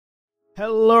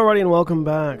Hello, everybody, and welcome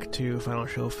back to Final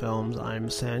Show Films. I'm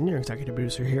Sen, your executive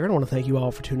producer here, and I want to thank you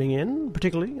all for tuning in.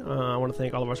 Particularly, I want to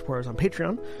thank all of our supporters on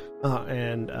Patreon,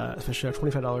 and especially our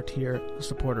 $25 tier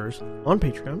supporters on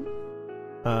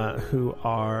Patreon, who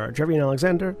are Jeremy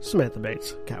Alexander, Samantha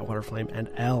Bates, Cat Waterflame, and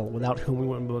Elle, without whom we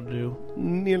wouldn't be able to do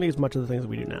nearly as much of the things that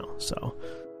we do now. So,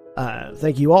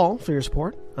 thank you all for your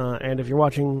support, and if you're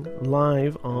watching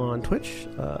live on Twitch,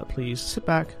 please sit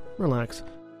back, relax,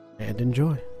 and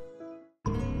enjoy.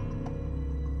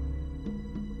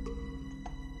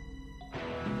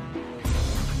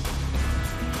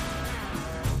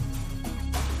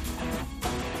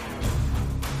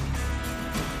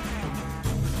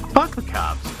 Fuck the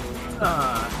cops.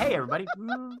 Hey, everybody.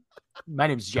 My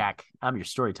name's Jack. I'm your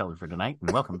storyteller for tonight,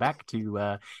 and welcome back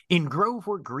to In Grove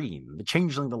or Green, the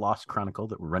Changeling the Lost Chronicle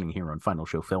that we're running here on Final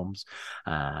Show Films.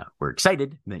 We're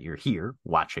excited that you're here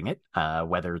watching it,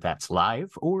 whether that's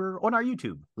live or on our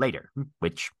YouTube later,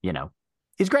 which,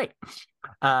 is great.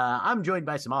 I'm joined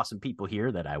by some awesome people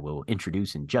here that I will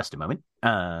introduce in just a moment.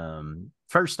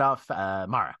 First off,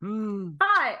 Mara.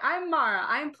 Hi, I'm Mara.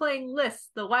 I'm playing Liz,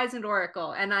 the Wizened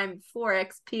Oracle, and I'm 4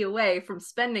 XP away from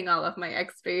spending all of my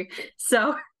XP.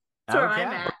 So that's where I'm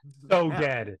at. So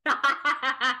dead.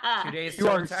 2 days You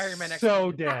till are retirement.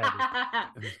 so dead.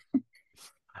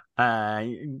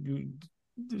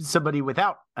 Somebody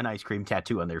without an ice cream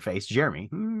tattoo on their face, Jeremy.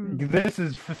 This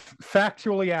is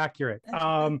factually accurate.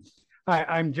 Hi,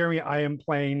 I'm Jeremy. I am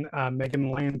playing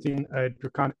Megan Lansing,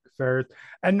 Draconic Affairs.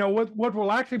 And no, what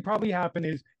will actually probably happen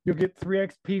is you'll get 3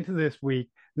 XP this week,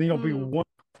 then you'll be 1,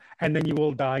 and then you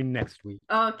will die next week.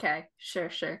 Okay, sure.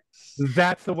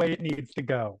 That's the way it needs to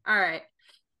go. All right.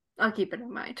 I'll keep it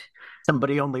in mind.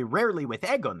 Somebody only rarely with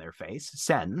egg on their face,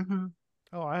 Sen.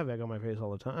 Oh, I have egg on my face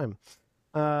all the time.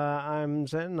 I'm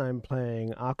Zen. I'm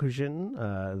playing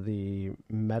Akujin, the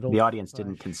metal. The audience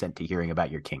didn't consent to hearing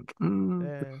about your kink.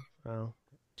 Well,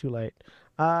 too late.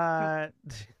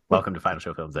 Welcome to Final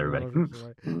Show Films, everybody.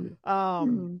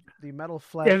 The metal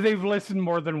flesh. If they've listened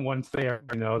more than once, they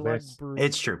already know this.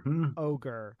 It's true.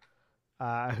 Ogre,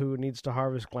 who needs to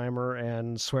harvest glamour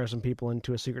and swear some people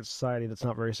into a secret society that's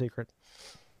not very secret.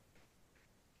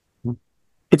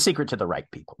 It's secret to the right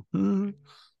people.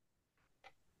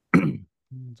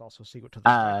 It's also secret to the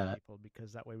right people,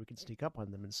 because that way we can sneak up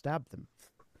on them and stab them.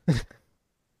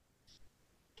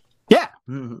 Yeah.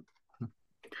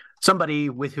 Somebody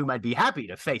with whom I'd be happy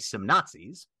to face some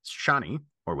Nazis, Shawnee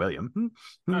or William.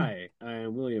 Hi, I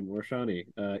am William or Shawnee.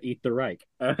 Eat the Reich.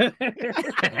 We're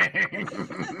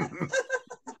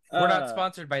not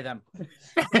sponsored by them.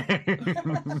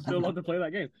 Still love to play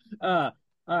that game.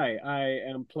 Hi, I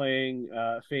am playing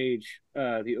Phage,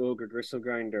 the Ogre Gristle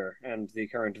Grinder, and the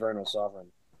current Vernal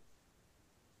Sovereign.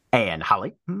 And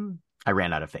Holly. I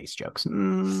ran out of face jokes.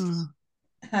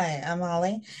 Hi, I'm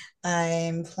Holly.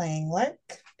 I'm playing Lark,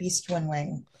 Beast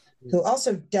Windwing, who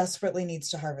also desperately needs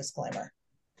to harvest glamour.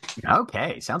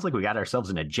 Okay, sounds like we got ourselves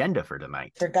an agenda for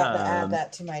tonight. Forgot to add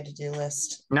that to my to-do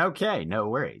list. Okay, no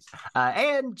worries.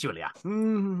 And Julia.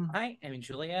 Hi, I'm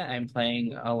Julia. I'm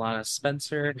playing Alana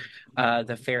Spencer,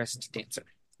 the fairest dancer.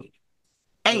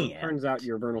 And It turns out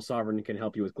your Vernal Sovereign can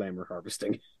help you with glamour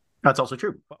harvesting. that's also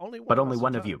true. But only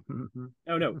one of you.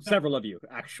 Oh no, several of you,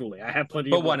 actually. I have plenty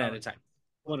But of one at a time.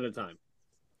 One at a time.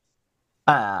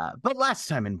 But last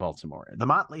time in Baltimore, the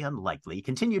motley unlikely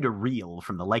continued to reel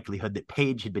from the likelihood that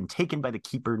Paige had been taken by the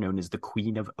keeper known as the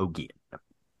Queen of Ogian.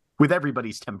 With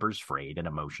everybody's tempers frayed and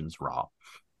emotions raw,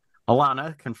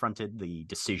 Alana confronted the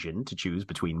decision to choose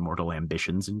between mortal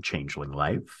ambitions and changeling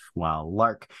life, while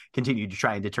Lark continued to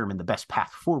try and determine the best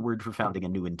path forward for founding a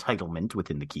new entitlement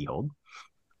within the Keyhold.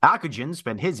 Akujin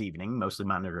spent his evening mostly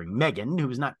monitoring Megan, who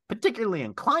was not particularly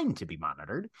inclined to be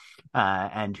monitored,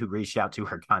 and who reached out to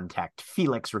her contact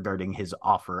Felix regarding his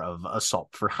offer of assault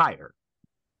for hire.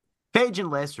 Paige and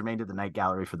Liz remained at the Night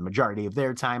Gallery for the majority of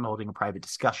their time, holding a private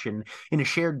discussion in a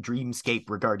shared dreamscape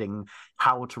regarding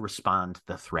how to respond to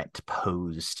the threat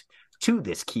posed to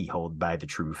this keyhold by the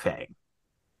True Fae.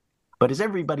 But as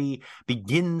everybody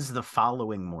begins the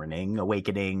following morning,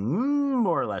 awakening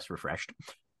more or less refreshed,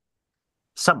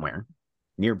 somewhere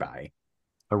nearby,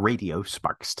 a radio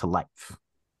sparks to life.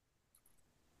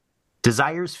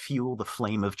 Desires fuel the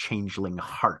flame of changeling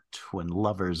heart when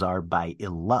lovers are by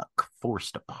ill luck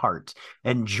forced apart,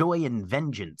 and joy and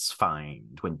vengeance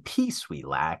find when peace we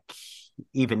lack,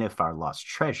 even if our lost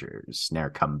treasures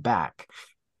ne'er come back.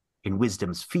 In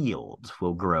wisdom's field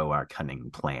will grow our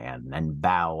cunning plan, and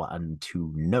bow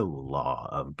unto no law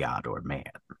of God or man.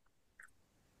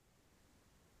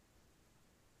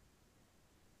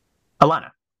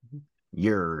 Alana,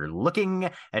 You're looking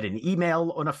at an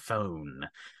email on a phone,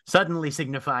 suddenly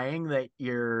signifying that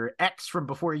your ex from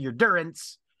before your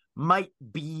durance might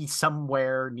be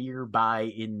somewhere nearby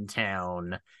in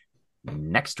town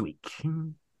next week.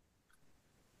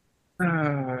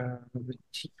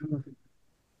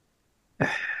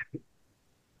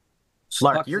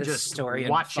 Lark, you're just story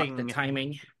watching and the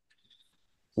timing.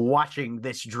 Watching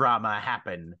this drama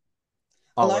happen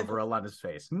all Lark, over Alana's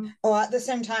face. Oh, at the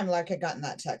same time, Lark had gotten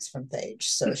that text from Paige,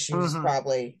 so she was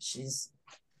she's.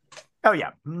 Oh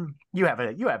yeah, you have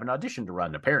an audition to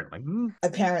run, apparently.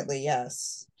 Apparently,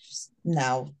 yes.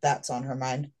 Now that's on her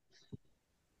mind.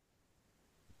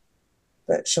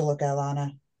 But she'll look at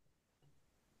Alana.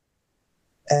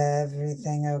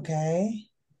 Everything okay?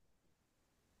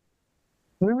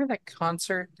 Remember that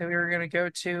concert that we were going to go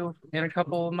to in a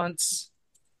couple of months?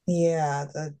 Yeah,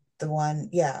 the one.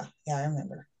 Yeah, I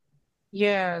remember.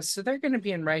 Yeah, so they're going to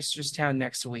be in Reisterstown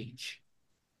next week.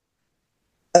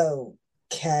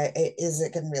 Okay, is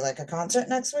it going to be like a concert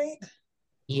next week?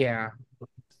 Yeah.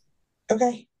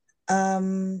 Okay.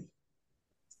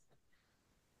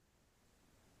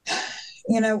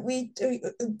 We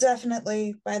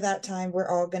definitely by that time we're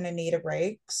all going to need a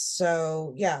break.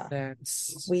 So yeah,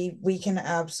 we can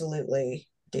absolutely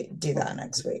do that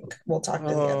next week. We'll talk to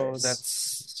the others.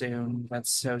 That's soon.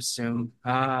 That's so soon.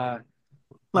 Lark,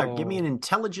 give me an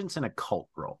intelligence and occult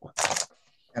roll.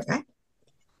 Okay.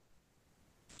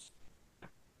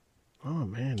 Oh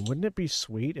man, wouldn't it be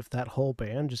sweet if that whole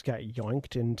band just got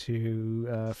yoinked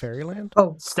into Fairyland?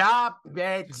 Oh, stop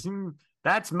it!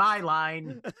 That's my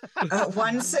line.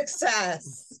 One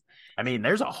success. I mean,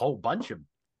 there's a whole bunch of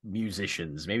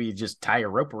musicians. Maybe you just tie a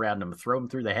rope around them, throw them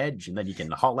through the hedge, and then you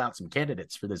can haul out some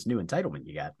candidates for this new entitlement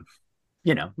you got.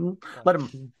 Let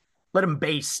them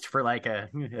baste for like a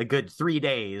good 3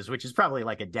 days, which is probably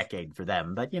like a decade for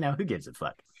them. But who gives a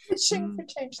fuck? Fishing for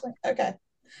changeling. Okay.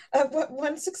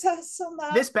 One success on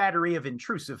that. This battery of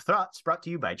intrusive thoughts brought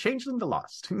to you by Changeling the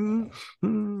Lost.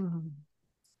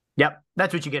 Yep,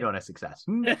 that's what you get on a success.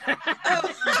 You get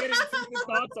intrusive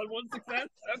thoughts on one success?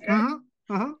 Okay.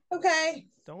 Okay.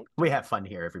 We have fun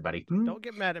here, everybody. Don't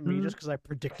get mad at me just because I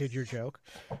predicted your joke.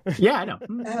 Yeah, I know.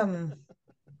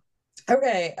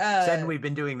 Okay. Sen, we've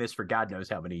been doing this for God knows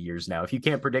how many years now. If you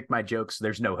can't predict my jokes,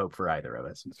 there's no hope for either of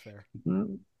us. That's fair.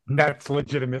 That's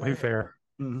legitimately fair.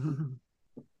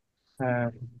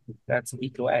 That's a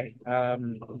week away. Are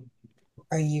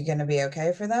you going to be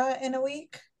okay for that in a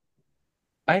week?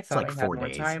 I thought like I had 4 more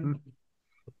days. time.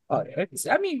 It's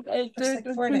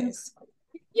like 4 days.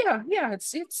 Yeah,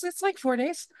 it's like 4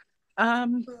 days.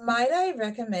 Might I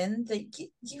recommend that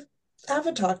you have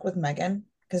a talk with Megan?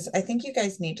 Because I think you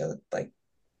guys need to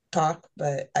talk,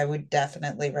 but I would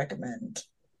definitely recommend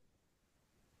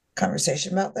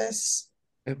conversation about this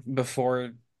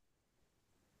before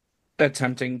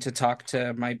attempting to talk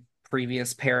to my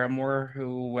previous paramour,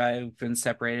 who I've been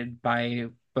separated by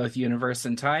both universe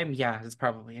and time. Yeah, it's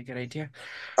probably a good idea.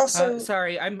 Also,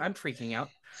 sorry, I'm freaking out.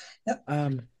 No,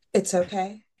 it's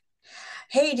okay.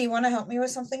 Hey, do you want to help me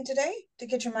with something today to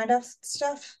get your mind off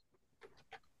stuff?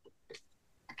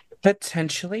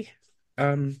 Potentially.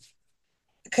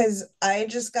 Because I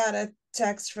just got a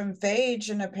text from Phage,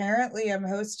 and apparently I'm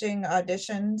hosting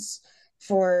auditions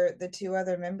for the 2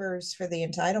 other members for the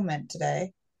entitlement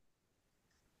today.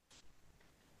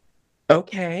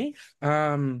 Okay.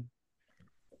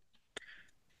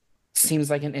 Seems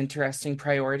like an interesting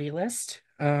priority list.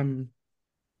 But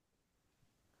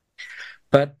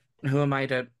who am I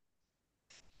to...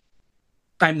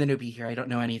 I'm the newbie here. I don't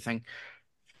know anything.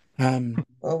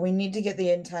 Well, we need to get the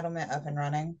entitlement up and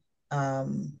running.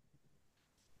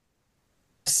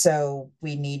 So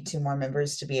we need 2 more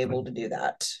members to be able to do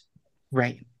that.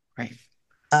 Right.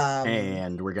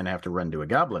 And we're going to have to run to a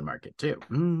goblin market too.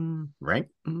 Right?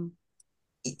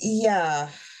 Yeah.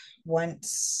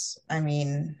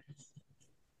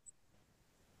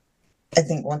 I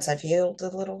think once I've healed a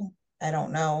little, I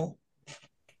don't know.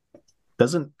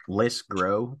 Doesn't Liz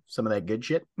grow some of that good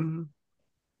shit?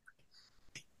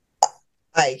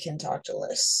 I can talk to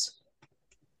Liz.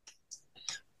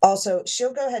 Also,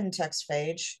 she'll go ahead and text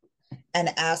Phage and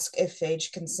ask if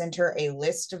Phage can send her a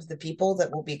list of the people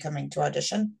that will be coming to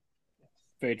audition.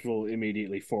 Phage will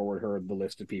immediately forward her the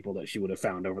list of people that she would have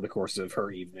found over the course of her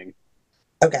evening.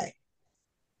 Okay.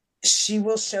 She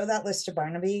will show that list to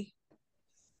Barnaby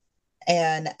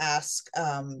and ask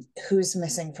who's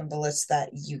missing from the list that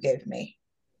you gave me.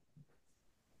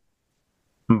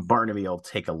 Barnaby will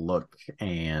take a look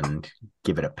and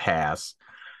give it a pass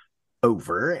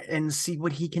over and see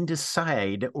what he can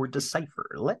decide or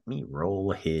decipher. Let me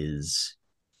roll his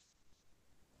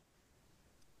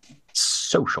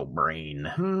Social brain.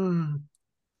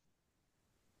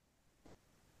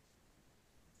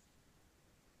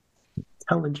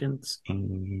 Intelligence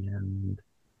and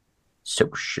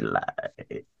socialize.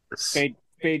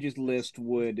 Phage's list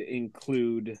would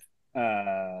include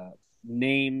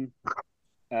name.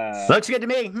 Looks good to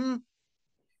me.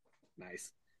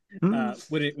 Nice.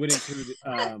 Would include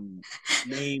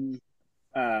name,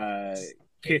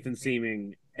 kith and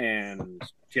seeming, and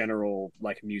general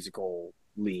like musical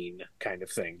lean kind of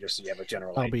thing, just so you have a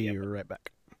general I'll idea. be right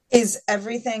back. Is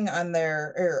everything on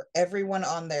there, or everyone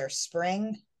on their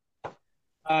spring?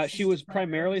 She was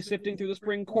primarily sifting through the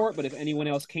spring court, but if anyone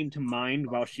else came to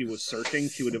mind while she was searching,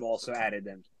 she would have also added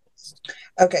them.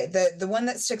 Okay, the one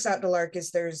that sticks out to Lark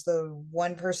is there's the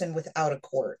one person without a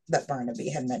court that Barnaby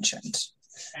had mentioned.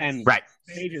 And right.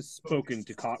 Phage has spoken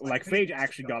to like Phage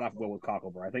actually got off well with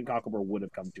Cocklebur. I think Cocklebur would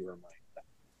have come to her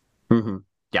mind.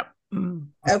 Yep.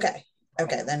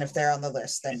 Okay, then if they're on the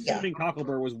list, then yeah. Assuming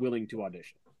Cocklebur was willing to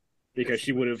audition, because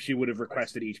she would have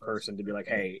requested each person to be like,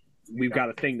 hey, we've got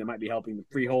a thing that might be helping the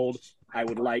freehold. I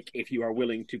would like, if you are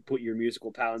willing to put your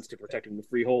musical talents to protecting the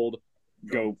freehold,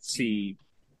 go see,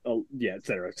 et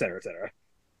cetera, et cetera, et cetera.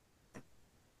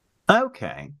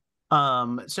 Okay.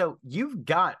 So you've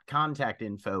got contact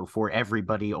info for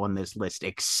everybody on this list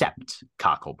except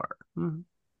Cocklebur.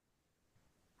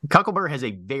 Cocklebur has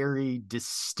a very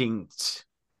distinct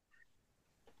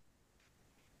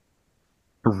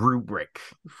rubric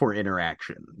for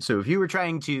interaction. So if you were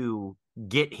trying to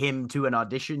get him to an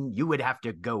audition, you would have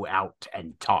to go out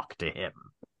and talk to him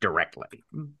directly.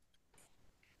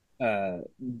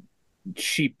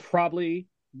 She probably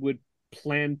would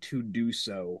plan to do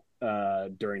so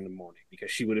during the morning, because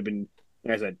she would have been,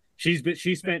 like I said,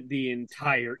 she spent the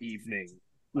entire evening,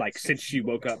 like since she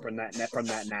woke up from that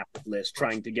nap list,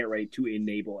 trying to get ready to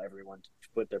enable everyone to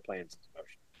put their plans into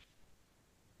motion.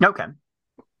 Okay.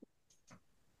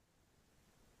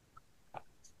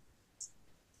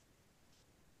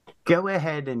 Go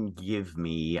ahead and give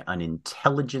me an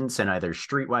intelligence in either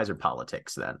streetwise or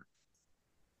politics then.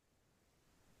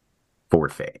 For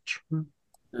Phage.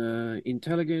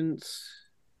 Intelligence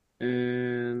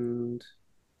and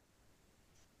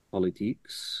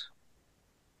politics.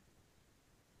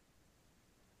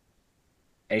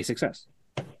 A success.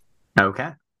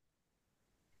 Okay.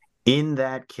 In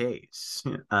that case,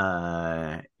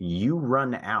 you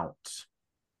run out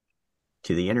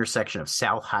to the intersection of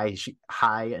South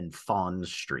High and Fawn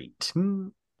Street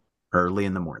early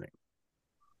in the morning.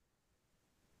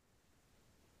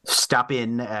 Stop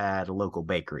in at a local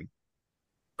bakery.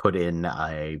 Put in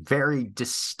a very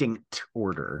distinct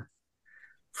order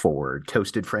for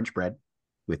toasted French bread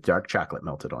with dark chocolate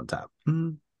melted on top.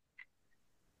 And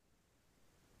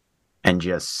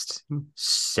just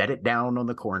set it down on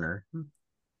the corner.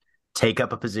 Take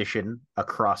up a position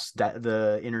across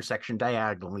the intersection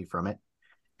diagonally from it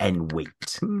and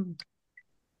wait.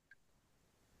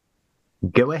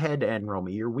 Go ahead and roll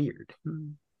me your weird.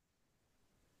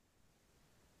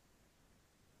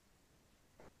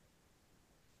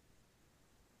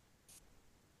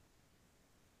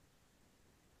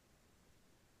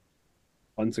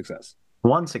 One success.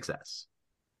 One success.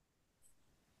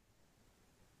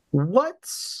 What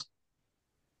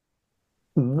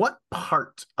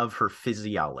part of her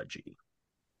physiology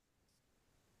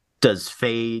does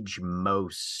Phage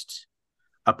most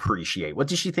appreciate? What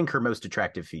does she think her most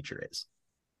attractive feature is?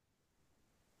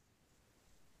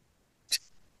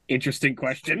 Interesting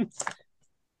question.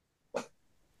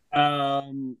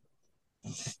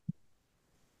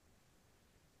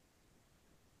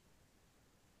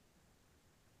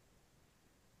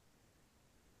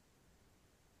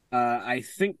 I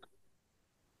think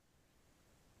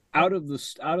out of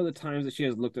the times that she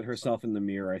has looked at herself in the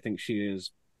mirror, I think she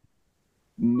is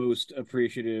most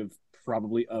appreciative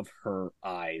probably of her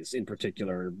eyes in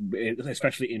particular,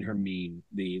 especially in her mien,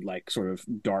 the like sort of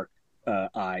dark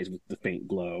eyes with the faint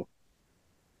glow.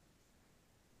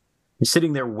 You're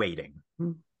sitting there waiting,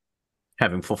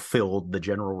 having fulfilled the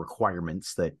general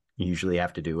requirements that you usually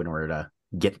have to do in order to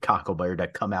get Cocklebur to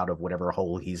come out of whatever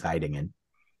hole he's hiding in.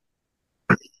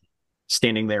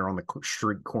 Standing there on the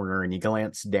street corner, and you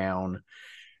glance down.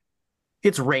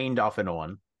 It's rained off and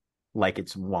on, like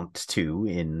it's wont to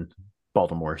in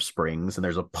Baltimore Springs, and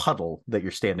there's a puddle that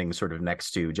you're standing sort of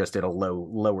next to, just at a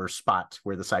lower spot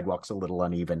where the sidewalk's a little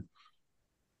uneven.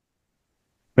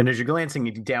 And as you're glancing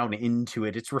down into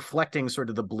it, it's reflecting sort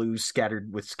of the blue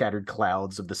scattered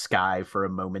clouds of the sky for a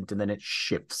moment, and then it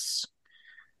shifts.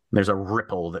 There's a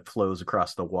ripple that flows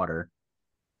across the water.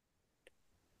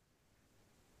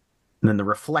 And then the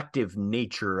reflective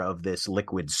nature of this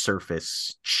liquid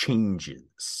surface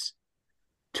changes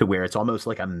to where it's almost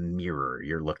like a mirror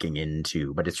you're looking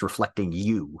into, but it's reflecting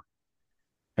you,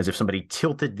 as if somebody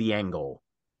tilted the angle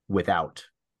without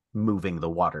moving the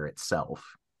water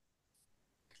itself.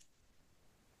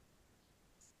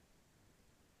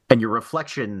 And your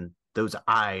reflection, those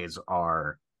eyes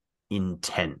are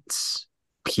intense,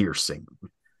 piercing,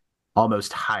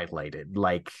 almost highlighted,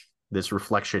 like this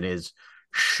reflection is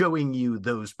showing you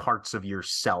those parts of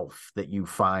yourself that you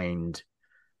find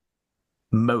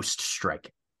most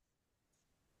striking,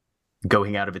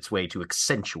 going out of its way to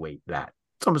accentuate that.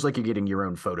 It's almost like you're getting your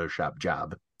own Photoshop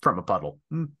job from a puddle.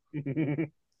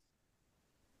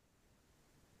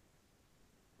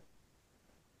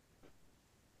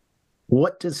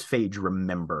 What does Phage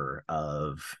remember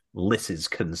of Liss's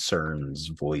concerns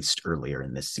voiced earlier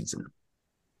in this season?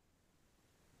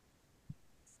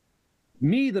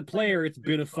 Me, the player, it's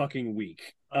been a fucking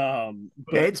week. But...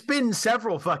 It's been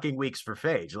several fucking weeks for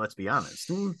Phage, let's be honest.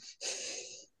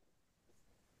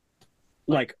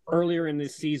 Like earlier in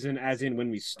this season, as in when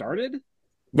we started?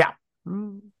 Yeah.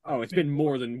 Oh, it's been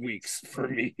more than weeks for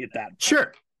me at that point.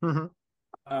 Sure.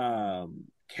 Mm-hmm.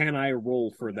 Can I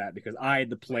roll for that? Because I,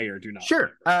 the player, do not.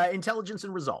 Sure. Intelligence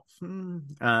and resolve.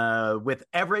 With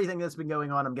everything that's been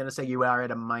going on, I'm going to say you are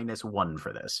at a -1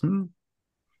 for this.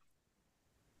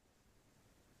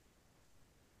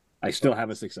 I still have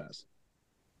a success.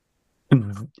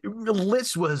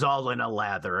 Liz was all in a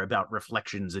lather about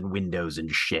reflections and windows and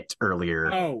shit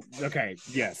earlier. Oh, okay.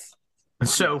 Yes.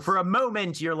 So for a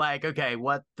moment, you're like, okay,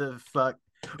 what the fuck?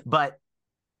 But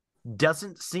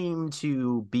doesn't seem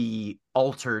to be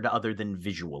altered other than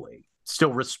visually.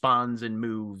 Still responds and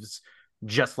moves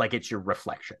just like it's your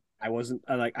reflection. I wasn't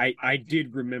I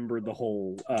did remember the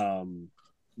whole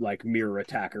like mirror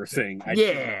attacker thing.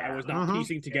 I was not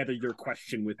piecing together your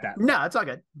question with that. No, it's all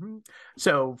good.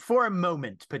 So for a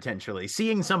moment, potentially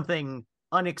seeing something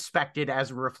unexpected as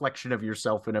a reflection of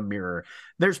yourself in a mirror,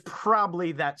 there's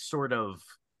probably that sort of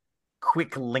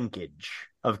quick linkage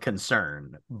of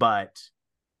concern, but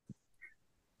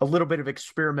a little bit of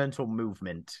experimental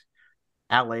movement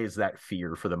allays that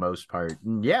fear for the most part.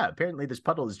 And yeah, apparently this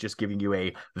puddle is just giving you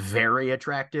a very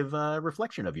attractive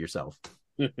reflection of yourself.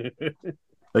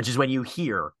 Which is when you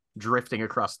hear, drifting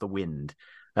across the wind,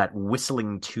 that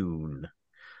whistling tune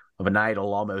of an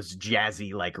idle, almost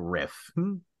jazzy-like riff.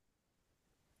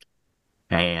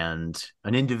 And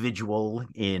an individual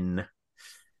in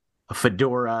a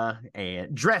fedora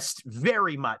and dressed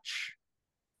very much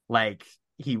like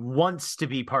he wants to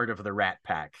be part of the Rat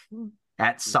Pack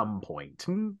at some point,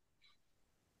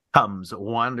 comes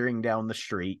wandering down the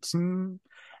street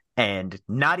and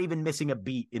not even missing a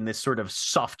beat in this sort of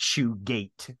soft shoe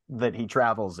gait that he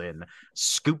travels in,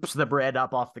 scoops the bread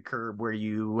up off the curb where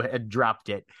you had dropped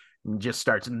it and just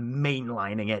starts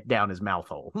mainlining it down his mouth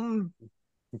hole.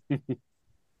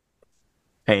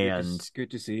 And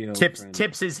good to see you,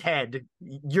 tips his head.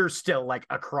 You're still like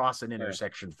across an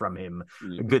intersection from him,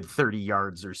 a good 30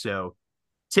 yards or so.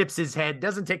 Tips his head,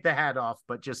 doesn't take the hat off,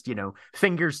 but just,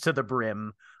 fingers to the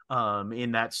brim,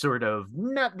 in that sort of,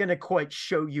 not gonna quite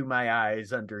show you my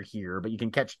eyes under here, but you can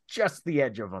catch just the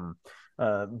edge of them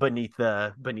beneath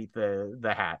the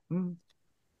hat.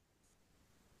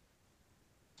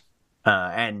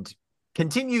 And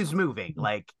continues moving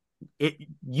like it.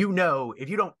 If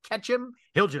you don't catch him,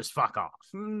 he'll just fuck off.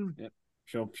 Yep.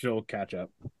 She'll catch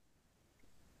up.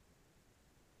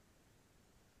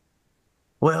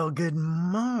 Well, good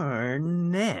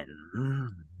morning.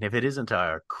 If it isn't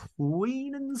our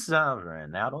queen and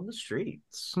sovereign out on the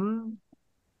streets.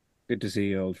 Good to see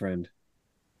you, old friend.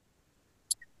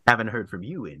 Haven't heard from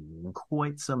you in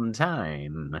quite some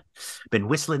time. Been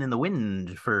whistling in the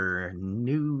wind for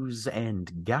news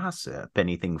and gossip.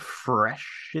 Anything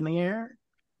fresh in the air?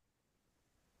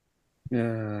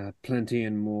 Plenty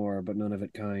and more, but none of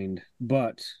it kind.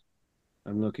 But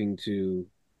I'm looking to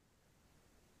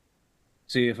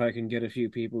see if I can get a few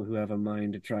people who have a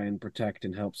mind to try and protect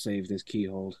and help save this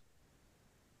keyhole.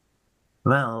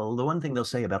 Well, the one thing they'll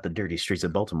say about the dirty streets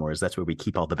of Baltimore is that's where we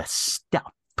keep all the best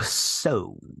stuff.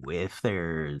 So, if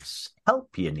there's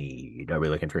help you need, are we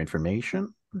looking for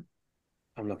information?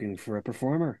 I'm looking for a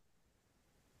performer.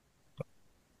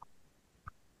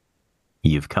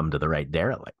 You've come to the right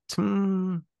derelict.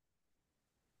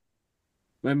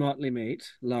 My motley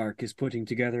mate, Lark, is putting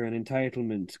together an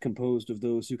entitlement composed of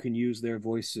those who can use their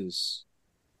voices,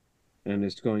 and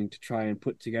is going to try and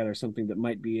put together something that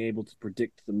might be able to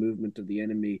predict the movement of the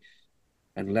enemy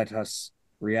and let us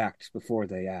react before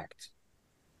they act.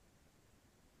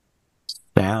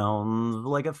 Sounds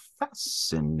like a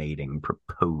fascinating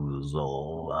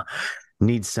proposal.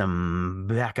 Needs some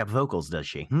backup vocals, does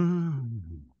she?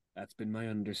 That's been my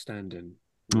understanding.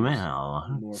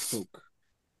 Well, more folk.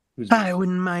 I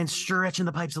wouldn't mind stretching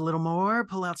the pipes a little more,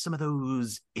 pull out some of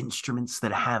those instruments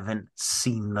that haven't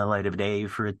seen the light of day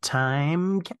for a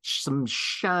time, catch some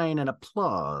shine and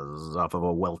applause off of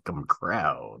a welcome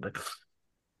crowd.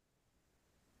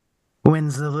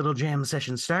 When's the little jam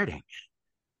session starting?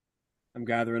 I'm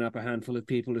gathering up a handful of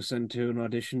people to send to an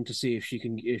audition to see if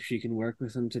she can work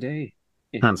with them today.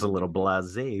 That's a little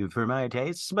blasé for my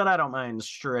taste, but I don't mind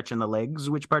stretching the legs.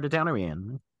 Which part of town are we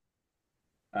in?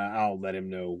 I'll let him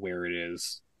know where it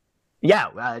is.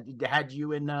 Yeah, had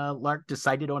you and Lark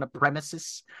decided on a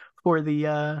premises for the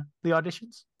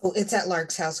auditions? Well, it's at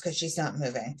Lark's house because she's not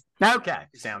moving. Okay,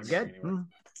 sounds good. Anyway.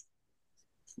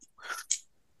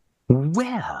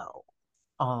 Well,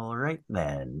 all right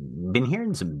then. Been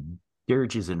hearing some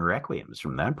dirges and requiems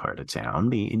from that part of town.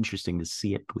 Be interesting to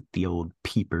see it with the old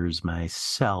peepers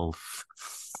myself.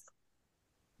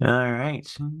 All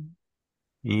right.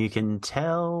 You can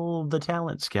tell the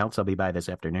talent scouts I'll be by this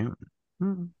afternoon.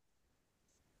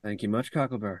 Thank you much,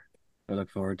 Cockleburr. I look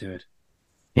forward to it.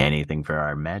 Anything for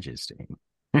our majesty.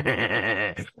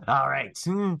 All right.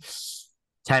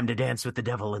 Time to dance with the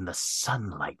devil in the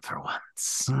sunlight for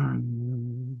once.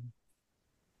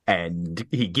 And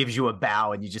he gives you a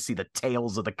bow, and you just see the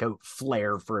tails of the coat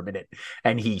flare for a minute,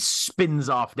 and he spins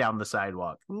off down the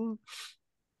sidewalk.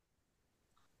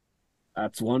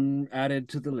 That's one added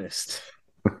to the list.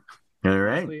 All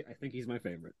right. Honestly, I think he's my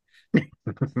favorite.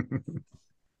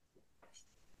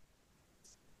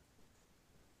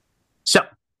 So,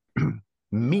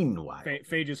 meanwhile,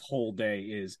 Phage's whole day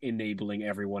is enabling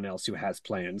everyone else who has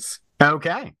plans.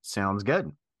 Okay, sounds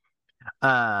good.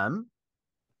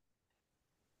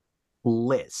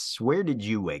 Liz, where did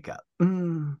you wake up?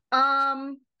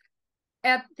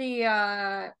 At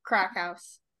the crack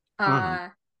house.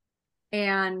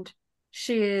 And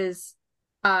she is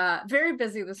very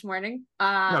busy this morning.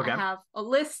 Okay. I have a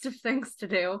list of things to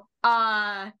do.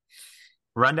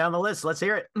 Run down the list. Let's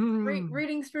hear it.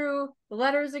 Reading through the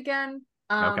letters again.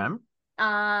 Okay.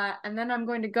 And then I'm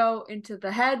going to go into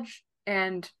the hedge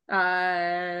and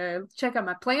check out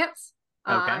my plants.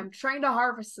 Okay. I'm trying to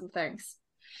harvest some things.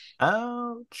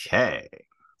 Okay.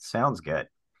 Sounds good.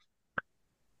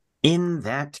 In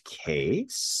that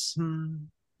case,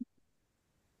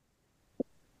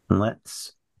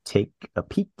 let's take a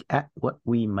peek at what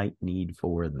we might need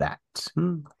for that.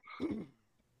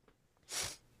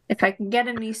 If I can get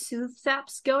any soothe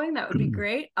saps going, that would be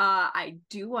great. I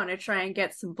do want to try and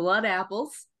get some blood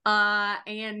apples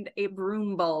and a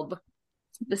broom bulb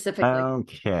specifically.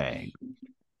 Okay.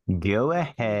 Go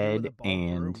ahead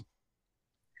and...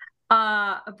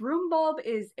 A broom bulb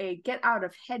is a get out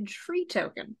of hedge free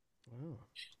token.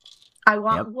 I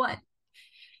want one.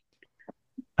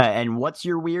 And what's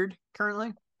your weird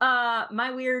currently?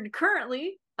 My weird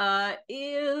currently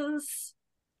is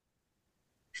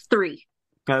 3.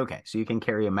 Okay, so you can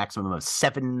carry a maximum of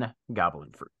 7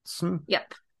 goblin fruits.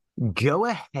 Yep. Go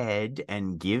ahead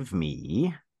and give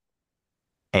me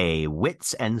a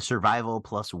wits and survival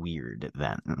plus weird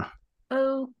then.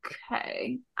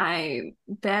 Okay. I'm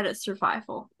bad at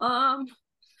survival.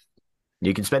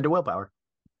 You can spend a willpower.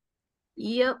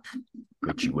 Yep.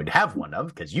 Which you would have one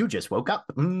of because you just woke up.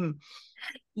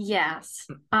 Yes.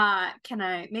 Can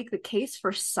I make the case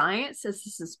for science as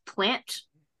this is plant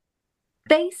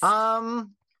based?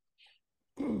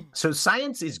 So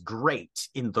science is great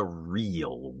in the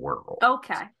real world.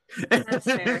 Okay. That's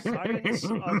fair. Science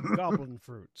of goblin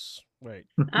fruits. Wait.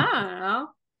 I don't know.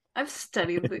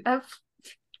 I've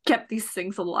kept these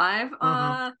things alive.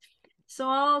 So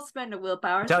I'll spend a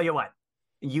willpower. Tell you what,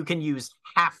 you can use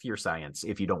half your science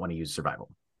if you don't want to use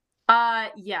survival.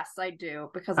 Yes, I do,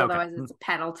 because otherwise it's a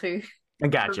penalty.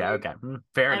 Gotcha. Okay.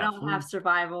 Fair enough. I don't have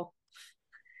survival.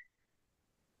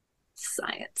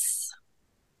 Science.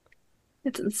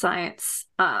 It's in science.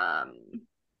 -1.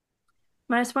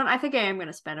 I think I am going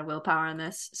to spend a willpower on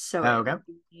this. So okay. It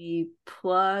would be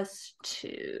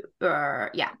 +2.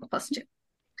 +2.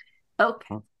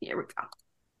 Okay, here we go.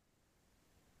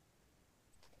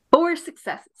 4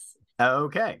 successes.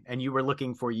 Okay, and you were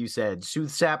looking for, you said,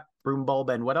 soothsap, broom bulb,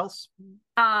 and what else?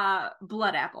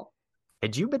 Blood apple.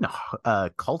 Had you been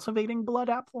cultivating blood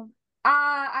apple?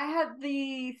 I had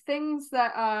the things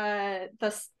that the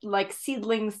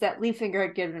seedlings that Leafinger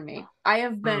had given me. I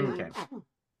have been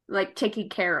taking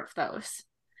care of those.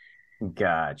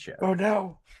 Gotcha. Oh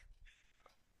no.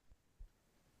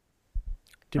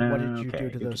 What did you do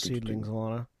to those seedlings,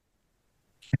 Alana?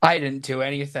 I didn't do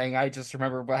anything. I just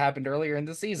remember what happened earlier in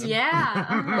the season. Yeah.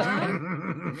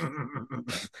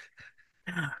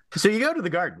 So you go to the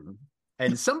garden,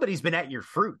 and somebody's been at your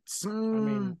fruits. I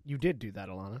mean, you did do that,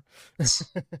 Alana.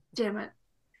 Damn it.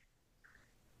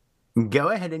 Go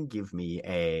ahead and give me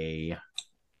a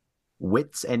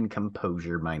wits and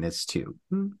composure -2.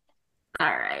 All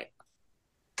right.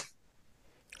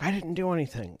 I didn't do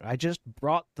anything. I just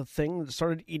brought the thing that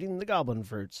started eating the goblin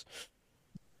fruits.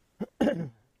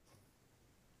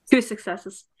 2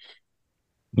 successes.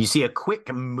 You see a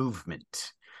quick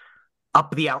movement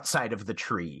up the outside of the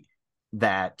tree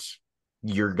that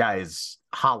your guy's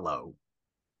hollow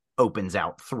opens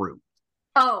out through.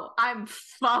 Oh, I'm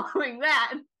following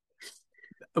that.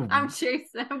 I'm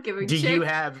chasing. I'm giving. Do you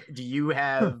have?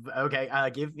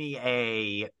 Okay, give me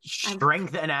a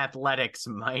strength and athletics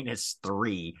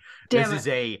 -3.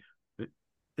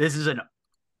 This is an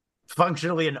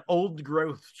functionally an old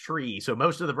growth tree, so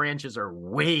most of the branches are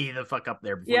way the fuck up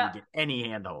there before you get any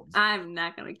handholds. I'm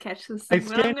not gonna catch this thing,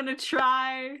 but I'm gonna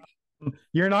try.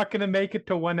 You're not gonna make it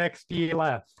to 1 XP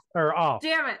left or off.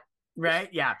 Damn it.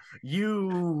 Right? Yeah.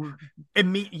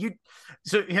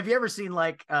 So have you ever seen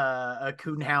like a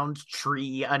coonhound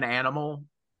tree an animal?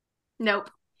 Nope.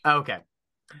 Okay.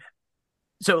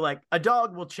 So like a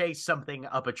dog will chase something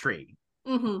up a tree.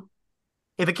 Mm-hmm.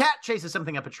 If a cat chases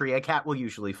something up a tree, a cat will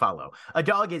usually follow. A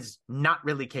dog is not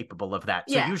really capable of that.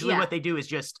 So usually what they do is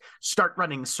just start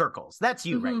running circles. That's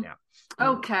you right now.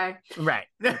 Okay. Right.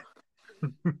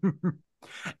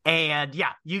 And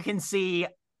yeah, you can see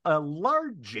a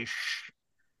largish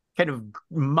kind of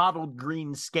mottled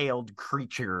green scaled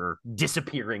creature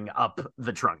disappearing up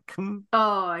the trunk.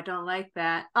 Oh, I don't like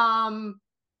that.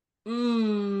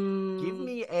 Give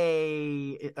me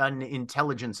an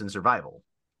intelligence and survival.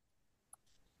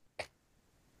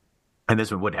 And this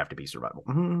one would have to be survival.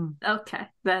 Okay,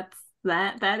 that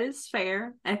is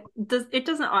fair. It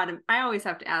doesn't I always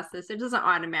have to ask this. It doesn't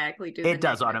automatically do. It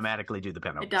does automatically do the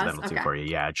penalty. It does? Penalty Okay. for you.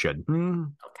 Yeah, it should.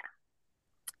 Okay.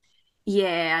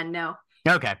 Yeah. No.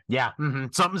 Okay. Yeah.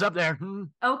 Something's up there.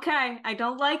 Okay. I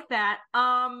don't like that.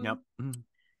 Nope.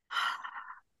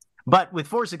 But with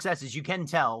 4 successes, you can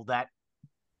tell that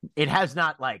it has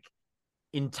not like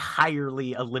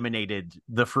entirely eliminated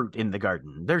the fruit in the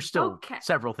garden. There's still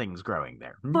several things growing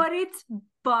there. But it's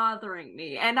bothering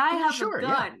me, and I have a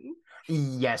gun. Yeah.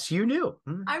 Yes, you do.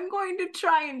 I'm going to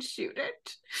try and shoot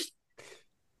it.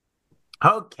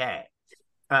 Okay.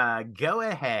 Go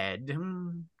ahead.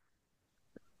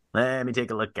 Let me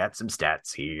take a look at some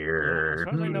stats here.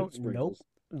 Nope.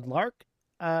 Lark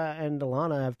and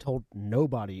Alana have told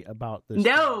nobody about this.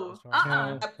 No.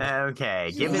 Okay.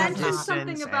 You mentioned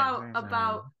something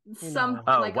about some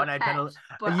like one-eyed penalty,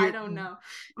 but I don't know.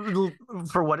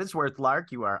 For what it's worth,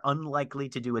 Lark, you are unlikely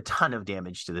to do a ton of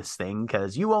damage to this thing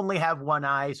because you only have one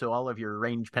eye, so all of your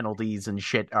range penalties and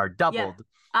shit are doubled.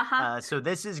 Yeah. So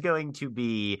this is going to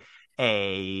be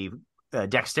a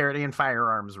dexterity and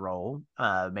firearms roll.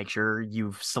 Make sure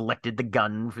you've selected the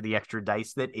gun for the extra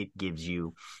dice that it gives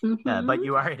you. But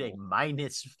you are at a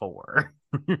 -4.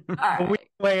 A week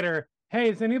later, hey,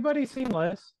 has anybody seen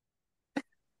Liz?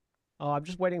 Oh, I'm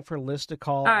just waiting for Liz to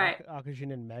call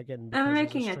Akajin and Megan. I'm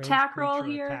making an attack roll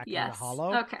here. Yes.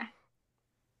 Okay.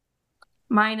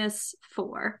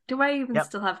 -4. Do I even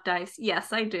still have dice?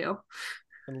 Yes, I do.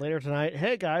 And later tonight,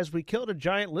 hey guys, we killed a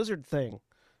giant lizard thing.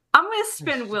 I'm going to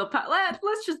spend willpower.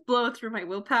 Let's just blow through my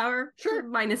willpower. Sure.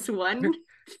 -1.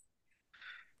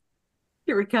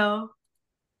 Here we go.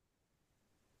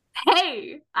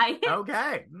 Hey, I hit.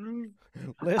 Okay. You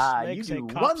do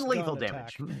 1 lethal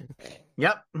damage.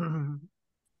 Yep.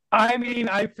 I mean,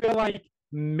 I feel like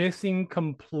missing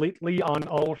completely on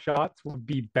all shots would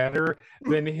be better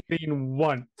than hitting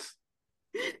once.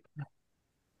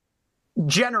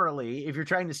 Generally, if you're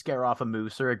trying to scare off a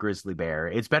moose or a grizzly bear,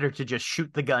 it's better to just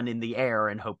shoot the gun in the air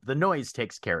and hope the noise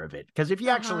takes care of it. Because if you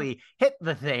actually hit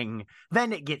the thing,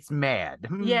 then it gets mad.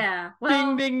 Yeah.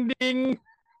 Well, ding, ding,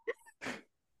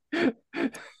 ding.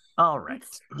 All right.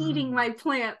 It's eating my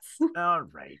plants. All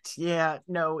right. Yeah,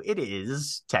 no, it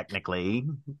is, technically.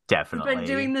 Definitely. I've been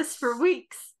doing this for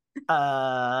weeks.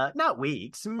 Not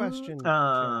weeks. Question.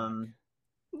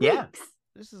 Yeah.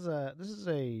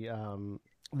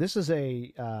 This is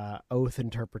a oath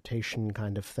interpretation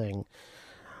kind of thing.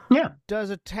 Yeah. Does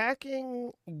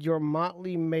attacking your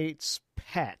motley mate's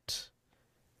pet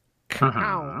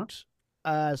count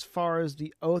as far as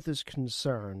the oath is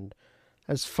concerned,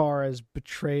 as far as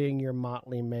betraying your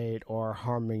motley mate or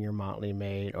harming your motley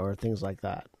mate or things like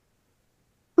that?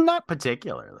 Not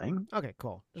particularly. Okay,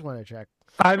 cool. Just wanted to check.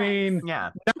 I mean,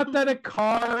 yeah. Not that a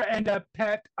car and a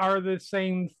pet are the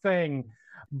same thing,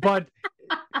 but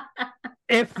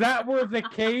if that were the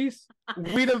case,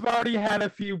 we'd have already had a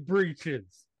few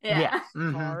breaches. Yeah.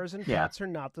 Cars and pets are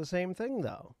not the same thing,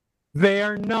 though. They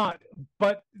are not,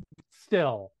 but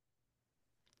still.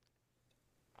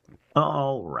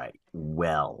 All right.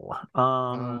 Well,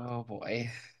 Oh boy.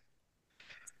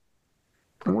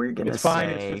 we're gonna It's fine,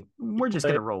 say it's we're just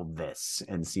gonna roll this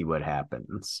and see what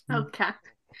happens. Okay.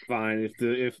 Fine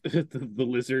if the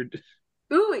lizard.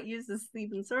 Ooh, it uses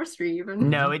sleep and sorcery even.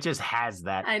 No, it just has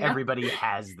that. I know. Everybody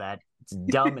has that. It's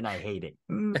dumb and I hate it.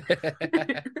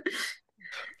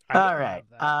 I All don't right. have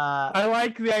that. I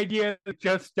like the idea that it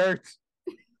just starts.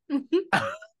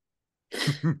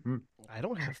 I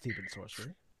don't have thief and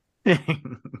sorcery.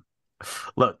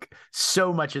 Look,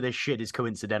 so much of this shit is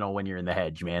coincidental when you're in the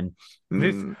hedge, man.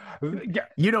 This, yeah,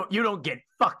 You don't get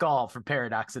fuck all for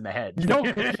paradox in the hedge. you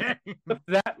don't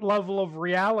that level of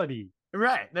reality.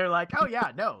 Right. They're like, oh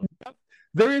yeah, no.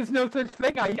 There is no such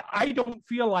thing. I don't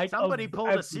feel like Somebody pulled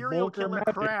a serial killer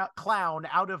clown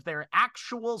out of their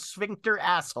actual sphincter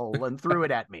asshole and threw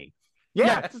it at me.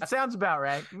 Yeah, Yes. it sounds about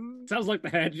right. Sounds like the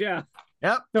hedge, yeah.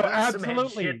 Yep. No, that's some head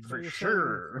absolutely. shit for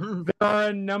sure. There are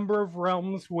a number of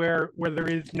realms where there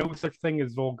is no such thing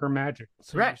as vulgar magic.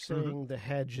 So Right. you're saying the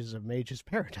hedge is a mage's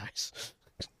paradise?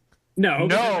 No,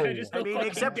 No. the hedge is I still mean, fucking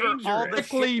except for all the dangerous.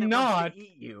 shit Technically that not. wants to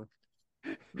eat you.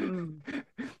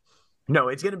 No,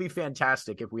 it's going to be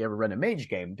fantastic if we ever run a mage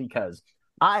game because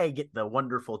I get the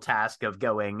wonderful task of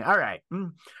going, all right,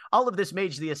 all of this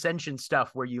Mage the Ascension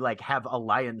stuff where you like have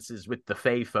alliances with the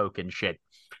Fey folk and shit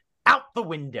out the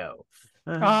window.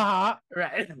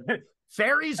 Right.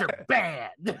 Fairies are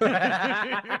bad.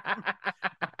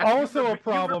 Also a You,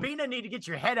 problem. Rabina, need to get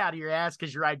your head out of your ass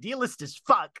because you're idealist as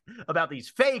fuck about these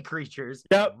Fey creatures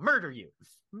Yep. that murder you.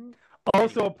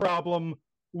 Also a problem.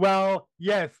 Well,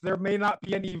 yes, there may not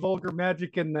be any vulgar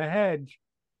magic in the hedge.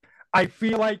 I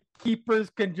feel like keepers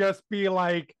can just be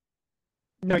like,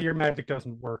 no, your magic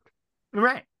doesn't work.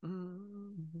 Right.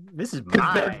 This is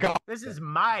they're gone. this is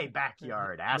my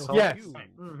backyard, asshole. Yes.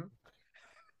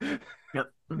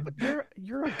 Yep. But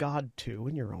you're a god too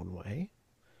in your own way.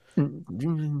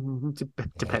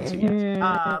 Depends.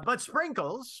 Yes. But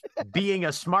Sprinkles, being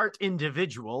a smart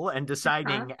individual and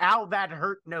deciding, ow, that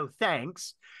hurt, no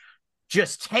thanks,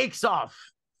 just takes off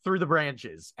through the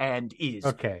branches and is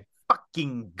Okay.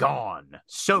 fucking gone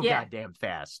so goddamn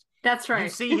fast. That's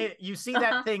right. You see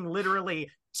that thing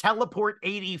literally teleport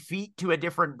 80 feet to a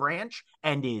different branch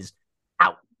and is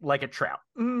out like a trout.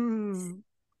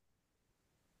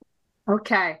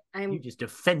 Okay. You just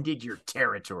defended your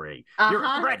territory. You're a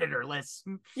predatorless.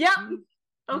 Yep.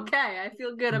 Okay, I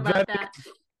feel good about that.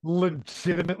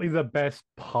 Legitimately the best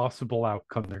possible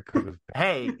outcome there could have been.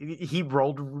 Hey, he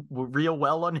rolled real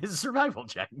well on his survival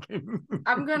check.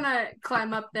 I'm gonna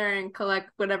climb up there and collect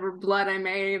whatever blood I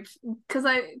may have, because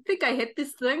I think I hit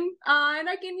this thing, and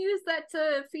I can use that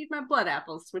to feed my blood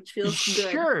apples, which feels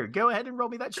good. Sure, go ahead and roll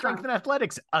me that strength and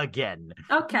athletics again.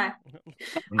 Okay.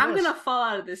 I'm gonna fall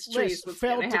out of this tree. Liz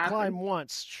failed to climb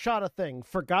once, shot a thing,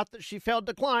 forgot that she failed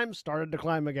to climb, started to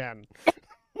climb again.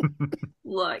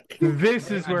 Look. This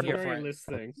is where List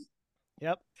thing.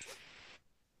 Yep.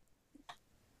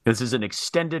 This is an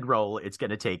extended roll. It's going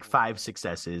to take 5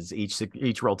 successes.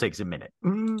 Each roll takes a minute.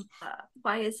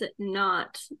 Why is it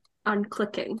not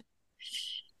unclicking?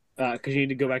 Because you need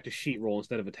to go back to sheet roll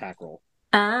instead of attack roll.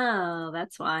 Oh,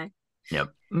 that's why. Yep.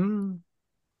 All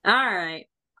right.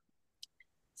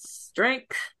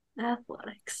 Strength,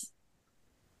 athletics.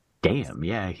 Damn,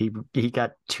 yeah, he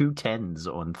got 2 10s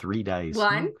on 3 dice.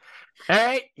 One. All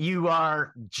right, you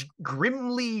are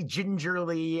grimly,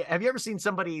 gingerly. Have you ever seen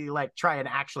somebody like try and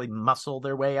actually muscle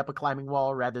their way up a climbing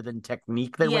wall rather than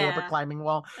technique their way up a climbing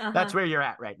wall? That's where you're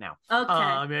at right now.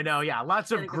 Okay.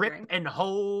 Lots of grip and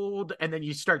hold, and then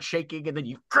you start shaking, and then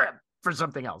you grab for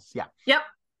something else. Yeah. Yep.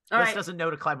 All This right. doesn't know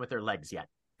to climb with their legs yet.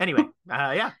 Anyway,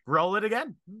 roll it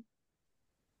again.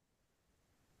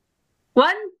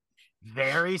 1.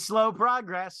 Very slow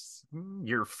progress.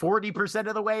 You're 40%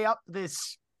 of the way up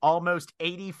this almost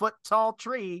 80-foot tall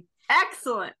tree.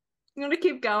 Excellent. I'm gonna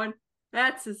keep going.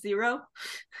 That's a 0.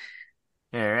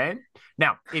 All right.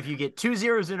 Now, if you get 2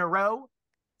 zeros in a row,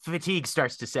 fatigue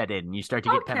starts to set in. You start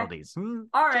to get penalties. All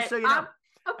right. Just so you know.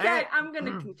 Okay, All right. I'm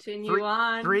gonna continue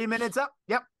on. 3 minutes up.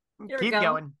 Yep. Here we Keep go.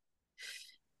 going.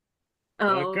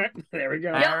 Oh. Okay, there we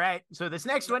go. All right. So this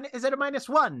next one is at a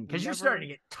 -1 because you're starting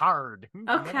to get tired.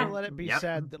 Okay. Never let it be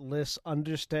said that Liz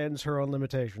understands her own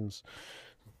limitations.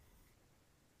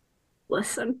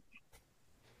 Listen.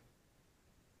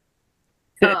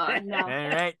 Oh, no. All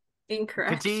right.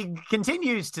 Incorrect. Fatigue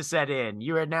continues to set in.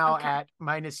 You are now at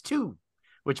 -2,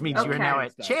 which means you are now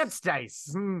at chance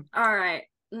dice. All right.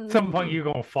 at some point you're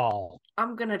gonna fall.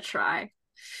 I'm gonna try.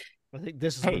 I think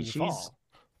this is when you fall.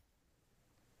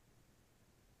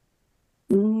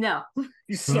 No.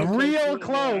 You're so Real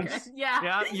close. Yeah.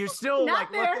 Yeah, you're still Not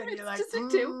like there. looking. You're It's like, just a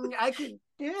 2. I could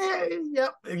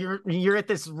Yep. You're at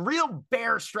this real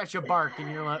bare stretch of bark,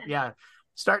 and you're like,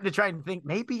 starting to try and think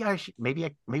maybe I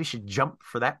should jump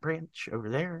for that branch over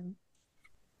there.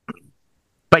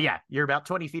 But yeah, you're about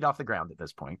 20 feet off the ground at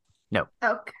this point. No.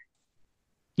 Okay.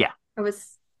 Yeah. I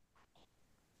was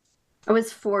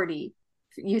 40.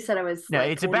 You said I was No,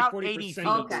 like, it's about 80 feet.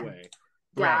 Okay.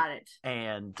 Got it.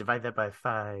 And divide that by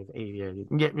 5. 80,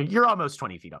 you're almost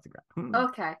 20 feet off the ground.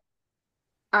 Okay.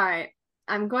 All right.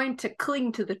 I'm going to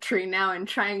cling to the tree now and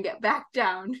try and get back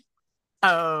down.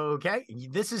 Okay.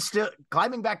 This is still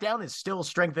climbing back down is still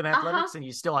strength and athletics, and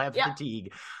you still have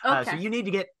fatigue. Okay. So you need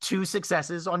to get 2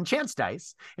 successes on chance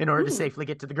dice in order to safely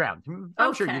get to the ground.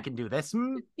 I'm sure you can do this.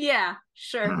 Yeah,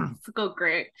 sure. Let's go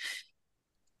great.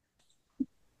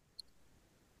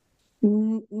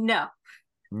 No.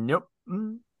 Nope.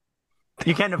 You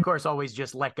can, of course, always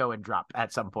just let go and drop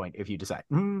at some point if you decide.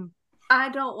 I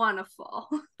don't want to fall.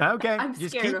 Okay. I'm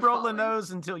just scared keep of rolling falling.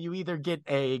 those until you either get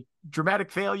a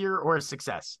dramatic failure or a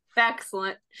success.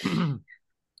 Excellent.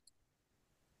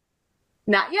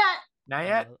 Not yet. Not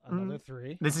yet. Another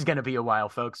 3. This is going to be a while,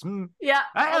 folks. Yeah.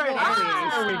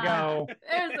 There we go.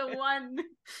 There's a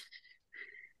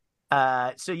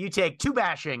 1. So you take 2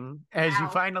 bashing as you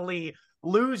finally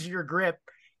lose your grip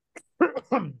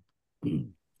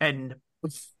and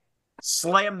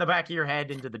slam the back of your head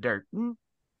into the dirt.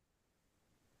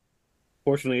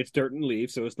 Fortunately, it's dirt and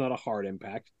leaves, so it's not a hard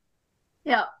impact.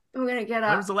 Yeah, I'm gonna get When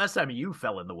up. was the last time you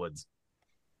fell in the woods?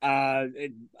 I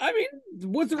mean,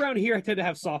 woods around here I tend to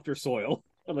have softer soil,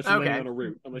 unless you're landing on a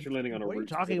root. What are you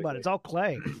talking about? It's all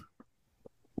clay.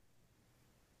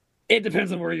 It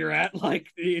depends on where you're at. Like,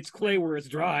 it's clay where it's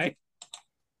dry.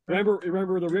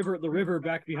 Remember the river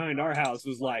back behind our house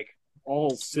was like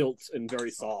all silt and very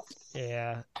soft.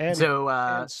 Yeah. And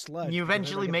sludge, you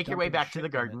eventually make your way back to the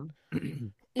garden.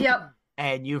 Yep.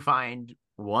 And you find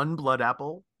 1 blood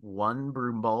apple, 1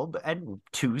 broom bulb, and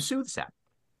 2 sooth sap.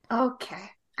 Okay,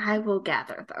 I will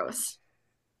gather those.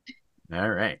 All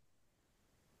right.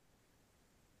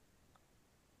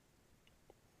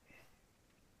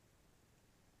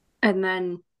 And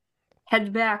then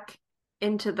head back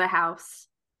into the house.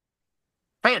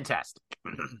 Fantastic.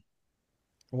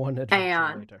 1 adventure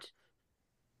And later.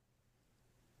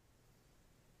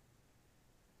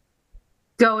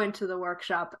 go into the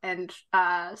workshop and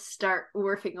start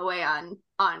working away on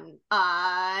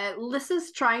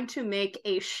Lissa's trying to make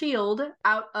a shield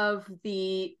out of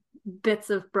the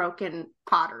bits of broken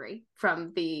pottery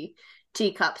from the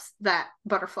teacups that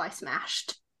Butterfly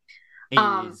smashed.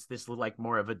 Is this like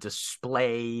more of a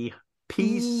display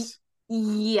piece?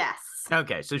 Yes.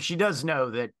 Okay, so she does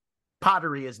know that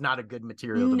pottery is not a good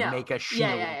material to make a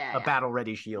shield, a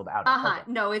battle-ready shield out of. Okay.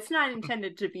 No, it's not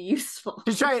intended to be useful.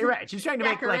 She's trying to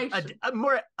make like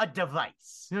a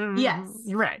device. Yes.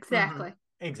 Right. Exactly.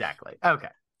 Mm-hmm. Exactly. Okay.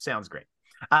 Sounds great.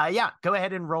 Go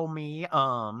ahead and roll me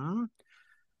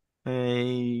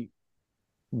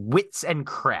wits and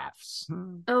crafts.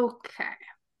 Okay.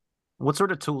 What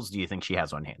sort of tools do you think she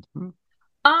has on hand?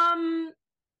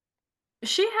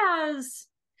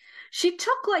 She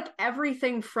took like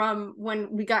everything from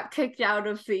when we got kicked out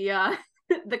of the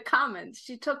the commons.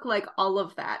 She took like all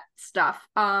of that stuff.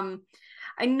 I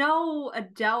know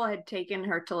Adele had taken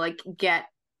her to like get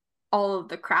all of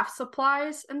the craft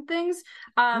supplies and things.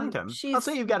 Okay. I'll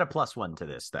say you've got a +1 to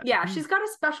this then. Yeah, she's got a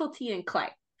specialty in clay.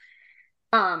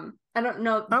 I don't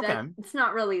know that it's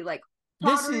not really like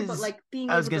pottery, but like being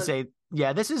I was gonna say,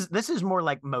 yeah, this is more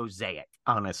like mosaic,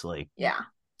 honestly. Yeah.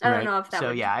 I don't know if that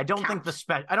would I don't count.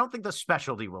 think the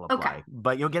specialty will apply,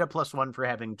 but you'll get a +1 for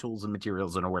having tools and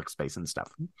materials in a workspace and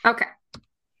stuff. Okay.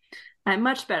 I'm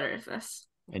much better at this.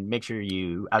 And make sure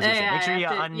you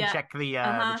uncheck the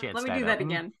chance. Let me do that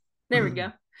again. There we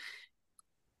go.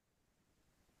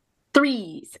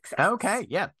 3 successes. Okay,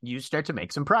 yeah. You start to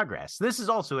make some progress. This is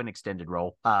also an extended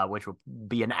roll, which will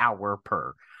be an hour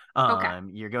per.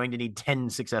 You're going to need 10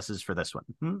 successes for this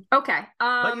one. Okay.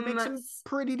 But you make some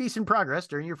pretty decent progress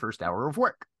during your first hour of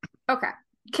work. Okay.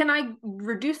 Can I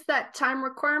reduce that time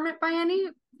requirement by any?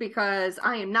 Because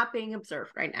I am not being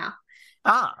observed right now.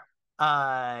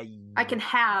 I can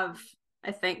have,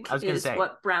 I think, is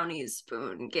what Brownie's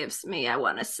spoon gives me, I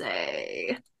want to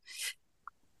say.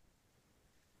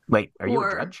 Wait, are you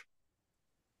a judge?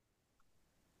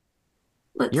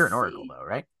 You're an oracle, though,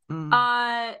 right?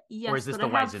 Yes. Or is this the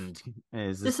wizened?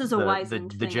 This is a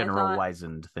wizened the general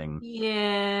wizened thing?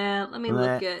 Yeah. Let me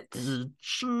look at.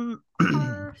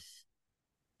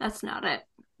 That's not it.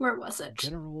 Where was it?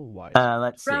 General wizened.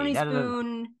 Let's see. Brownie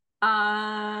spoon.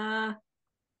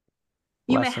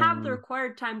 You may have the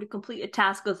required time to complete a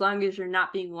task as long as you're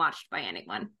not being watched by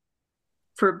anyone.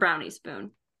 For Brownie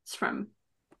spoon, it's from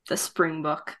The spring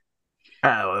book.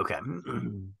 Oh, okay.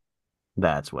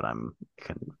 That's what I'm.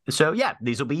 So yeah,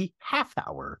 these will be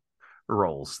half-hour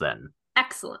rolls then.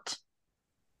 Excellent.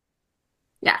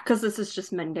 Yeah, because this is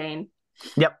just mundane.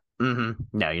 Yep.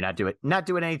 No, you're not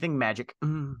doing anything magic.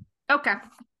 Okay.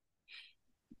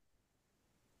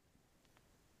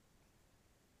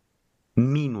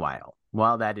 Meanwhile,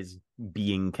 while that is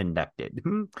being conducted,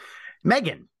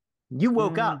 Megan, you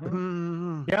woke up.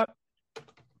 Yep.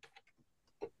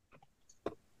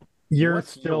 You're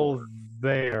still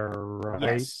there, right?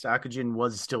 Yes, Akujin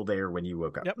was still there when you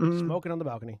woke up. Yep, smoking on the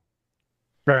balcony.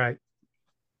 All right.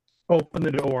 Open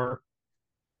the door.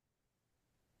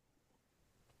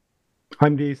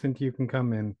 I'm decent. You can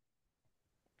come in.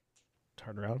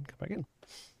 Turn around, come back in.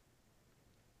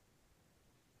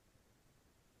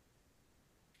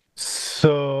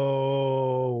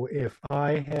 So, if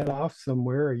I head off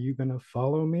somewhere, are you going to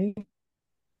follow me?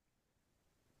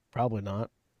 Probably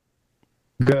not.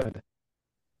 Good.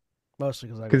 Mostly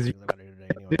because I've got to do today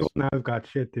anyways. Now I've got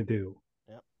shit to do.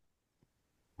 Yep.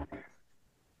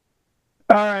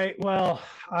 All right. Well,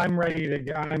 I'm ready to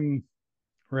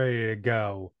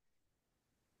go.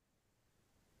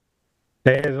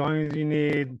 Stay as long as you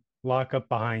need. Lock up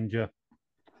behind you.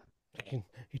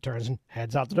 He turns and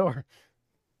heads out the door.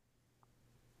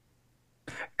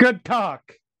 Good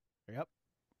talk. Yep.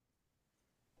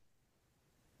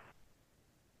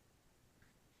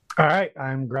 All right,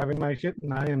 I'm grabbing my shit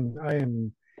and I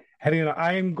am heading.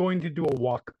 I am going to do a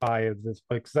walk by of this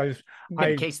place because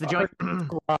I case the joint.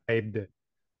 Described,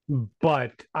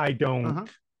 but I don't.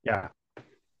 Yeah.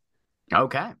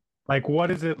 Okay. Like,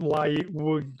 what is it like?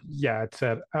 Yeah, it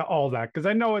said all that because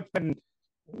I know it's been.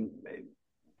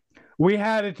 We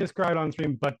had it described on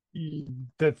stream, but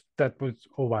that was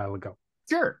a while ago.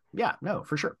 Sure. Yeah. No,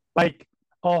 for sure. Like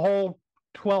a whole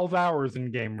 12 hours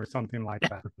in game or something like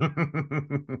that.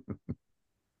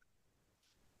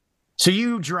 So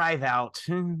you drive out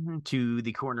to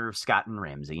the corner of Scott and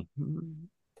Ramsey.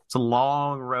 It's a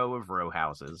long row of row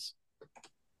houses.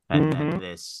 And then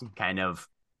this kind of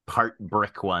part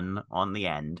brick one on the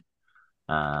end.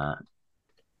 Go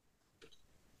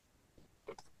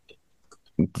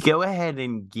ahead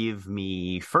and give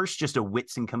me first just a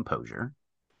wits and composure.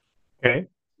 Okay.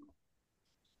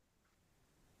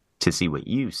 To see what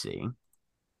you see.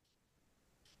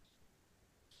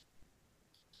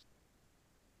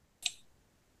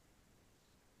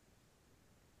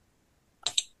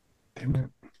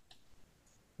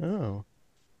 Oh,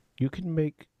 you can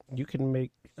make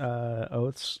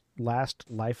oaths last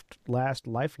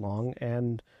lifelong,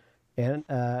 and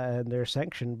their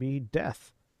sanction be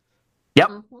death. Yep.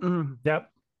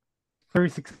 Yep. 3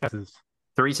 successes.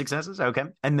 3 successes. Okay,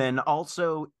 and then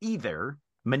also either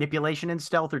manipulation and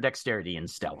stealth or dexterity and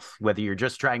stealth. Whether you're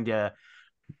just trying to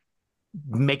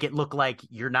make it look like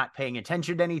you're not paying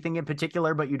attention to anything in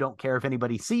particular, but you don't care if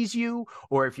anybody sees you,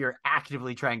 or if you're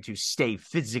actively trying to stay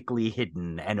physically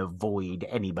hidden and avoid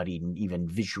anybody even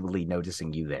visually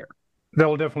noticing you there.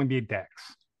 There'll definitely be dex.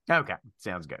 Okay,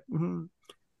 sounds good.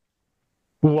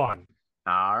 1.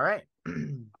 All right.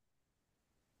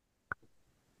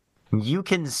 You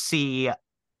can see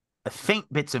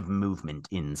faint bits of movement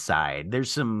inside.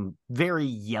 There's some very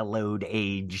yellowed,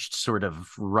 aged sort of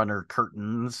runner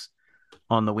curtains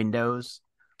on the windows,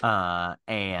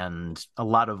 and a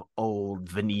lot of old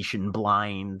Venetian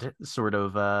blind sort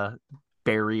of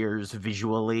barriers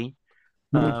visually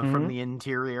from the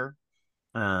interior.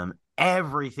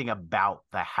 Everything about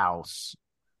the house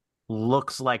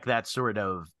looks like that sort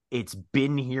of, it's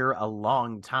been here a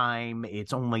long time.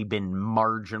 It's only been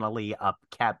marginally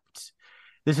upkept.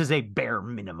 This is a bare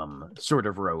minimum sort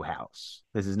of row house.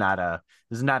 This is not a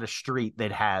street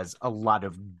that has a lot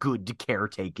of good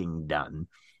caretaking done.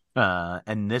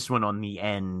 And this one on the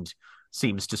end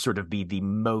seems to sort of be the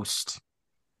most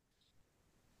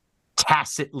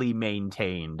tacitly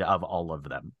maintained of all of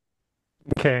them.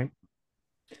 Okay.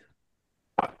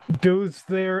 Does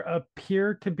there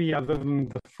appear to be, other than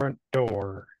the front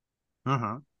door,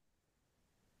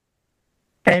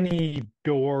 any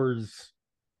doors,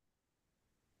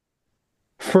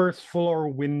 first floor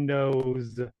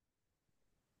windows,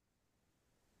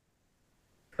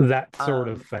 that sort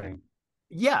of thing?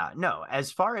 Yeah, no,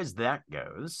 as far as that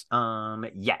goes,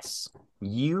 yes,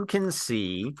 you can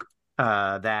see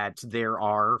that there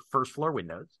are first floor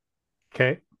windows.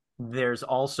 Okay. There's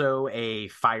also a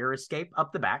fire escape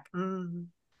up the back.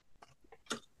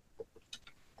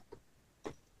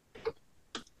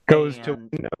 Goes to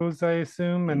windows, I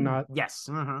assume, and not... Yes.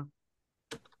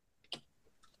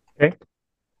 Okay.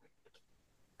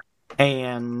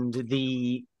 And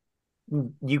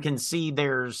you can see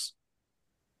there's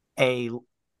a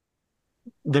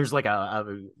there's like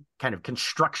a kind of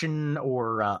construction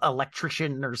or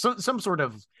electrician or some sort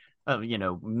of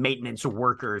maintenance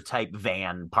worker type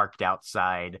van parked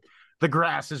outside. The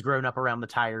grass has grown up around the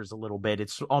tires a little bit.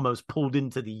 It's almost pulled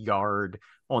into the yard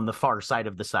on the far side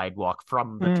of the sidewalk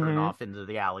from the turnoff into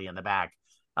the alley in the back.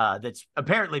 That's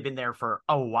apparently been there for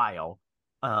a while.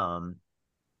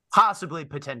 Possibly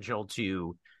potential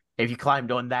to, if you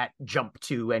climbed on that, jump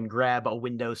to and grab a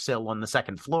windowsill on the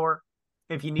second floor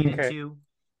if you needed to.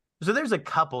 So there's a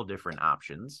couple different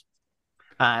options.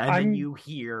 And then you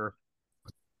hear,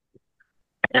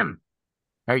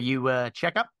 are you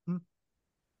check up?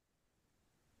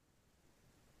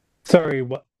 Sorry,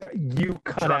 what you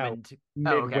cut Drummond.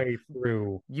 out midway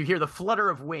through. You hear the flutter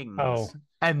of wings,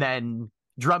 and then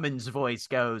Drummond's voice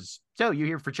goes, "So you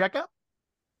here for checkup?"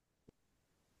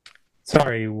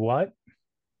 Sorry, what?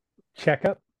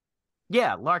 Checkup?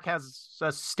 Yeah, Lark has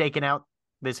us staking out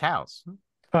this house.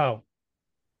 Oh.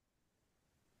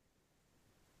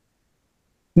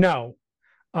 No.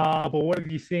 But what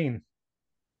have you seen?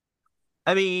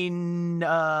 I mean,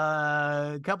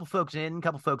 a couple folks in, a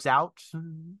couple folks out.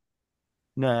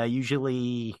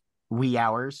 Usually wee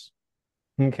hours.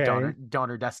 Okay.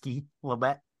 Dawn or dusky, a little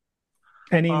bit.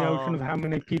 Any notion of how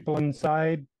many people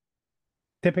inside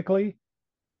typically?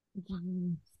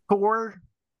 4,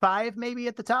 5 maybe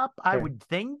at the top, I would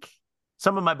think.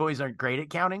 Some of my boys aren't great at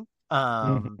counting.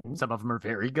 Some of them are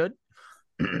very good.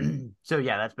 So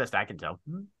yeah, that's best I can tell.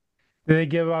 Do they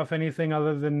give off anything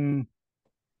other than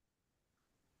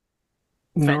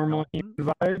normal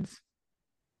vibes?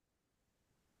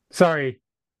 Sorry,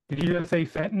 did you just say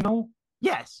fentanyl?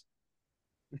 Yes.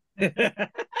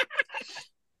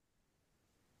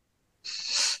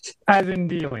 As in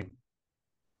dealing.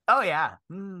 Oh yeah.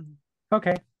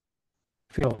 Okay.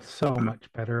 Feel so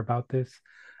much better about this. Is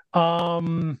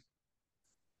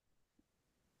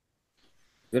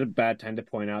it a bad time to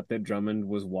point out that Drummond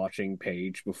was watching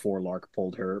Paige before Lark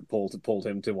pulled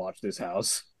him to watch this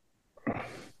house?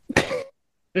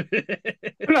 I'm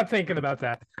not thinking about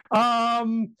that.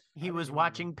 He was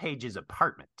watching Paige's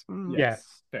apartment. Yes.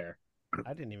 Fair.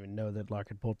 I didn't even know that Lark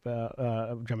had pulled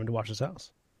Drummond to watch his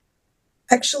house.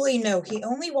 Actually, no. He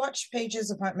only watched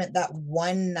Paige's apartment that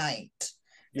one night,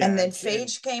 and then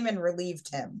Paige came and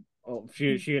relieved him. Oh,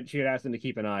 she had asked him to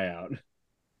keep an eye out.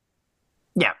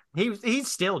 Yeah, he's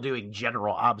still doing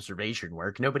general observation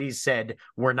work. Nobody's said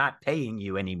we're not paying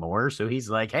you anymore, so he's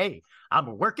like, "Hey, I'm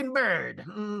a working bird."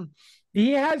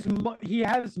 He has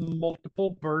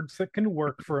multiple birds that can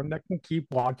work for him that can keep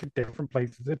watch at different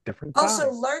places at different times.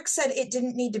 Also, Lark said it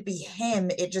didn't need to be him;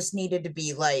 it just needed to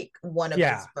be like one of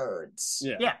his birds.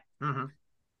 Yeah. Mm-hmm.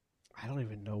 I don't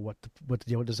even know what the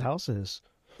deal with this house is.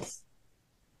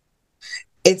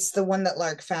 It's the one that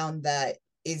Lark found that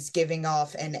is giving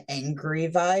off an angry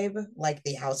vibe, like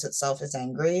the house itself is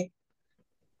angry.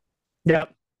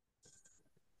 Yep.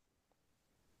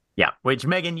 Yeah, which,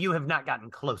 Megan, you have not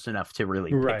gotten close enough to really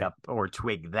pick up or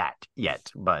twig that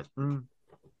yet, but...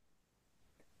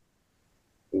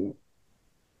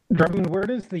 Drummond, where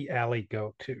does the alley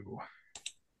go to?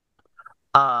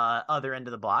 Other end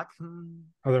of the block.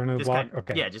 Other end of the block?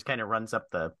 Okay. Yeah, just kind of runs up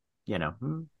the,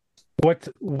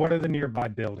 What are the nearby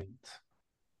buildings?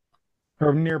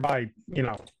 Or nearby,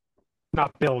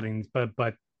 not buildings, but...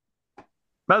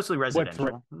 Mostly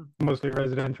residential. Mostly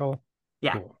residential?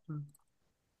 Yeah. Cool.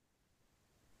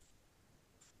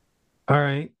 All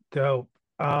right, dope.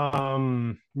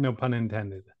 No pun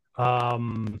intended. So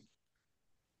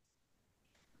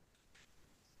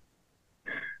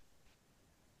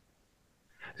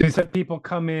you said people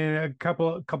come in, a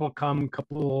couple come,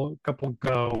 couple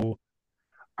go.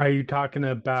 Are you talking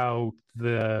about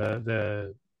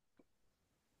the?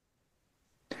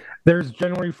 There's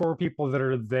generally 4 people that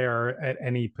are there at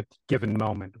any given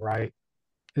moment, right?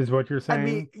 Is what you're saying? I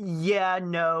mean, yeah,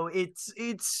 no, it's.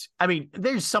 I mean,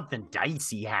 there's something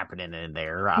dicey happening in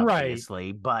there,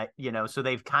 obviously, but so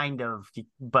they've kind of.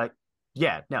 But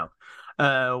yeah, no.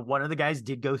 One of the guys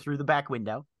did go through the back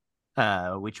window,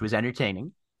 which was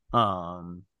entertaining.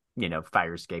 Fire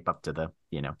escape up to the,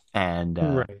 and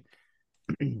right.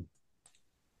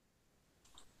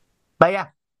 But yeah.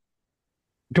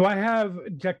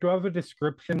 Jack, do I have a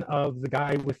description of the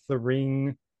guy with the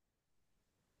ring?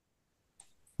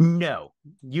 No,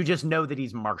 you just know that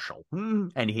he's Marshall,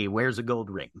 and he wears a gold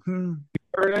ring.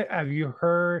 Have you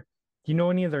heard? Do you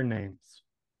know any of their names?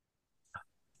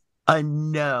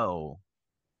 No.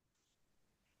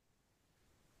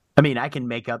 I mean, I can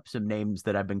make up some names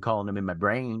that I've been calling them in my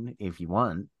brain if you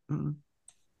want. No,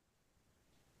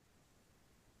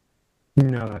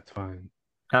 that's fine.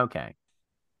 Okay.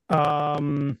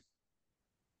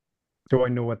 Do I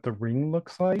know what the ring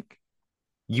looks like?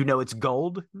 You know it's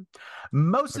gold.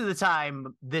 Most of the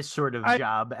time, this sort of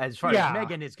job, as far as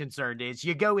Megan is concerned, is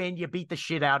you go in, you beat the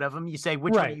shit out of them, you say,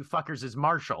 which one of you fuckers is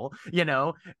Marshall,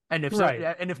 and if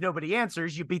and if nobody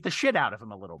answers, you beat the shit out of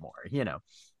them a little more,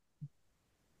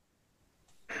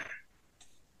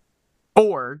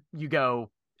 Or you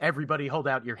go, everybody hold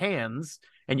out your hands,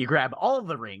 and you grab all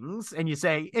the rings, and you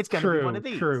say, it's going to be one of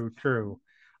these. True.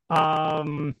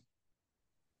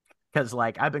 Because,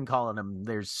 I've been calling them,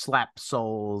 there's Slap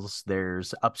Souls,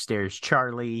 there's Upstairs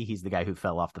Charlie, he's the guy who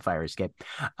fell off the fire escape.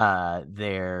 Now,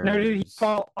 did he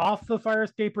fall off the fire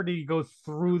escape, or did he go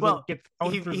through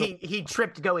he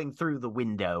tripped going through the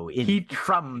window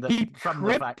from the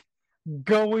fire.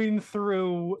 Going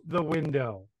through the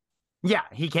window. Yeah,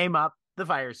 he came up the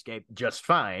fire escape just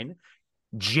fine,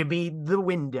 jimmied the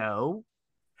window,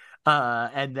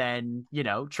 and then,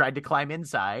 tried to climb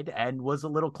inside and was a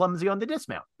little clumsy on the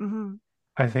dismount. Mm-hmm.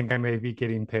 I think I may be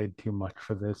getting paid too much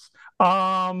for this.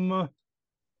 Well,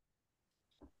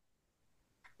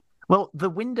 the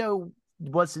window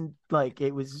wasn't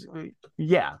it was,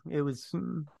 it was.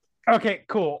 Okay,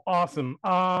 cool. Awesome.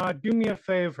 Do me a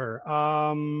favor.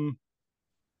 I'm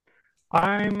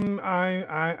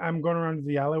going around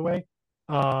the alleyway.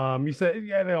 You said,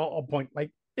 I'll point,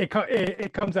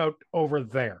 it comes out over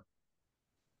there.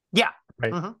 Yeah.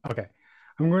 Right. Mm-hmm. Okay.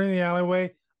 I'm going in the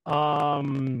alleyway.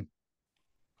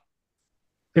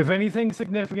 If anything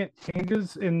significant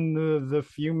changes in the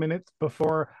few minutes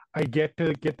before I get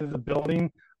to the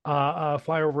building,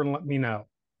 fly over and let me know.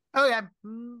 Oh yeah.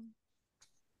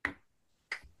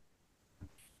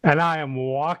 And I am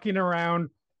walking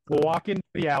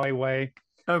the alleyway.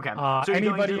 Okay. So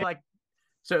anybody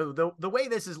So the way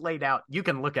this is laid out, you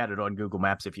can look at it on Google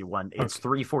Maps if you want. It's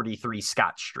 343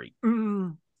 Scott Street.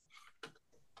 Mm.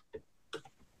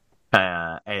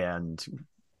 And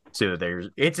so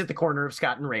it's at the corner of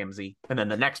Scott and Ramsey, and then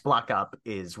the next block up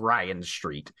is Ryan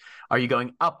Street. Are you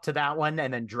going up to that one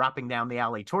and then dropping down the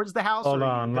alley towards the house? Hold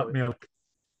on, let me look.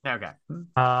 Okay.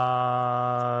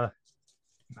 Not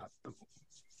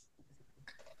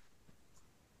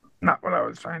what I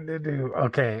was trying to do.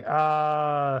 Okay.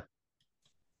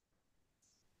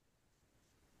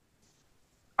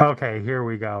 Okay, here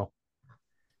we go.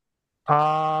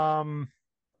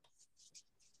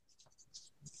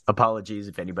 Apologies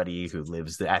if anybody who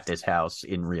lives at this house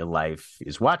in real life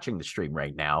is watching the stream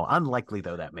right now. Unlikely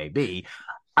though that may be.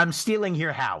 I'm stealing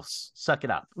your house. Suck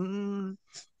it up. Mm.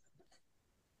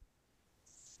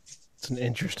 It's an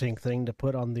interesting thing to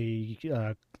put on the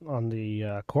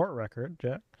court record,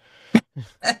 Jack.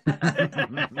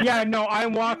 Yeah, no,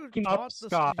 I'm walking up,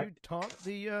 Scott. You taunt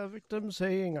the victim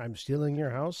saying, I'm stealing your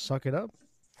house, suck it up?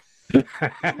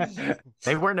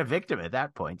 They weren't a victim at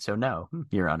that point, so no,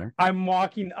 Your Honor. I'm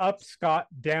walking up, Scott,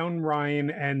 down Ryan,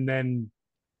 and then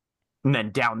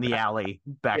down the alley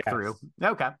back through.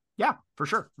 Okay, yeah, for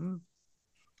sure.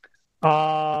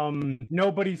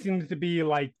 Nobody seems to be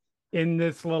in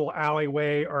this little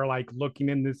alleyway or looking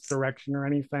in this direction or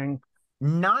anything.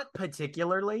 Not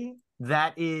particularly.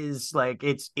 That is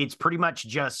it's pretty much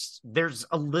just there's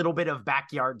a little bit of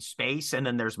backyard space and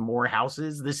then there's more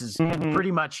houses. This is pretty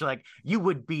much you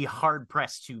would be hard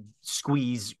pressed to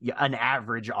squeeze an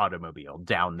average automobile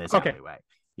down this alleyway.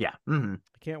 Yeah. Mm-hmm.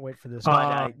 I can't wait for this.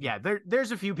 But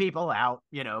there's a few people out,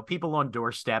 people on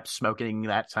doorsteps smoking,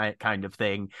 that kind of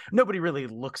thing. Nobody really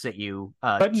looks at you.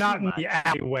 But not in the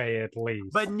alleyway, at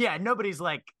least. But yeah, nobody's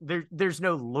there's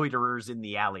no loiterers in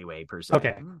the alleyway per se.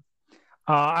 Okay.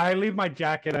 I leave my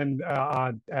jacket on.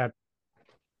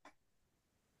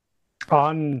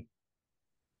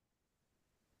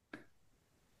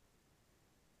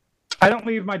 I don't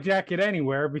leave my jacket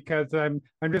anywhere because I'm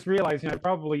just realizing I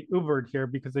probably Ubered here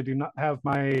because I do not have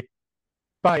my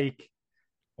bike,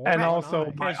 and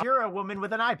also because you're a woman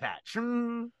with an eye patch.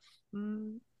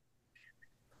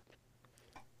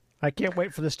 I can't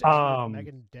wait for this to end.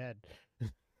 Megan dead.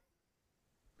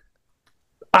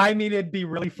 I mean, it'd be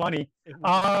really funny.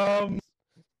 Yeah,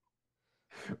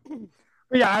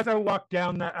 as I walk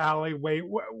down the alleyway,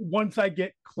 once I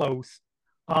get close,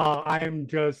 I'm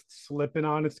just slipping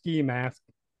on a ski mask.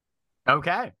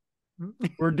 Okay.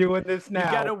 We're doing this now.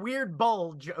 You got a weird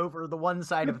bulge over the one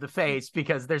side of the face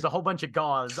because there's a whole bunch of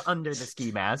gauze under the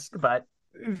ski mask, but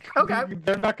okay.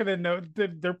 They're not going to know.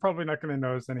 They're probably not going to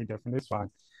notice any different. It's fine.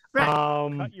 Right.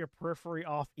 Cut your periphery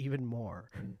off even more.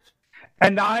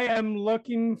 And I am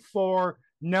looking for,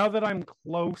 now that I'm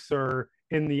closer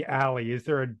in the alley, is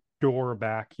there a door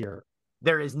back here?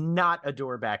 There is not a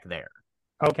door back there.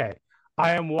 Okay.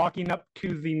 I am walking up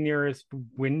to the nearest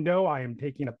window. I am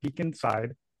taking a peek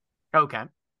inside. Okay.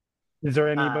 Is there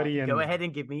anybody in Go there? ahead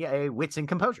and give me a wits and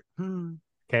composure.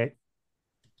 Okay.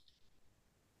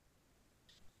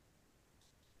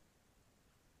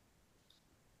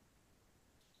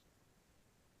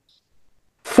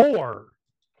 Four.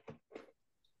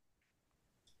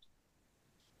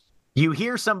 You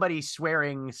hear somebody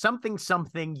swearing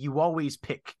something, you always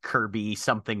pick Kirby,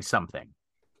 something.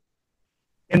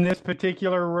 In this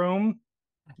particular room?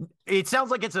 It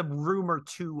sounds like it's a room or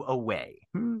two away.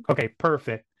 Okay,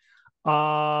 perfect.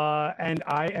 And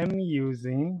I am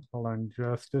using, hold on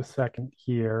just a second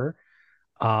here,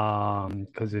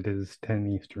 because it is 10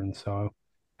 Eastern, so.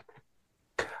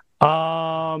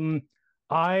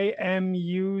 I am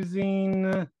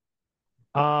using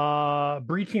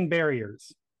breaching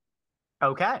barriers.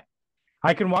 Okay.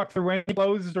 I can walk through any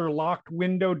closed or locked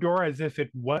window door as if it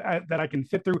was that I can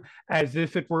fit through as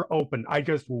if it were open. I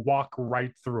just walk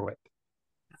right through it.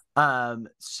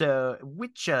 So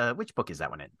which book is that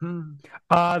one in?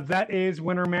 That is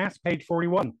Winter Mass, page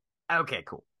 41. Okay,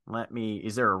 cool.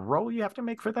 Is there a roll you have to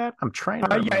make for that? I'm trying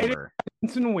to remember.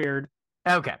 It's weird.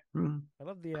 Okay. I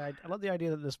love the idea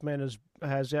that this man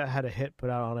has had a hit put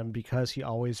out on him because he's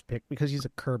a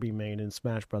Kirby main in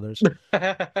Smash Brothers.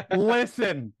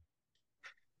 Listen.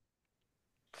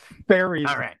 Very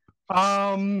all right.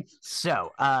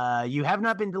 So you have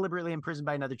not been deliberately imprisoned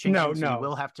by another chain. No. You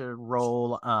will have to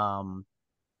roll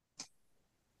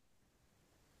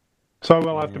so I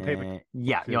will have to pay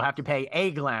you'll have to pay a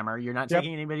glamour. You're not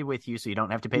taking anybody with you, so you don't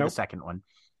have to pay the second one.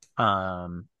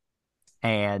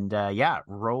 And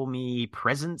roll me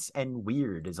presence and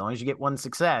weird. As long as you get one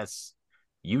success,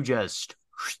 you just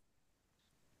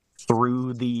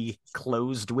through the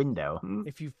closed window.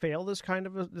 If you fail this kind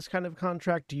of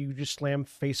contract, do you just slam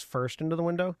face first into the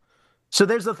window? So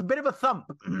there's a bit of a thump.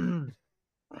 I'm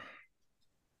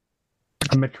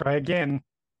gonna try again.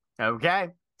 Okay.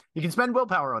 You can spend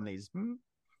willpower on these.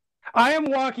 I am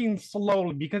walking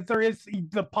slowly because there is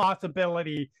the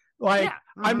possibility.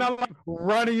 I'm not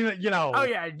running, Oh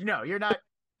yeah, no, you're not.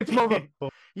 It's more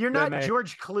you're not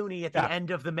George Clooney at the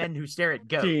end of The Men Who Stare at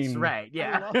Ghosts, right?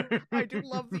 Yeah. I do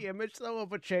love the image though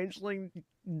of a changeling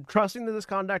trusting to this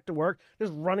contact to work,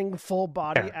 just running full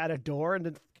body at a door, and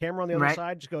the camera on the other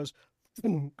side just goes.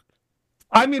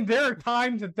 I mean, there are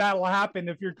times that'll happen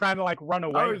if you're trying to run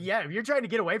away. Oh yeah, if you're trying to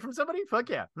get away from somebody, fuck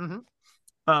yeah.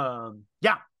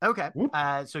 Okay.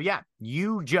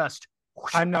 You just.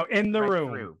 I'm now in the room.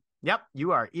 Through. Yep,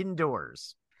 you are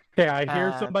indoors. Okay, I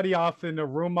hear somebody off in a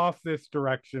room off this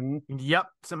direction. Yep,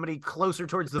 somebody closer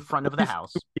towards the front of the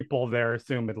house. People there,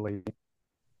 assumedly.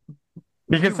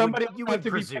 Because somebody would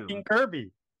be picking Kirby.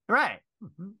 Right.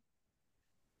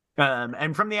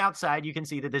 And from the outside, you can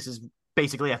see that this is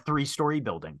basically a 3-story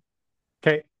building.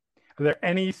 Okay. Are there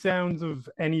any sounds of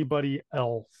anybody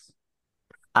else?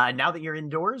 Now that you're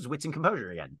indoors, wits and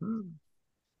composure again.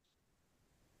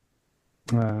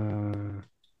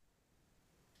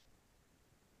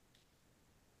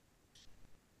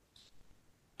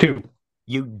 2.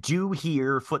 You do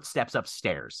hear footsteps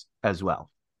upstairs as well.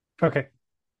 Okay.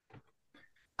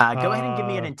 Go ahead and give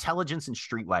me an intelligence and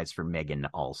streetwise for Megan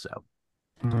also.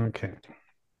 Okay.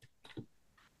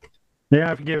 You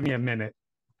have to give me a minute.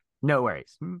 No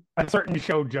worries. A certain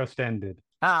show just ended.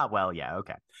 Well, yeah,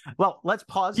 okay. Well, let's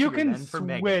pause. You can for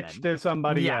switch Megan, to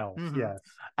somebody else, yes.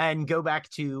 And go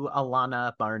back to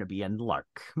Alana, Barnaby, and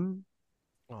Lark.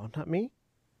 Oh, not me.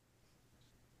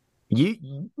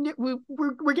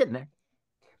 We're getting there.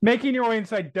 Making your way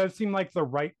inside does seem like the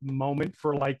right moment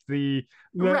for the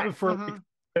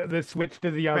switch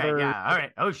to the other. Right, yeah, all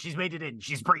right. Oh, she's made it in.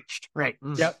 She's breached. Right.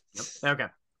 Yep. Okay.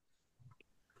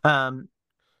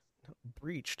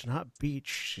 Breached, not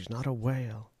beach. She's not a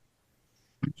whale.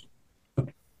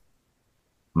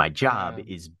 My job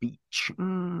is beach.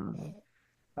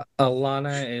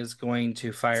 Alana is going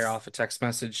to fire off a text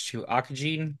message to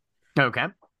Akajin. Okay.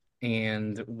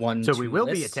 And one. So we will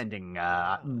be attending.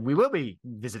 We will be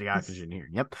visiting Akajin here.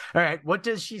 Yep. All right. What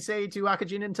does she say to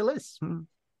Akajin and to Liz? To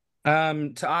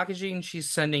Akajin, she's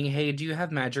sending, "Hey, do you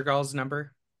have Madrigal's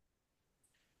number?"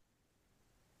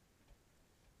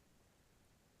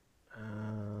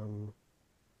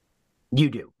 You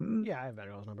do. Yeah, I have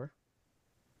Madrigal's number.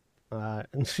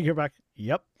 And so you're back.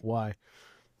 Yep. Why?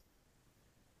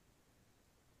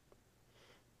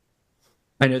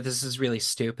 I know this is really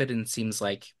stupid and seems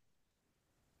like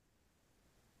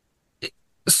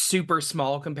super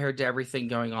small compared to everything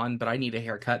going on, but I need a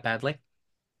haircut badly.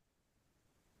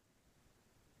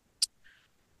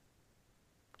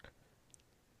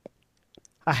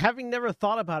 Having never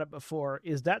thought about it before,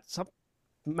 is that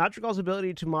Madrigal's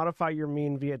ability to modify your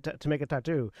mien to make a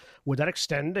tattoo? Would that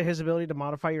extend to his ability to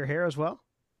modify your hair as well?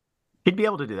 He'd be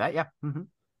able to do that, yeah. Mm-hmm.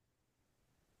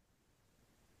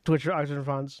 To which Oxygen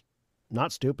responds,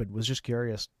 "Not stupid, was just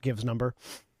curious." Gives number.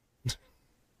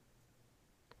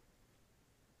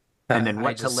 And then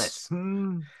what to list?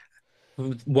 One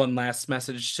last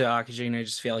message to Akajin. I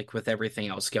just feel like with everything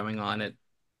else going on, it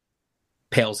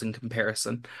pales in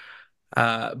comparison.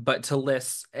 But to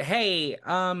list, hey,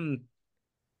 I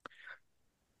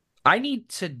need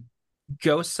to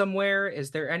go somewhere. Is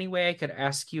there any way I could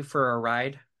ask you for a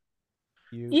ride?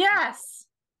 Yes,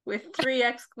 with 3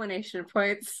 exclamation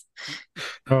points.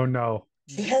 Oh no.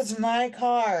 She has my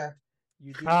car.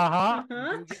 You do, Uh-huh.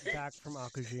 you do get back from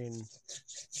Akajin.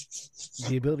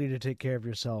 The ability to take care of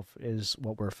yourself is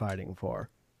what we're fighting for.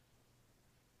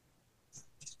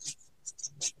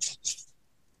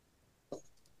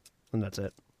 And that's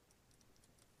it.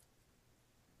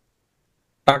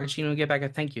 Akajin will get back a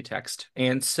thank you text,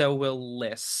 and so will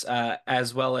Liz,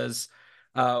 as well as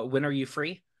when are you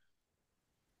free?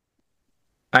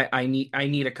 I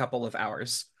need a couple of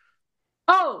hours.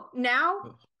 Oh,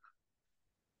 now?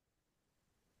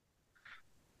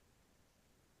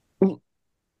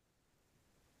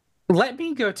 Let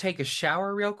me go take a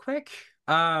shower real quick.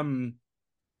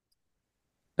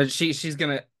 She's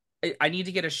gonna. I need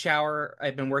to get a shower.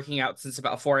 I've been working out since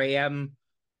about 4 a.m.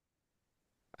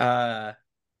 I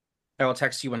will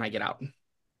text you when I get out.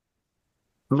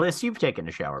 Liz, you've taken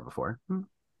a shower before.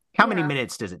 How many Yeah.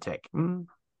 minutes does it take?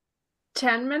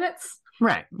 10 minutes?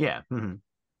 Right, yeah. Mm-hmm.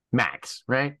 Max,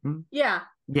 right? Yeah.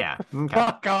 Yeah. Okay.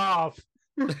 Fuck off.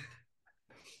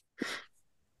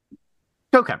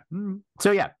 Okay.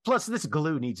 So yeah, plus this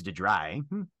glue needs to dry.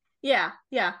 Yeah.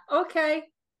 Okay.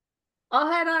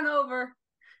 I'll head on over.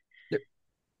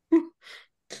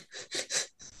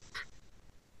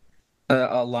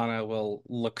 Alana will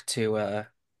look to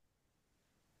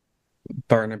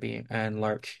Barnaby and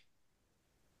Lark.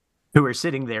 Who are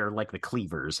sitting there like the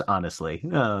cleavers, honestly.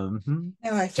 No,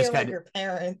 I feel just like kinda- her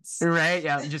parents. Right?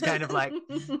 Yeah, just kind of like,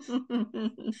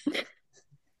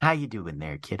 how you doing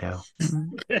there, kiddo?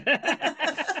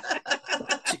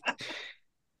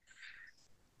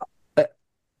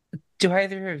 Do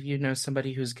either of you know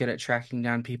somebody who's good at tracking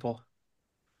down people?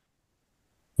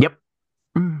 Yep.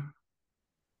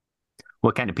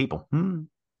 What kind of people?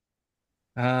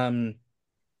 My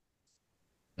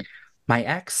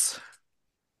ex.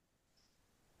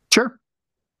 Sure.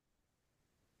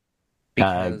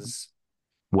 Because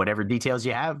whatever details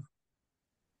you have.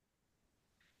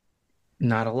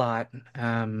 not a lot.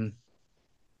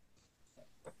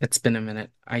 It's been a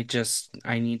minute. I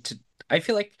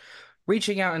feel like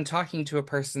reaching out and talking to a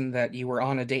person that you were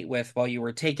on a date with while you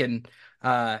were taken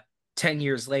 10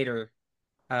 years later,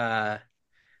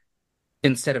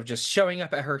 instead of just showing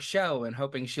up at her show and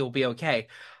hoping she'll be okay,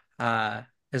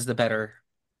 is the better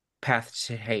path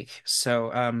to take.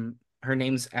 So her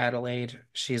name's Adelaide.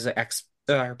 She's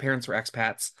her parents were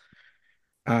expats.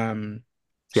 Do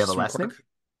you have a last name?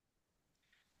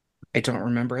 I don't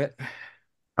remember it.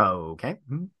 Oh, okay.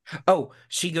 Oh,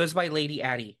 she goes by Lady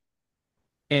Addie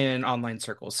in online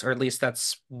circles, or at least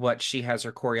that's what she has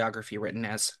her choreography written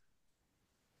as.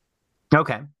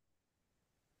 Okay.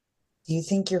 Do you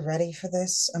think you're ready for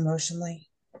this emotionally?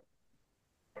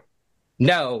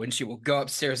 No, and she will go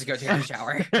upstairs and go take a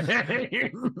shower.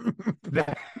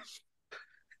 Got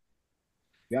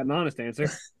an honest answer.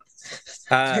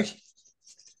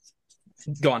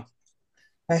 Go on.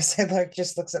 I said, like,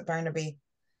 just looks at Barnaby.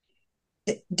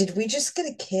 Did we just get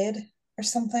a kid or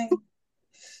something?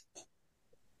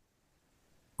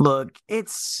 Look,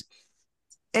 it's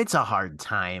a hard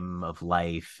time of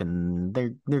life, and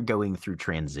they're going through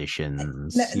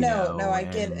transitions. No, I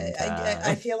get it.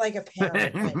 I feel like a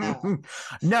parent right now.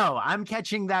 No, I'm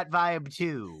catching that vibe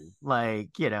too. Like,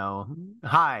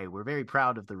 hi, we're very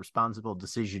proud of the responsible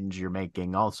decisions you're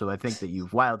making. Also, I think that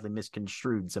you've wildly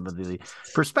misconstrued some of the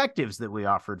perspectives that we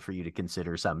offered for you to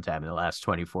consider sometime in the last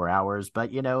 24 hours.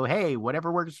 But, hey,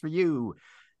 whatever works for you,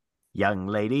 young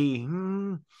lady.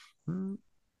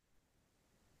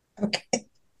 Okay.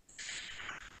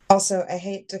 Also, I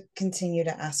hate to continue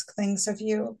to ask things of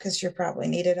you because you're probably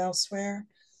needed elsewhere.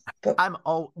 But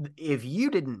if you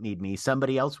didn't need me,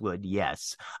 somebody else would,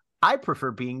 yes. I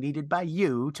prefer being needed by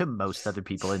you to most other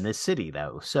people in this city,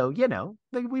 though. So,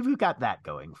 we've got that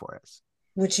going for us.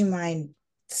 Would you mind,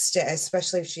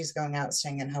 especially if she's going out,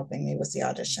 staying and helping me with the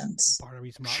auditions?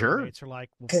 Barnaby's sure. Mates are like,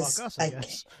 well, fuck us, I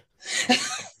guess.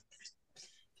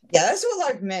 Yeah, that's what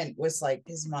Lark meant, was like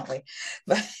his motley.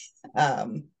 But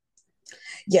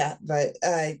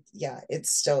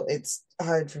it's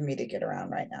hard for me to get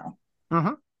around right now.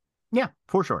 Yeah,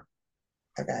 for sure.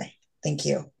 Okay, thank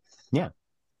you. Yeah.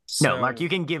 No, Lark, you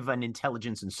can give an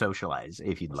intelligence and socialize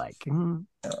if you'd like.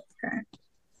 Okay.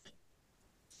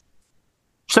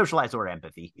 Socialize or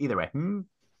empathy, either way.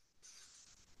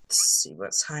 Let's see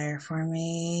what's higher for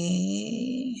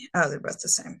me. Oh, they're both the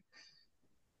same.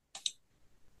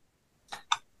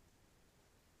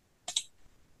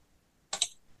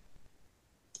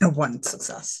 One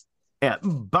success. Yeah,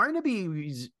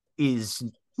 Barnaby is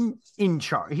in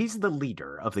charge. He's the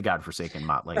leader of the Godforsaken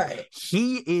Motley. Right.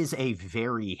 He is a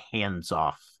very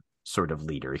hands-off sort of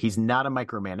leader. He's not a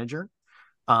micromanager.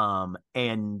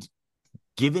 And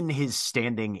given his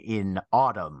standing in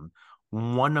Autumn,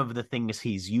 one of the things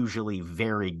he's usually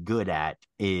very good at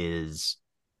is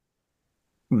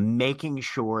making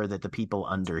sure that the people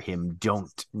under him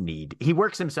don't need. He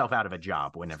works himself out of a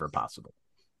job whenever possible.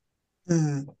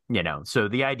 You know, so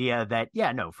the idea that,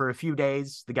 for a few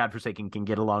days, the Godforsaken can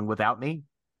get along without me,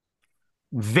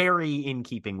 very in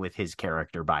keeping with his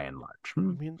character by and large.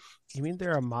 You mean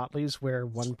there are motleys where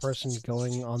one person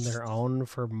going on their own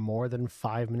for more than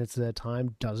 5 minutes at a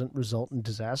time doesn't result in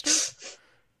disaster?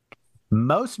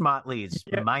 Most motleys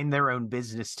mind their own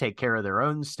business, take care of their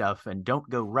own stuff, and don't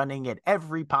go running at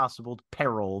every possible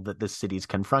peril that the city's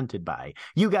confronted by.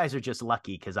 You guys are just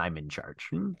lucky because I'm in charge.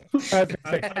 I was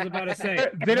about to say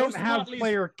they don't have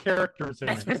player characters in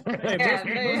it. They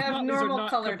have normal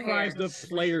colored hair. Comprised of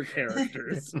player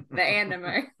characters. The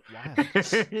anime. Wow.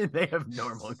 They have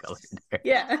normal colored hair.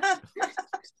 Yeah.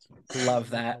 Love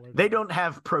that. They don't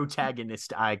have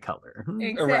protagonist eye color.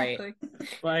 Exactly.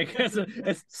 Like,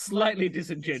 it's slightly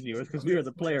disingenuous because we are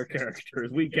the player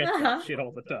characters. We get that shit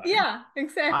all the time. Yeah,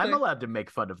 exactly. I'm allowed to make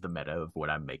fun of the meta of what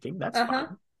I'm making. That's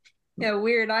fine. Yeah,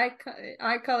 weird eye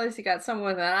colors. You got someone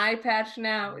with an eye patch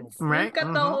now. Right? You've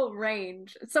got the whole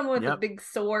range. Someone with a big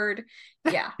sword.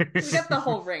 Yeah, we got the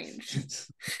whole range.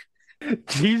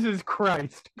 Jesus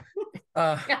Christ. He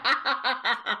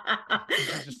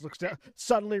just looks down.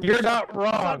 Suddenly, you're not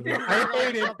wrong. I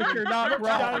hate it, but you're not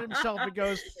wrong. Down at himself and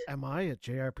goes, "Am I a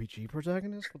JRPG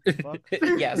protagonist? What the fuck?"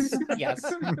 Yes.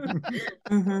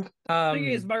 The thing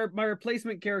is, my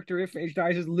replacement character, if Age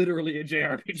dies, is literally a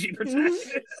JRPG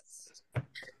protagonist.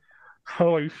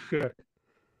 Holy shit.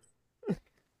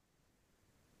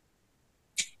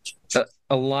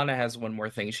 Alana has one more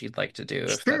thing she'd like to do,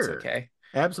 if that's okay.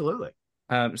 Absolutely.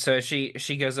 So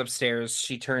she goes upstairs.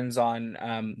 She turns on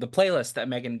the playlist that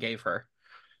Megan gave her.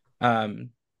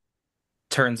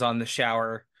 Turns on the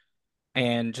shower,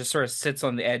 and just sort of sits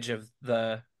on the edge of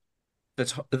the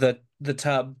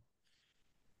tub.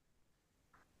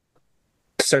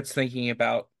 Starts thinking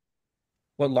about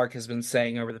what Lark has been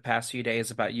saying over the past few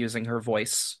days about using her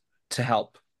voice to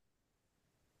help.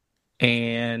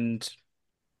 And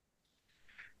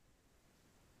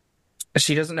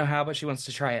she doesn't know how, but she wants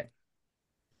to try it.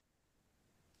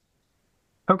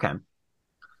 Okay.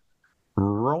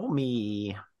 Roll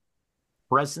me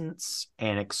presence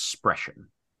and expression.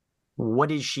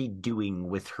 What is she doing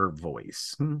with her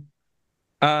voice?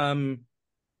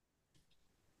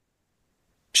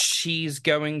 She's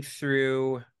going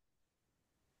through.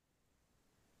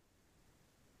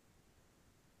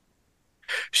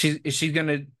 She's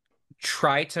gonna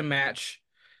try to match.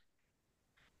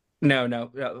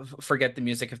 No, forget the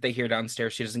music. If they hear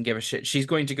downstairs, she doesn't give a shit. She's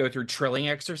going to go through trilling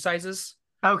exercises.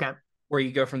 Okay. Where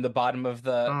you go from the bottom of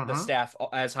the staff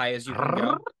as high as you can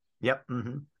go. Yep.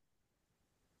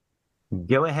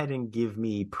 Go ahead and give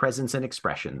me presence and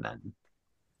expression then.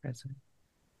 Presence.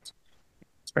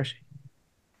 Expression.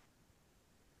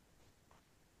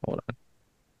 Hold on.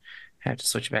 I have to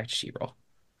switch back to She-Roll.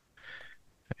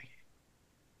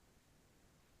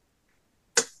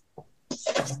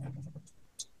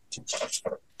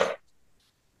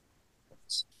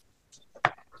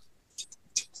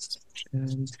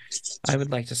 I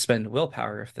would like to spend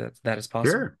willpower if that is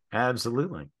possible. Sure,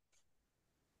 absolutely.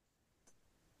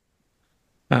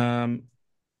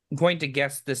 Going to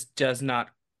guess this does not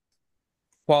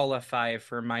qualify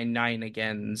for my 9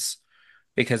 agains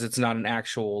because it's not an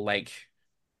actual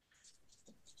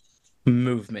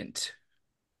movement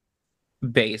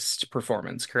based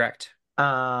performance, correct?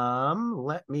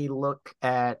 Let me look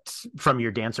at from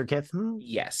your dancer kit.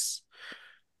 Yes.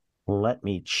 Let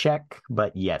me check,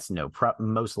 but yes, no,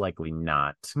 most likely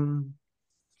not.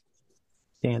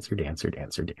 Dancer.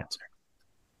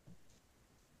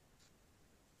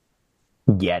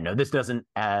 Yeah, no, this doesn't.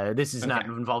 This is not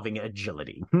involving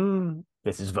agility.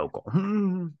 This is vocal.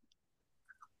 2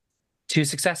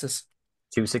 successes.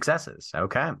 2 successes.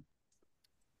 Okay.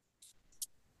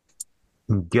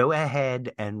 Go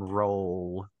ahead and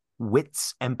roll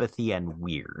wits, empathy, and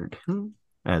weird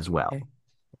as well.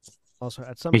 Also,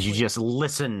 at some As point, you just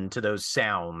listen to those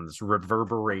sounds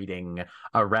reverberating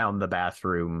around the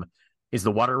bathroom. Is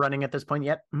the water running at this point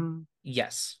yet?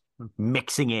 Yes.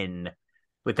 Mixing in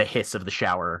with the hiss of the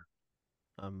shower.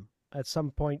 At some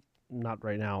point, not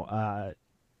right now,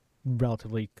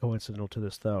 relatively coincidental to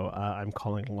this, though, I'm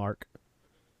calling Lark.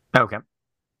 Okay.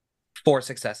 4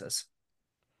 successes.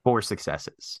 4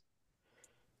 successes.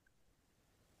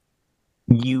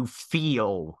 You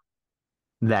feel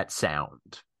that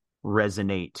sound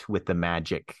resonate with the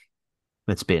magic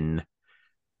that's been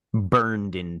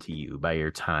burned into you by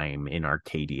your time in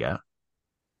Arcadia.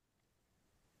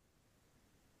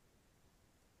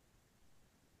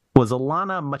 Was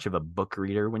Alana much of a book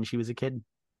reader when she was a kid?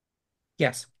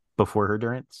 Yes. Before her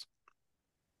durance?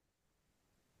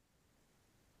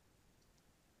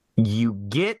 You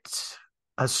get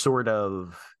a sort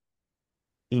of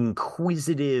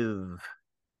inquisitive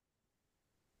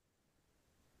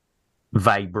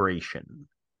vibration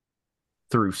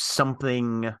through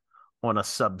something on a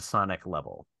subsonic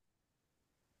level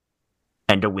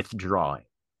and a withdrawing.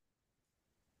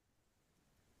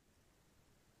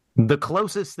 The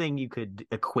closest thing you could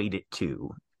equate it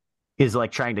to is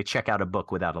like trying to check out a book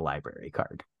without a library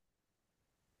card.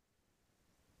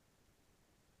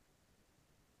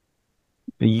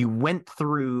 You went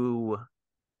through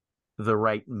the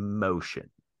right motions.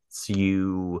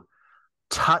 You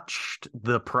touched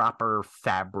the proper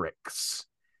fabrics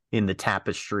in the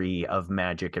tapestry of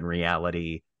magic and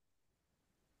reality,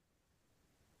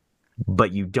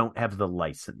 but you don't have the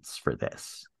license for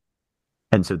this.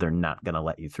 And so they're not going to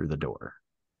let you through the door.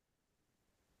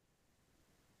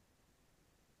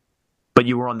 But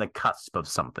you were on the cusp of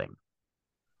something.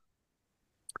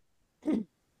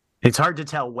 It's hard to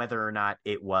tell whether or not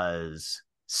it was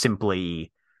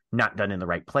simply not done in the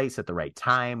right place at the right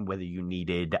time, whether you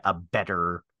needed a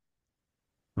better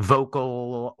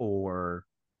vocal or...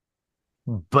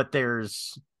 But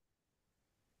there's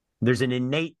an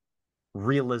innate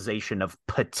realization of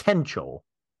potential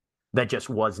that just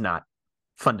was not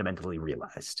fundamentally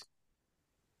realized.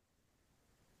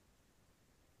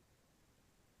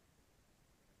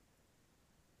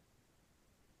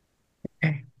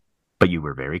 Okay. But you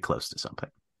were very close to something.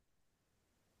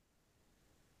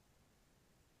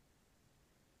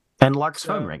 And Lark's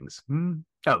phone rings.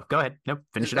 Oh, go ahead. Nope,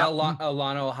 finish it up.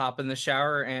 Alana will hop in the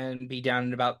shower and be down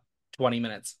in about 20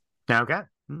 minutes. Okay.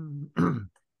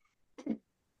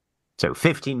 So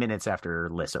 15 minutes after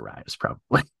Liz arrives,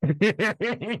 probably.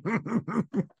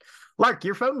 Lark,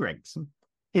 your phone rings.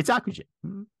 It's Akuja.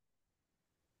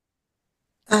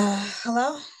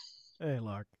 Hello? Hey,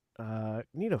 Lark.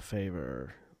 Need a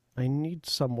favor. I need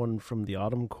someone from the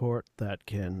Autumn Court that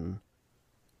can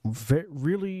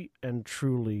really and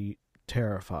truly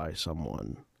terrify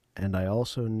someone. And I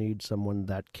also need someone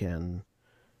that can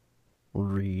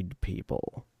read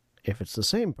people. If it's the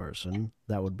same person,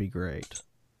 that would be great.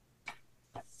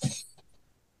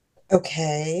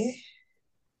 Okay.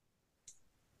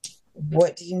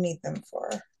 What do you need them for?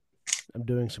 I'm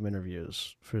doing some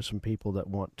interviews for some people that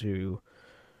want to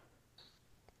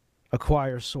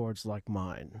acquire swords like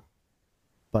mine.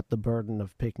 But the burden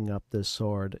of picking up this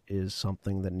sword is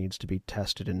something that needs to be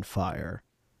tested in fire.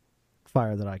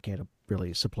 Fire that I can't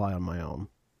really supply on my own.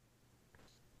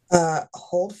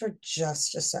 Hold for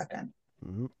just a second.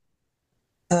 Mm-hmm.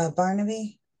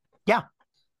 Barnaby? Yeah.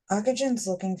 Akajan's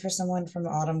looking for someone from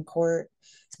Autumn Court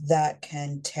that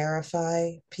can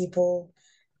terrify people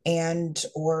and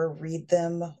or read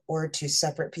them, or two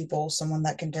separate people, someone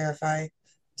that can terrify,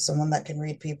 someone that can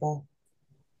read people.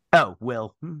 Oh,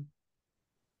 Will.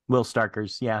 Will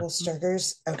Starkers, yeah. Will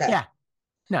Starkers? Okay. Yeah.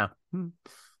 No.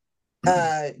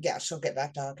 Yeah, she'll get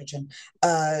back to Akajan.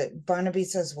 Barnaby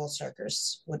says Will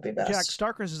Starkers would be best. Jack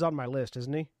Starkers is on my list,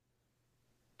 isn't he?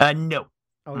 No.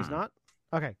 Oh, he's not?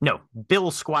 Okay. No, Bill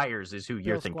Squires is who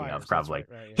you're thinking Squires, of, probably.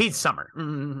 right, yeah, He's yeah. Summer.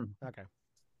 Okay.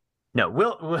 No,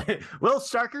 Will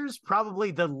Starker's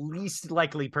probably the least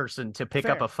likely person to pick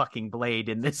up a fucking blade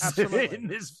in this Absolutely. in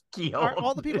this keel. Are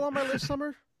all the people on my list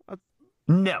Summer?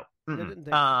 No.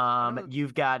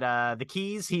 You've got the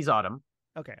Keys. He's Autumn.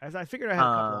 Okay, I figured I had a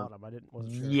couple Autumn.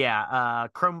 Wasn't sure. Yeah,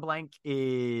 Chrome Blank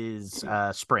is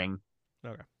Spring.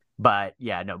 Okay. But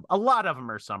yeah, no, a lot of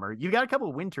them are Summer. You got a couple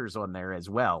of Winters on there as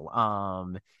well.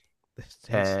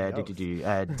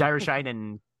 Dire Shine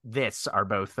and this are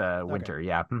both Winter. Okay.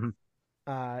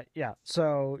 Yeah. Yeah.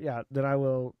 So yeah, then I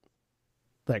will.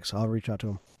 Thanks. I'll reach out to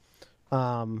him.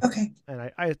 Okay.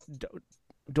 And I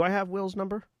do I have Will's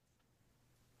number?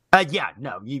 Yeah,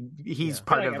 no, he's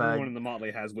part of everyone in the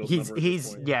Motley has Will's number.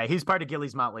 He's part of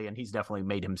Gilly's Motley, and he's definitely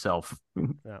made himself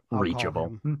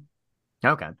reachable.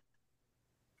 Okay.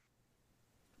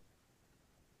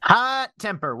 Hot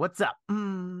temper, what's up?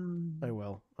 I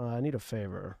will. I need a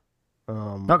favor.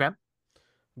 Okay. I'm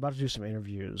about to do some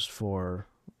interviews for,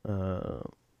 I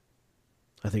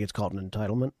think it's called an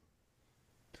entitlement.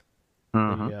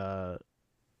 Mm-hmm.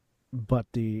 But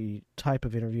the type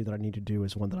of interview that I need to do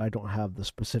is one that I don't have the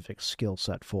specific skill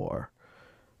set for.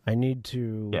 I need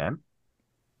to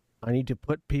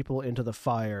put people into the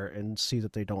fire and see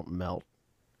that they don't melt,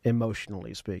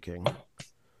 emotionally speaking.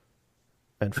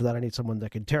 And for that, I need someone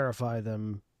that can terrify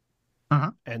them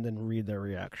and then read their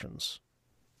reactions.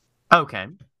 Okay.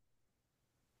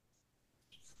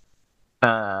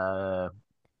 And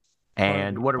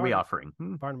what are we offering?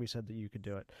 Barnaby said that you could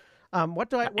do it. What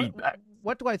do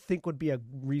I think would be a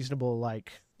reasonable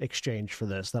exchange for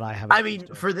this that I haven't? I mean,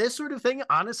 for this sort of thing,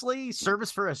 honestly, service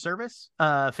for a service,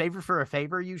 favor for a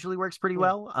favor usually works pretty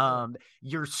well.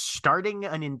 You're starting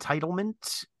an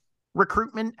entitlement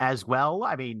recruitment as well.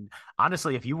 I mean,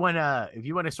 honestly, if you wanna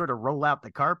sort of roll out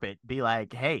the carpet, be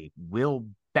like, hey, we'll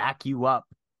back you up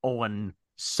on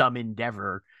some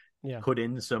endeavor. Yeah. Put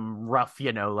in some rough,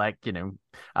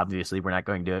 obviously we're not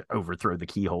going to overthrow the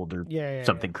key holder,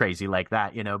 something crazy like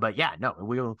that, but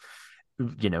we'll,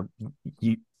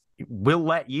 we'll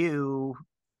let you,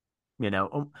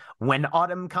 when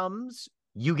autumn comes,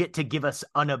 you get to give us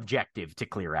an objective to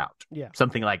clear out. Yeah.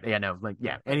 Something like,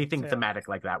 anything thematic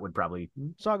like that would probably.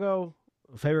 So I'll go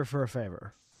favor for a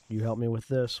favor. You help me with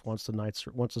this. Once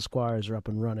the squires are up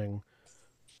and running,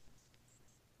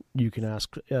 you can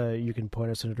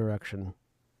point us in a direction.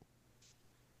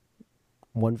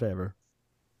 One favor.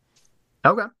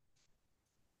 Okay.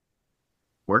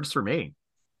 Works for me.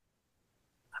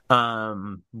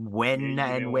 When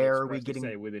and where are we getting?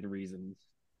 Say within reason.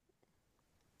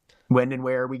 When and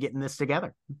where are we getting this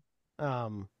together?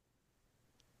 I'll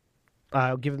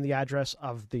give him the address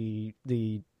of the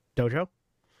dojo.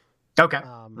 Okay.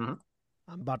 I'm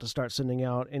about to start sending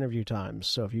out interview times,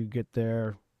 so if you get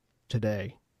there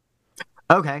today.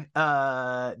 Okay.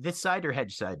 This side or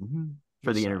hedge side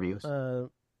for the interviews?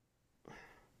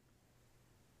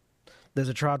 There's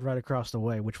a trod right across the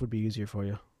way. Which would be easier for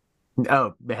you?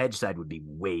 Oh, the hedge side would be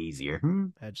way easier.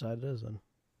 Hedge side it is then.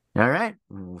 All right.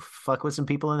 We'll fuck with some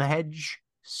people in the hedge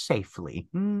safely.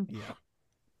 Yeah.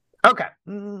 Okay.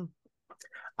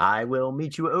 I will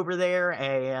meet you over there,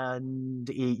 and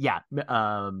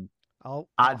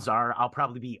odds are I'll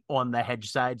probably be on the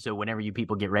hedge side, so whenever you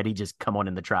people get ready, just come on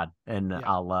in the trod, and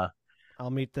I'll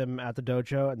meet them at the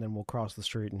dojo, and then we'll cross the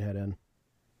street and head in.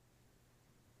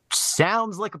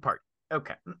 Sounds like a party.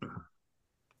 Okay.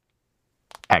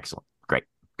 Excellent. Great.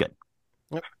 Good.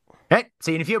 Yep. Hey,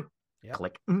 see you in a few. Yep.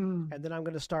 Click. And then I'm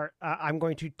going to start. I'm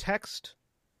going to text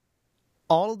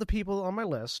all of the people on my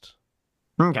list.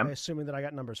 Okay. Assuming that I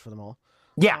got numbers for them all.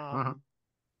 Yeah.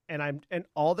 And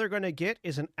all they're going to get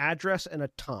is an address and a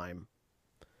time,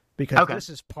 because this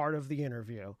is part of the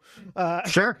interview.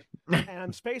 Sure. And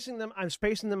I'm spacing them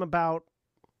about.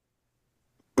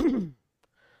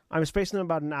 I'm spacing them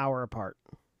about an hour apart.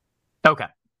 Okay.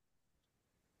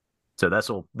 So this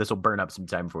will burn up some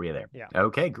time for you there. Yeah.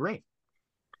 Okay, great.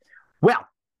 Well,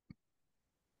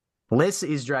 Liz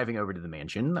is driving over to the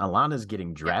mansion. Alana's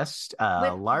getting dressed.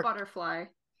 With Lark. Butterfly.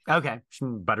 Okay.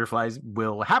 Butterflies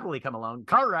will happily come along.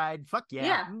 Car ride. Fuck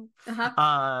yeah.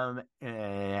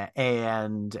 Yeah.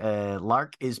 And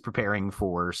Lark is preparing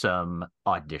for some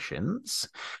auditions.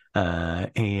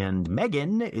 And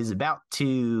Megan is about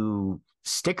to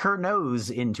stick her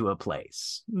nose into a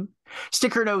place.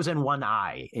 Stick her nose and one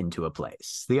eye into a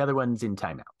place. The other one's in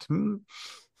timeout.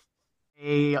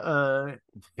 A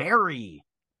very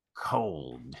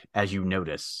cold, as you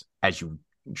notice, as you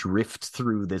drift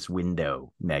through this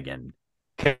window, Megan.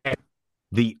 Okay.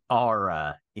 The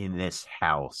aura in this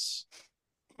house.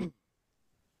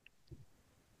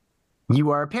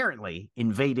 You are apparently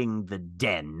invading the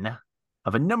den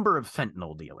of a number of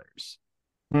fentanyl dealers.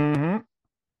 Mm-hmm.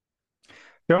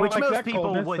 Don't which like most that people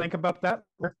coldness. would Think about that.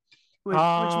 Which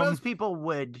most people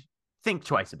would think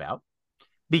twice about,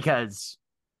 because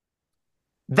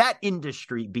that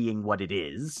industry being what it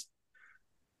is,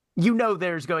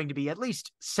 there's going to be at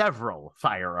least several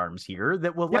firearms here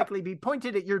that will likely be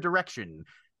pointed at your direction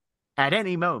at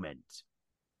any moment.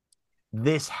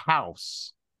 This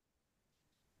house,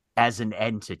 as an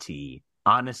entity,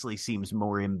 honestly seems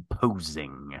more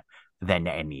imposing than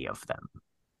any of them.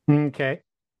 Okay.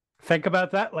 Think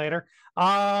about that later.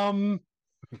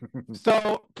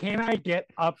 So can I get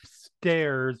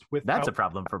upstairs without... That's a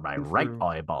problem for my right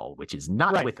eyeball, which is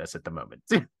not with us at the moment.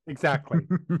 Exactly.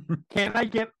 Can I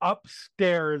get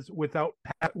upstairs without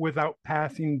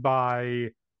passing by...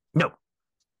 No.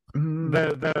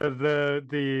 the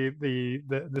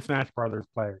Smash Brothers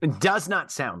player. It does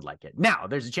not sound like it. Now,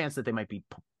 there's a chance that they might be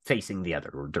facing the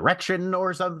other direction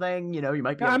or something. You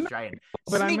might be able to try and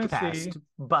sneak past.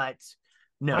 But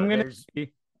no, there's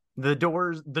the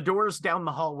doors down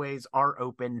the hallways are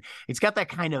open. It's got that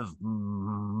kind of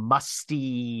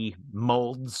musty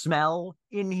mold smell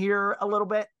in here a little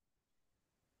bit.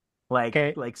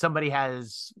 Like somebody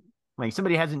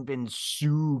hasn't been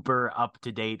super up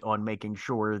to date on making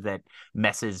sure that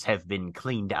messes have been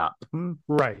cleaned up.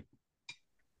 Right.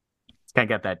 It's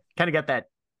kind of got that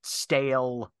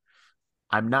stale.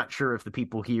 I'm not sure if the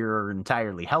people here are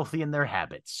entirely healthy in their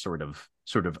habits, sort of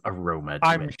aroma.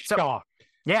 I'm shocked.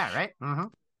 Yeah. Right. Mm-hmm.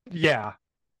 Yeah.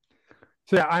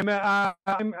 So yeah,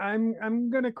 I'm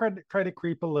gonna try to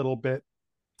creep a little bit.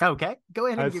 Okay, go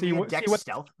ahead and give me a dex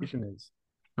stealth. Is.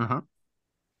 Mm-hmm.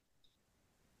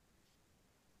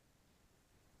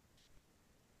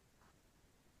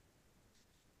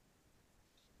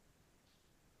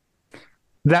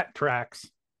 That tracks.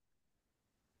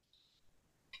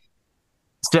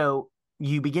 So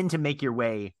you begin to make your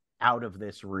way out of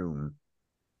this room,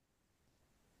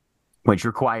 which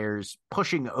requires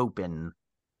pushing open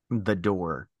the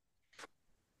door.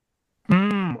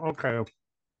 Okay.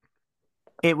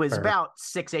 It was about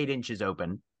 6-8 inches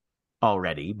open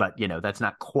already, but that's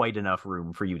not quite enough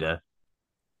room for you to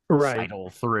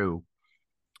sidle through.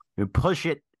 You push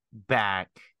it back,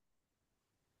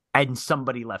 and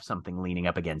somebody left something leaning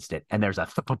up against it, and there's a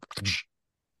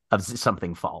of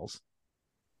something falls.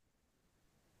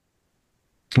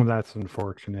 Well, that's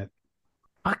unfortunate.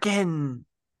 Fucking.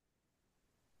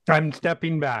 I'm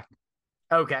stepping back.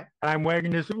 Okay. I'm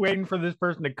waiting for this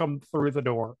person to come through the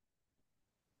door.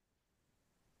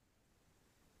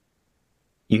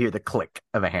 You hear the click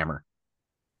of a hammer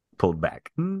pulled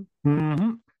back.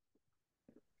 Mm-hmm.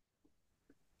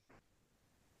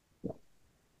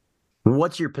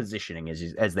 What's your positioning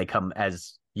as they come,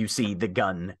 as you see the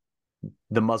gun,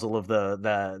 the muzzle of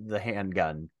the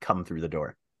handgun come through the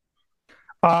door?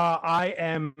 I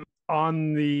am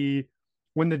when the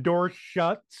door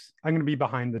shuts, I'm going to be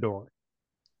behind the door.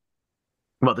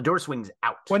 Well, the door swings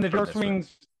out. When the door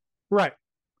swings, right.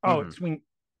 Oh, it swings.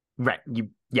 Right.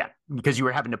 Because you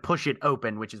were having to push it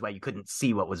open, which is why you couldn't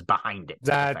see what was behind it.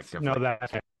 That's it.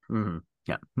 Mm-hmm.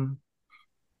 Yeah. Mm-hmm.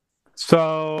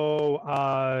 So,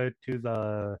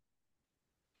 they're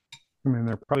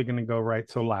probably going to go right,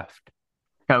 so left.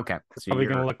 Okay. So probably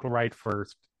going to look right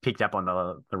first. Peeked up on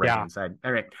the right hand side.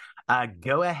 All right.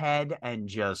 Go ahead and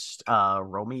just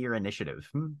roll me your initiative.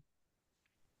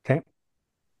 Okay.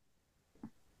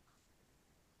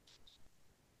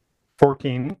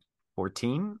 14.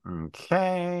 14.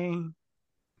 Okay.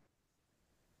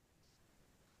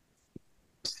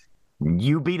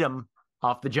 You beat him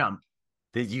off the jump.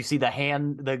 Did you see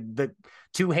the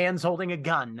two hands holding a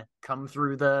gun come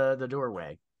through the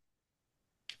doorway?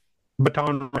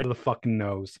 Baton right to the fucking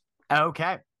nose.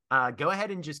 Okay. Go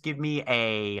ahead and just give me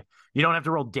you don't have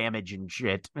to roll damage and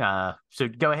shit. So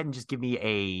go ahead and just give me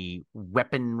a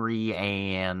weaponry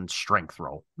and strength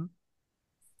roll.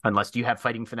 Unless you have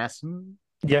fighting finesse.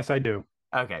 Yes, I do.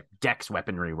 Okay. Dex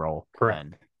weaponry roll.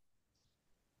 Correct. Then.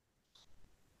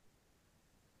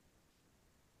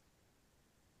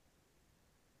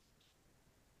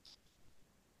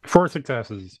 4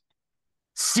 successes.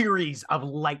 Series of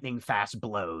lightning fast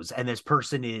blows, and this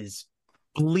person is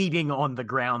bleeding on the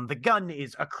ground. The gun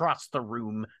is across the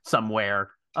room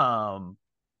somewhere.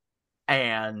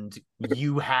 And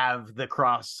you have the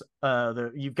cross,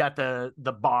 you've got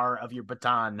the bar of your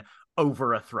baton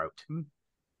over a throat.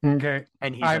 Okay.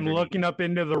 And I'm looking up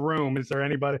into the room. Is there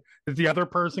anybody? Is the other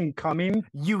person coming?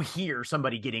 You hear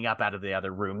somebody getting up out of the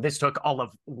other room. This took all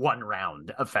of one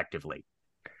round, effectively.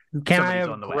 Can I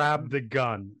have grabbed the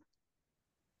gun?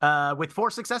 With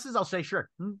 4 successes, I'll say sure.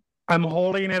 I'm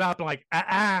holding it up like,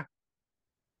 because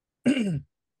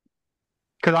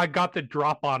I got the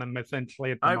drop on him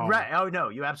essentially at the moment. Right. Oh, no,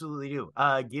 you absolutely do.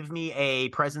 Give me a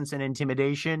presence and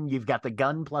intimidation. You've got the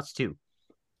gun +2.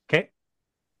 Okay.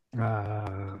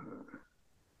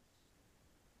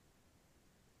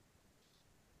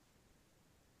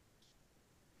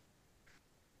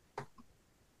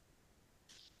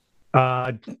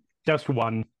 Just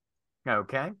 1.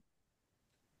 Okay.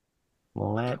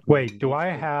 Wait, do I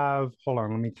have? Hold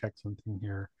on, let me check something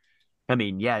here. I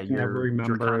mean, yeah, you're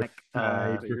draconic.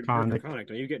 You're draconic.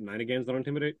 Don't you get 9 against on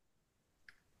intimidate?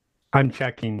 I'm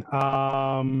checking.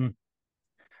 No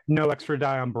extra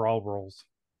die on brawl rolls.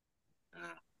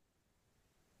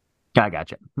 I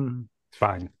gotcha. It's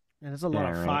fine. Yeah, there's a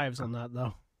lot of 5s on that,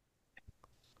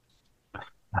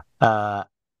 though.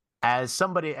 As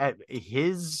somebody,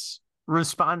 his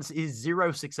response is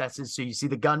 0 successes. So you see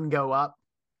the gun go up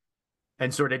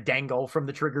and sort of dangle from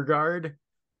the trigger guard.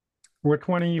 Which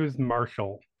one of you is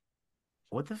Marshall?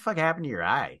 What the fuck happened to your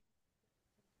eye?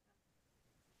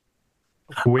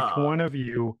 Which one of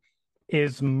you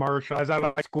is Marshall? As I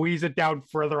like, squeeze it down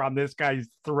further on this guy's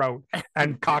throat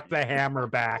and cock the hammer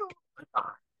back.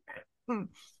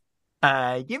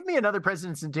 Give me another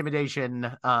President's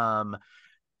Intimidation. +1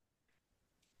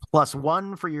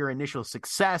 for your initial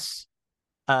success.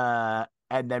 And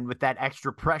then with that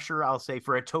extra pressure, I'll say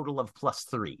for a total of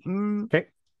 +3. Okay.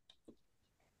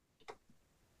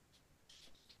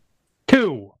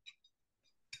 2.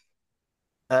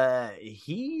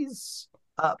 He's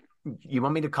up. You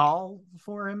want me to call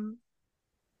for him?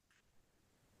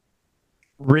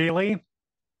 Really?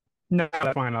 No,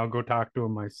 that's fine. I'll go talk to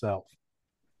him myself.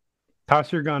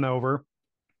 Toss your gun over.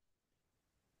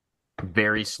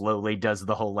 Very slowly does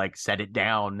the whole, like, set it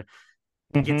down.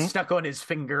 Gets stuck on his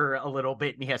finger a little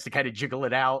bit, and he has to kind of jiggle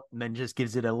it out, and then just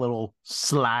gives it a little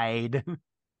slide.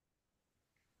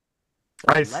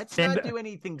 Let's not do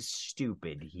anything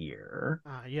stupid here.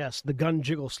 Yes, the gun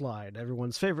jiggle slide,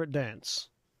 everyone's favorite dance.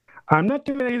 I'm not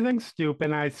doing anything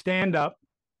stupid. I stand up.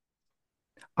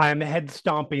 I'm head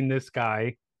stomping this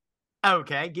guy.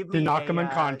 Okay, give me to knock him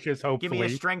unconscious, hopefully. Give me a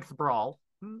strength brawl.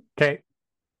 Okay.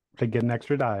 To get an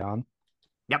extra die on.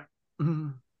 Yep.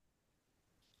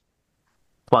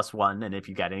 +1, and if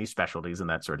you got any specialties and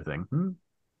that sort of thing.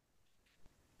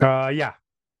 Yeah.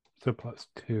 So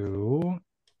 +2.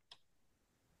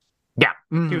 Yeah.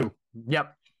 2.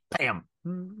 Yep. Bam.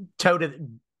 Toe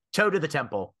to the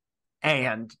temple.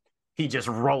 And he just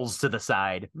rolls to the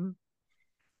side.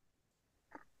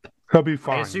 He'll be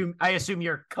fine. I assume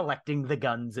you're collecting the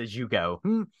guns as you go.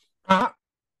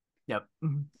 Yep.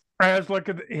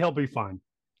 He'll be fine.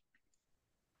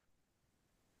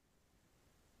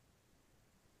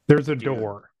 There's a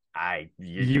door.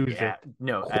 Use it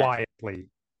quietly.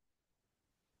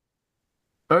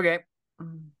 Okay.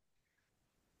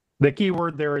 The key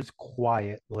word there is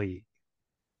quietly.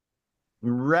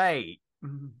 Right.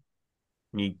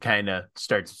 He kind of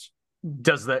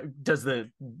does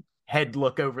the head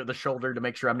look over the shoulder to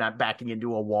make sure I'm not backing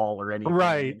into a wall or anything.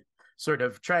 Right. Sort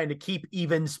of trying to keep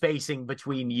even spacing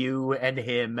between you and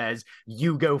him as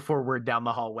you go forward down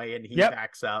the hallway and he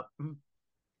backs up.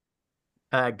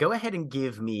 Go ahead and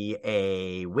give me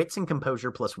a wits and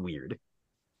composure plus weird.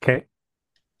 Okay.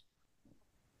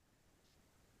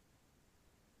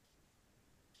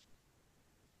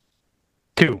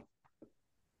 Two.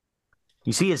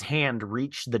 You see his hand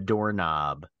reach the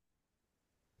doorknob,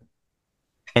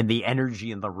 and the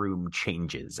energy in the room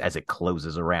changes as it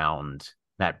closes around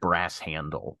that brass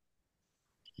handle.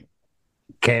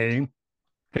 Okay.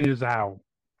 Finish how?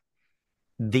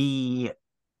 The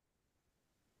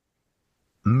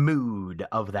mood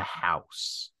of the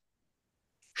house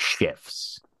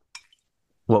shifts.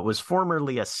 What was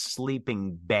formerly a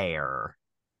sleeping bear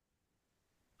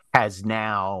has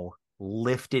now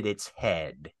lifted its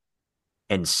head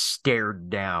and stared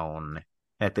down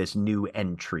at this new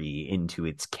entry into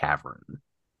its cavern.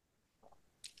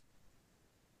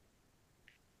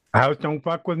 House don't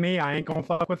fuck with me. I ain't gonna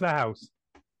fuck with the house.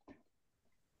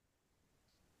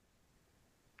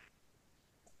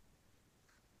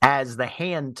 As the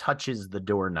hand touches the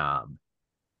doorknob,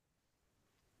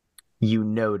 you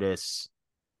notice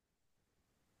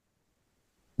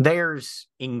there's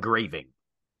engraving.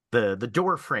 The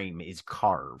door frame is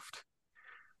carved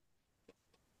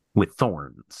with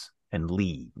thorns and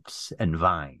leaves and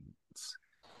vines.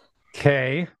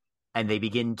 Okay. And they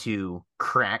begin to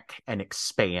crack and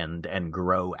expand and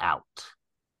grow out.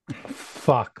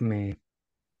 Fuck me.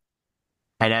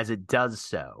 And as it does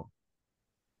so,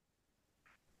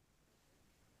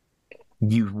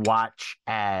 you watch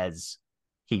as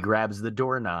he grabs the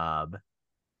doorknob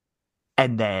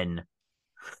and then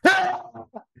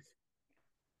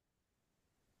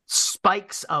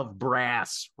spikes of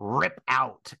brass rip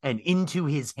out and into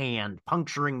his hand,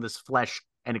 puncturing this flesh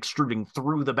and extruding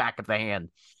through the back of the hand,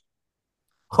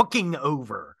 hooking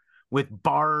over with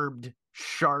barbed,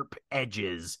 sharp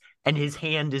edges, and his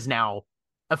hand is now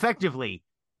effectively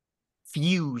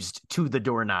fused to the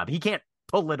doorknob. He can't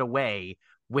pull it away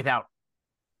without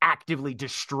actively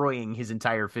destroying his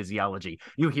entire physiology.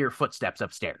 You hear footsteps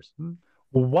upstairs.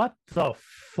 What the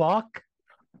fuck?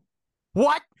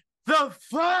 What the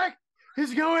fuck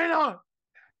is going on?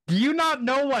 Do you not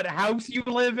know what house you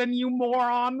live in, you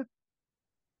moron?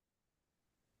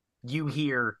 You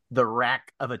hear the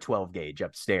rack of a 12 gauge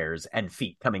upstairs and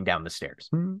feet coming down the stairs.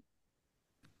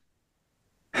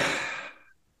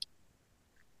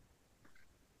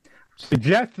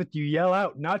 suggest that you yell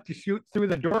out not to shoot through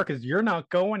the door because you're not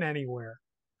going anywhere.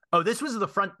 Oh, this was the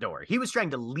front door. He was trying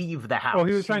to leave the house. Oh,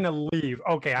 he was trying to leave.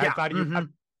 Okay, Yeah. I thought you had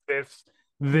this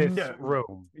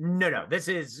room. No. This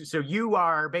is so you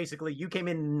are basically you came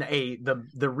in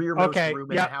the rearmost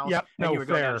room in the house, and you were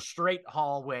going down a straight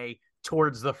hallway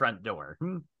towards the front door.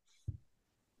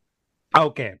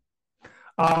 Okay.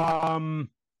 The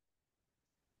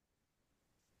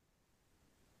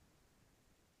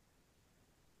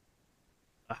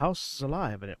house is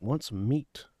alive and it wants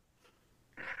meat.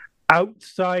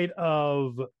 Outside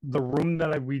of the room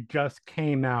that we just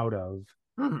came out of,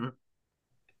 is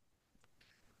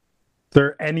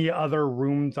there any other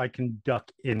rooms I can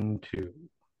duck into?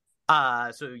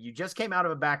 So you just came out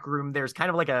of a back room. There's kind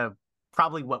of like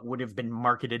probably what would have been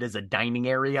marketed as a dining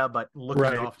area, but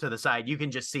looking off to the side, you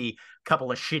can just see a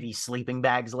couple of shitty sleeping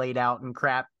bags laid out and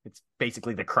crap. It's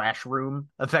basically the crash room,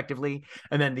 effectively.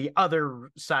 And then the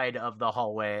other side of the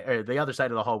hallway,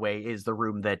 is the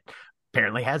room that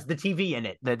apparently has the TV in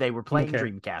it that they were playing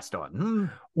Dreamcast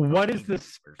on. What is the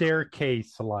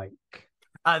staircase like?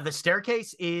 The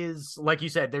staircase is, like you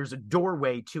said, there's a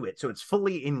doorway to it, so it's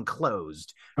fully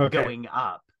enclosed going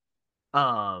up.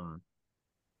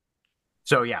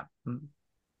 So yeah.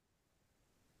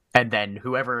 And then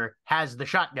whoever has the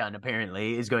shotgun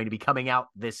apparently is going to be coming out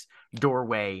this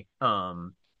doorway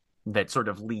that sort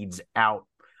of leads out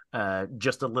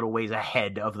just a little ways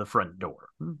ahead of the front door.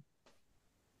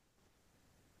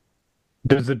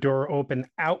 Does the door open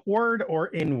outward or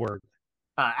inward?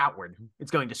 Outward. It's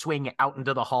going to swing out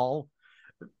into the hall.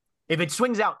 If it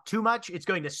swings out too much, it's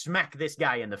going to smack this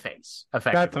guy in the face.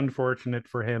 That's unfortunate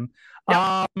for him.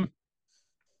 Yeah.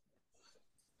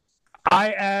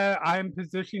 I'm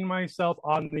positioning myself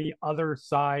on the other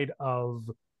side of.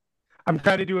 I'm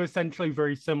trying to do essentially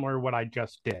very similar to what I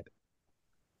just did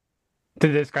to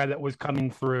this guy that was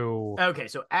coming through. Okay,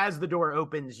 so as the door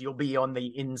opens, you'll be on the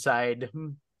inside.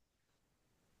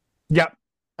 Yep.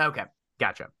 Okay,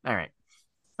 gotcha. All right.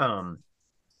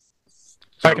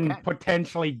 I can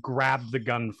potentially grab the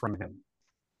gun from him.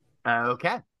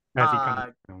 Okay. As he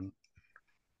comes down.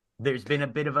 There's been a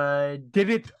bit of a...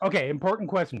 important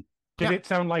question. Did it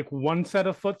sound like one set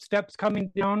of footsteps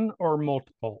coming down or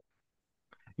multiple?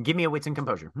 Give me a wits and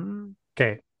composure.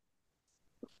 Okay.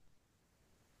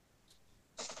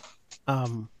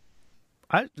 Clarify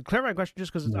my question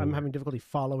just because I'm having difficulty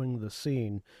following the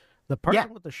scene. The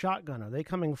person with the shotgun, are they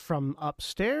coming from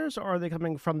upstairs or are they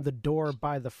coming from the door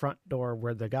by the front door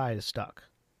where the guy is stuck?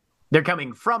 They're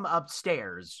coming from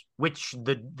upstairs, which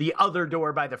the other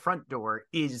door by the front door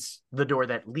is the door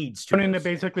that leads to into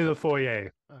basically the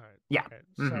foyer. All right. Yeah.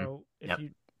 Okay.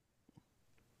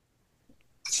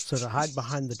 So to hide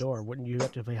behind the door, wouldn't you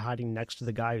have to be hiding next to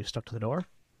the guy who's stuck to the door?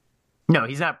 No,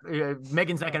 he's not.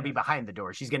 Megan's not going to be behind the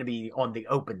door. She's going to be on the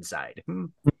open side.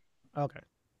 Okay.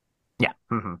 Yeah.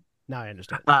 Now I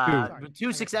understand.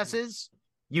 Two successes.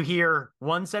 You hear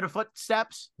one set of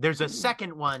footsteps. There's a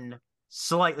second one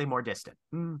slightly more distant.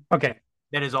 Okay.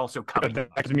 That is also coming.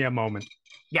 That gives me a moment.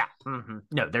 Yeah.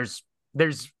 No, there's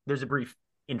a brief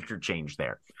interchange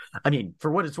there. I mean,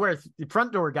 for what it's worth, the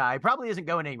front door guy probably isn't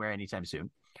going anywhere anytime soon.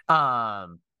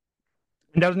 Doesn't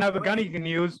have a gun he can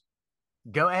use.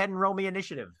 Go ahead and roll me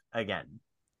initiative again.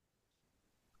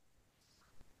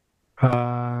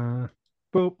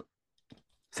 Boop.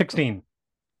 16.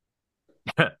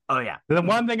 Oh yeah. The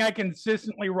one thing I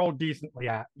consistently roll decently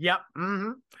at. Yep.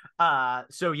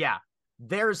 So yeah,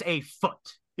 there's a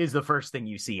foot is the first thing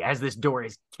you see as this door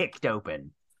is kicked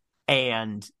open.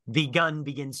 And the gun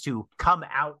begins to come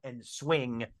out and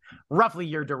swing roughly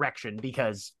your direction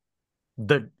because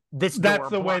this door that's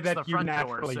the way that the you front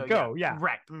naturally door, so go. Yeah.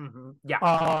 Right.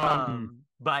 Yeah.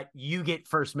 But you get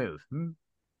first move.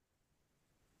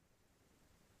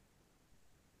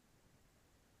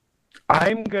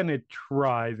 I'm gonna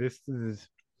try. This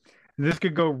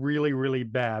could go really, really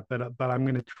bad, but I'm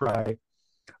gonna try.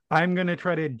 I'm gonna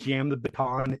try to jam the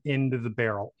baton into the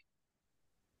barrel.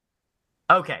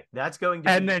 Okay, that's going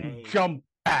to then jump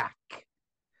back.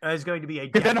 That's going to be a.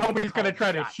 Because then Homie's going to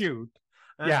try to shoot.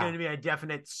 That's going to be a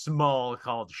definite small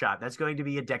called shot. That's going to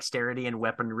be a dexterity and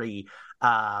weaponry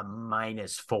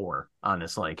 -4,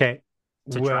 honestly. Okay.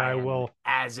 To try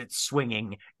as it's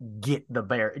swinging, get the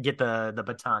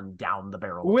baton down the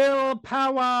barrel.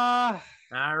 Willpower.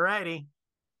 All righty.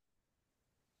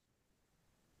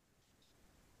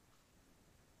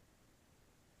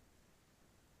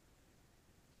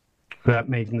 That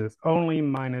making this only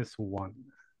 -1.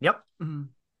 Yep.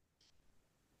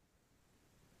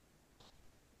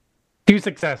 2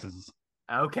 successes.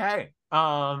 Okay.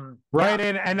 Right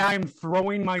in, and I'm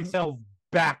throwing myself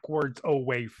backwards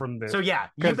away from this. So yeah,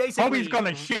 you basically Homie's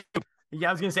gonna shoot. Yeah,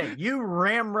 I was gonna say you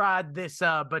ramrod this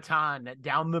baton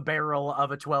down the barrel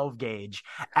of a 12 gauge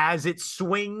as it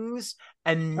swings,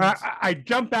 and I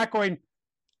jump back, going,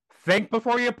 "Think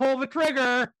before you pull the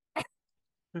trigger,"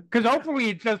 because hopefully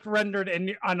it's just rendered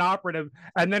inoperative,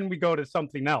 and then we go to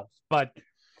something else. But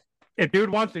if dude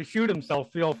wants to shoot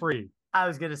himself, feel free. I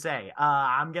was gonna say,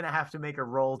 I'm gonna have to make a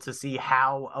roll to see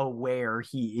how aware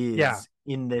he is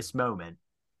in this moment.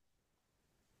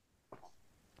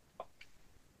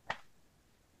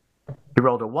 He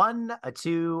rolled a 1, a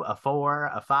 2, a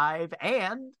 4, a 5,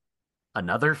 and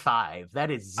another 5.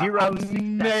 That is 0.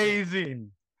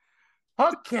 Amazing.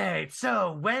 Okay,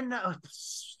 so when a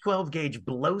 12 gauge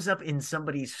blows up in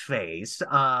somebody's face,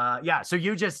 so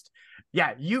you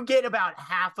get about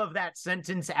half of that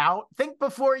sentence out. Think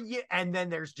before you, and then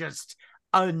there's just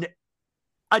a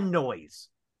noise.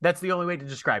 That's the only way to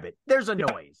describe it. There's a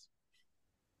noise.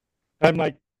 I'm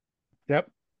like,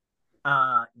 yep.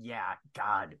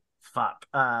 God, fuck.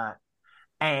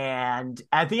 And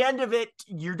at the end of it,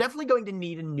 you're definitely going to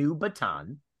need a new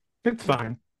baton. It's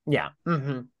fine. Yeah.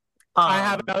 Mm-hmm.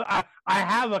 I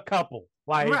have a couple.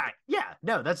 Like, right. Yeah.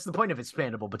 No, that's the point of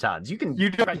expandable batons. You can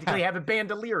practically have a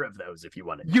bandolier of those if you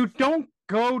wanted. You don't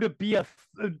go to be a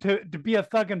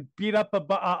thug and beat up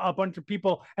a bunch of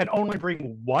people and only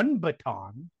bring one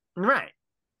baton. Right.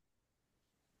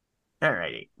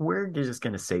 Alrighty. We're just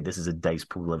going to say this is a dice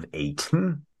pool of 8.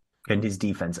 And his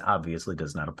defense obviously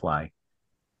does not apply.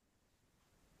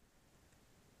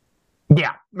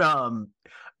 Yeah.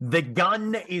 The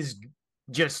gun is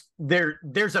just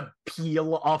there's a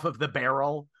peel off of the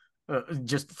barrel,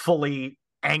 just fully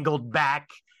angled back.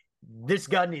 This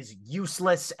gun is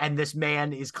useless, and this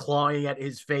man is clawing at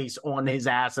his face on his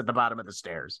ass at the bottom of the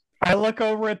stairs. I look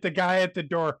over at the guy at the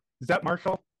door. Is that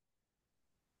Marshall?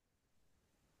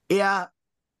 Yeah.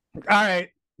 All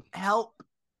right. Help.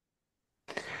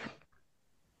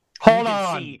 Hold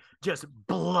on. See just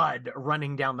blood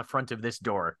running down the front of this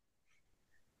door.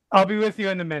 I'll be with you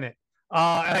in a minute.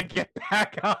 And I get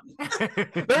back up.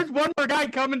 There's one more guy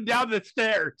coming down the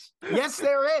stairs. Yes,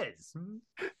 there is.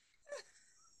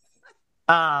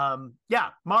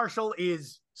 Marshall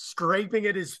is scraping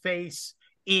at his face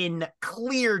in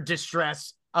clear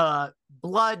distress,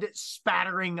 blood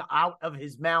spattering out of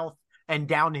his mouth and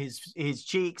down his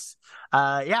cheeks.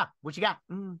 What you got?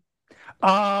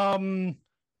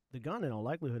 The gun, in all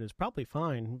likelihood, is probably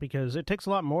fine because it takes a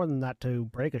lot more than that to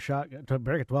break a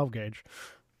 12 gauge.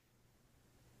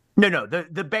 No.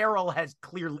 The barrel has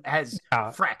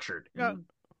fractured. Yeah.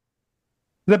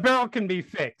 The barrel can be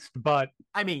fixed, but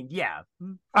replaced.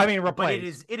 But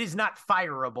it is not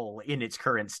fireable in its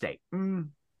current state. But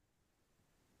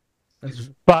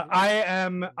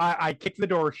I kick the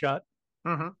door shut.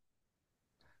 Mm-hmm.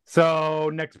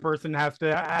 So next person has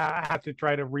to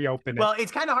try to reopen it. Well,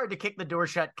 it's kind of hard to kick the door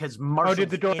shut because Marshall's did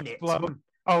the door in explode? it.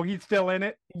 Oh, he's still in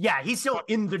it? Yeah, he's still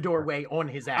in the doorway on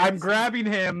his ass. I'm grabbing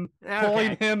him,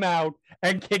 pulling him out,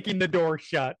 and kicking the door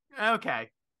shut.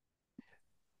 Okay.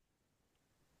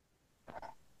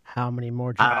 How many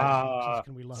more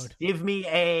can we load? Give me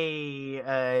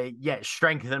a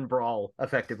strength and brawl,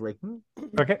 effectively.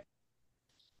 Okay.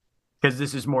 Because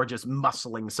this is more just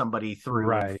muscling somebody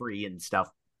through and free and stuff.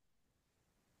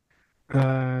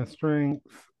 Strength,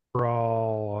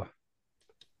 brawl.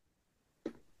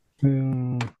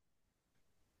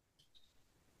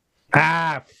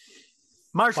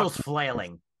 Marshall's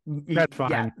flailing. That's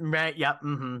fine. Yeah, right. Yep. Yeah,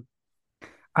 mm-hmm.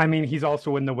 I mean, he's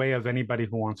also in the way of anybody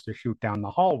who wants to shoot down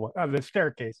the hallway, the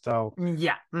staircase. So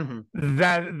yeah, mm-hmm.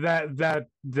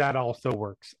 that also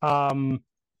works.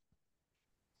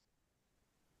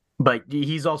 But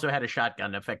he's also had a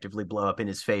shotgun effectively blow up in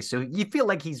his face, so you feel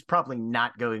like he's probably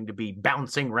not going to be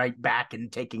bouncing right back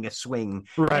and taking a swing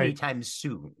anytime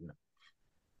soon.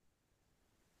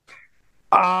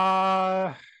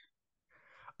 I'm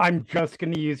just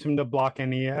going to use him to block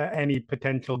any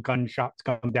potential gunshots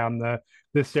come down the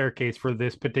staircase for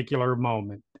this particular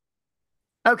moment.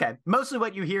 Okay. Mostly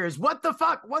what you hear is, what the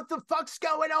fuck? What the fuck's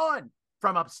going on?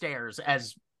 From upstairs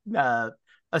as a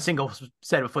single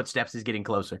set of footsteps is getting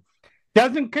closer.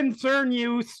 Doesn't concern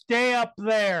you. Stay up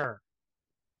there.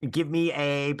 Give me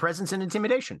a presence and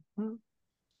intimidation.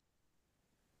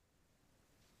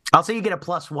 I'll say you get a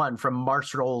 +1 from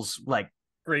Marshall's,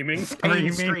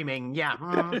 screaming. Yeah.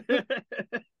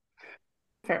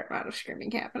 Fair amount of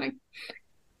screaming happening.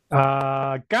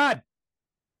 God.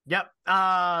 Yep.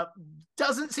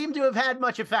 Doesn't seem to have had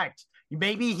much effect.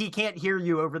 Maybe he can't hear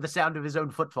you over the sound of his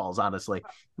own footfalls, honestly.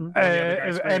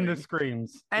 And the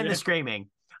screams. And the screaming.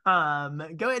 Go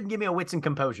ahead and give me a wits and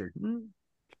composure.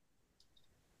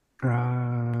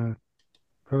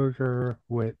 Composure,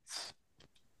 wits.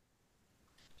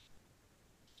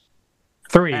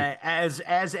 3. As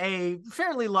a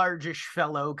fairly largish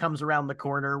fellow comes around the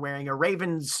corner wearing a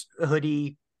Ravens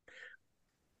hoodie.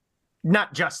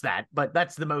 Not just that, but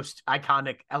that's the most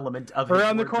iconic element of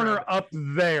around the corner up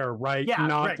there, right? Yeah,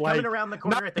 not right. Like, coming around the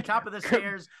corner at the top of the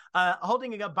stairs,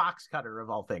 holding a box cutter of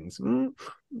all things.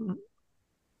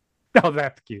 Oh,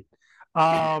 that's cute.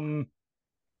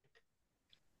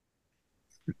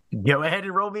 Go ahead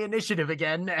and roll me initiative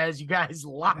again as you guys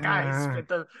lock eyes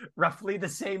with roughly the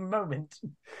same moment.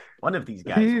 One of these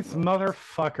guys. These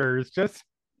motherfuckers just.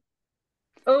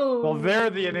 Oh. Well, there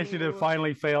the initiative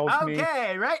finally fails me.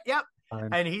 Okay, right? Yep.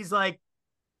 And he's like,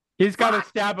 he's got to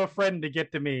stab a friend to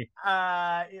get to me.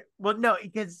 Well, no,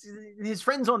 because his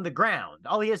friend's on the ground.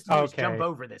 All he has to do is jump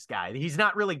over this guy. He's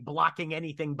not really blocking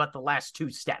anything but the last 2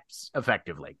 steps,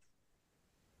 effectively.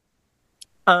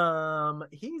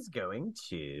 He's going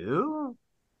to.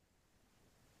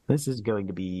 This is going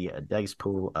to be a dice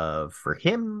pool of, for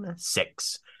him,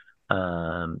 6.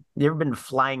 You ever been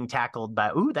flying tackled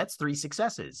by? Ooh, that's 3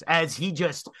 successes. As he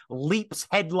just leaps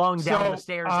headlong down the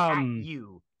stairs at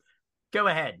you. Go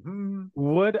ahead.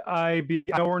 Would I be?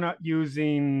 I know we're not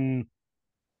using,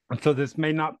 so this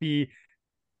may not be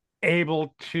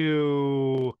able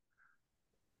to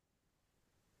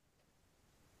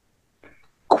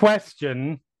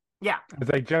question. Yeah. As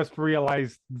I just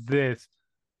realized this.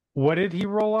 What did he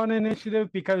roll on initiative?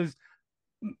 Because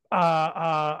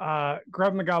Krav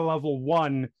Maga level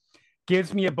 1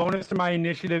 gives me a bonus to my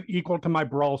initiative equal to my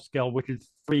brawl skill, which is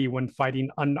 3 when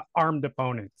fighting unarmed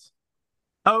opponents.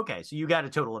 Okay, so you got a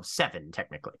total of 7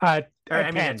 technically. A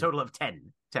total of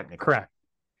 10 technically. Correct.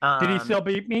 Did he still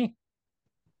beat me?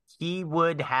 He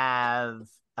would have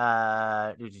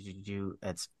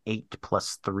that's 8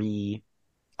 plus 3,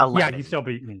 11. Yeah, he still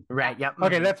beat me. Right. Yep.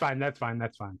 Okay, that's fine.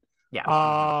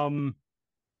 Yeah.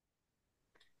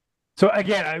 So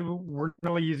again, we're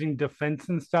really using defense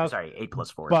and stuff. Sorry, 8 plus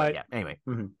 4. But yeah. Anyway.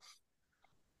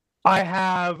 I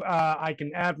have I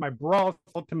can add my brawl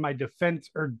to my defense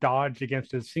or dodge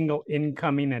against a single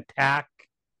incoming attack.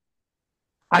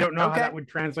 I don't know how that would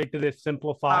translate to this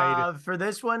simplified. For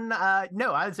this one,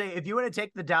 no, I would say if you want to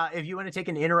take if you want to take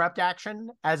an interrupt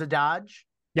action as a dodge.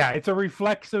 Yeah, it's a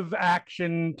reflexive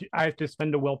action. I have to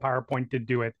spend a willpower point to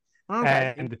do it.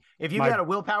 Okay. And if you've got a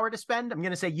willpower to spend, I'm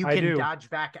going to say you can dodge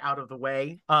back out of the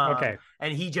way. Okay.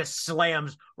 And he just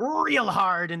slams real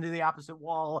hard into the opposite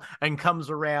wall and comes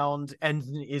around and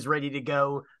is ready to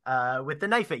go with the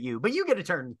knife at you. But you get a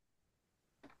turn.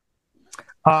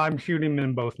 I'm shooting him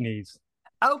in both knees.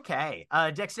 Okay.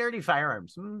 Dexterity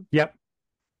firearms. Yep.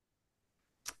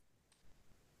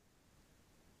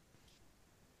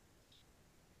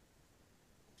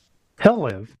 He'll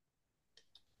live.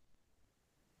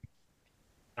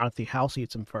 Not if the house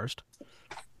eats him first.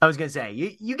 I was going to say,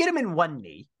 you get him in one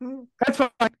knee. That's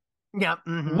fine. Yeah.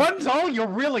 One's all you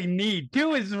really need.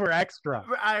 2 is for extra.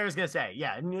 I was going to say,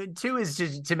 yeah. 2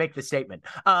 is to make the statement.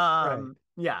 Right.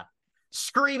 Yeah.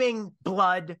 Screaming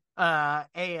blood.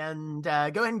 And go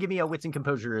ahead and give me a wits and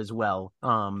composure as well.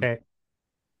 Okay.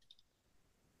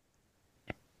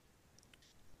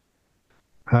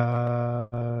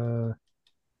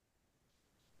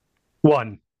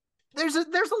 1. There's a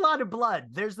lot of blood.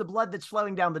 There's the blood that's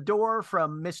flowing down the door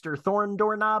from Mr. Thorn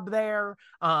Doorknob there.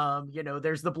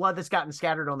 There's the blood that's gotten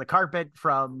scattered on the carpet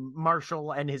from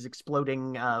Marshall and his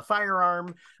exploding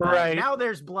firearm. Right. Now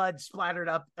there's blood splattered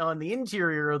up on the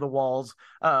interior of the walls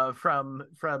from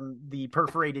the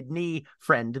perforated knee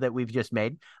friend that we've just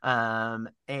made. And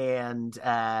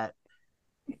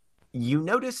you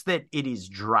notice that it is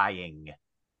drying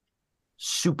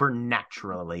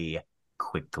supernaturally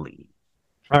quickly.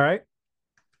 All right.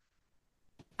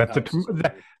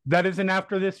 That is an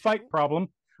after this fight problem.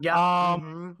 Yeah.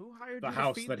 Who hired the you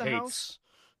house to feed that the hates. house?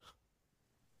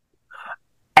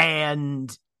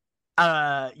 And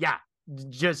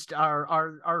just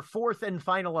our fourth and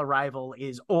final arrival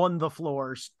is on the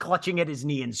floor, clutching at his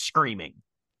knee and screaming.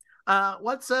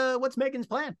 What's Megan's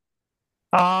plan?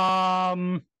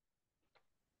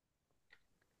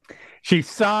 She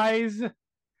sighs.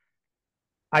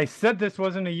 I said this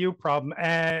wasn't a you problem,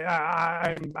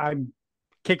 and I'm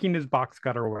kicking his box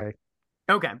cutter away.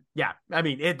 Okay, yeah. I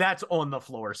mean, that's on the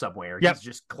floor somewhere. Yep. He's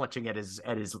just clutching at his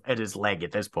leg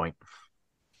at this point.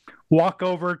 Walk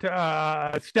over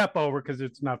to step over because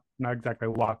it's not exactly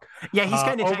a walk. Yeah, he's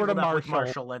kind of over to tangled up with Marshall.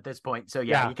 Marshall at this point. So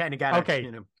yeah. You kind of got to, okay.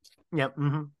 Yep.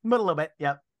 But a little bit.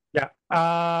 Yep. Yeah.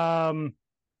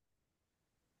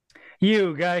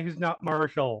 You guy who's not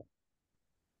Marshall.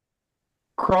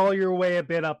 Crawl your way a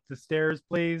bit up the stairs,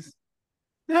 please.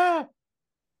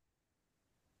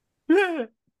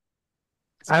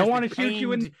 I don't want to shoot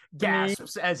you in the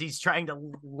gasps as he's trying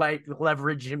to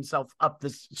leverage himself up the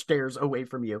stairs away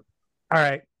from you. All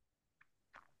right.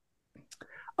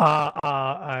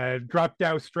 Drop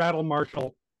down straddle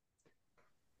marshal.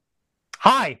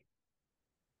 Hi.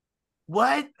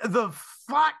 What the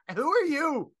fuck? Who are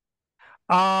you?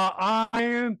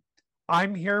 I'm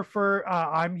here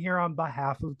on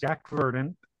behalf of Jack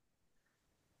Verdon,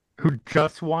 who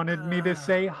just wanted me to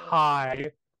say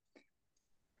hi.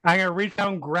 I'm gonna reach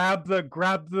down, grab the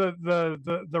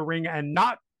ring, and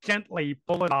not gently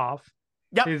pull it off.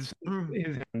 Yep. His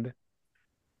hand.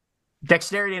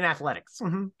 Dexterity and athletics.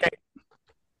 Okay.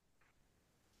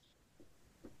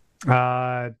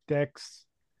 Dex,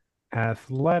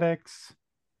 athletics.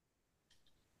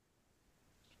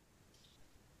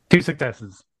 2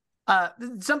 successes.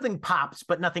 Something pops,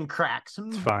 but nothing cracks.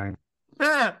 It's fine.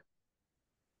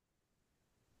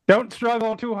 Don't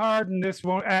struggle too hard, and this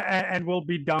won't, and we'll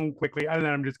be done quickly. And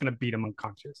then I'm just gonna beat him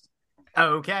unconscious.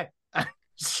 Okay.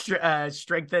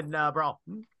 Strength and brawl.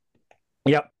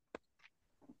 Yep.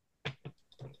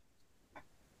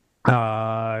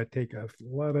 Take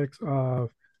athletics off.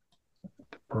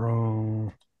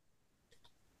 Brawl.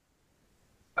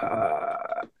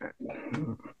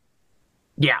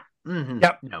 Yeah. Mm-hmm.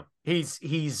 Yep. No,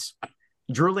 he's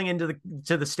drooling into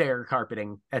the stair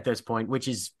carpeting at this point, which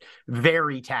is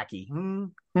very tacky.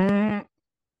 Get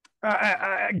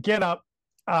up.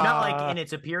 Not like in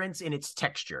its appearance, in its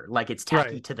texture, like it's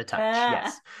tacky to the touch.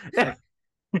 Yes.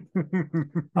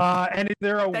 And is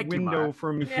there a window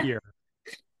from here?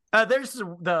 There's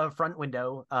the front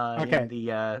window.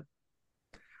 Okay.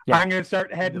 I'm gonna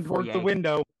start heading towards the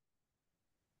window.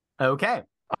 Okay.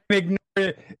 I'm ignoring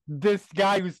this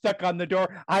guy who's stuck on the door.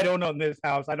 I don't own this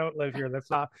house. I don't live here. That's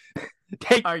not.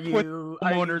 Are you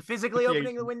physically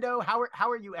opening the window? How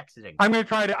are you exiting? I'm going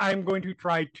to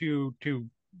try to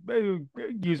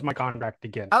use my contract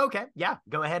again. Okay, yeah,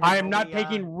 go ahead. I am not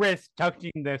taking risks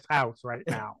touching this house right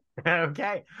now.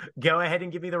 Okay, go ahead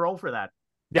and give me the roll for that.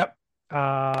 Yep.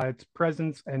 It's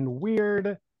presence and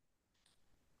weird.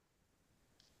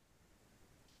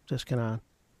 Just gonna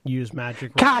use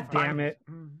magic. God damn it!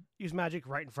 Use magic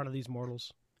right in front of these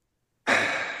mortals.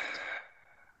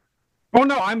 Oh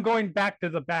no, I'm going back to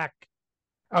the back.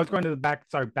 I was going to the back.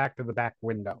 Sorry, back to the back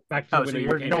window. Back to the so window.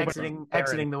 you're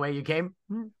exiting the way you came.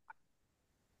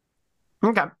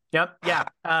 Okay. Yep. Yeah.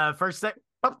 First thing,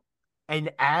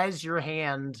 and as your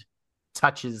hand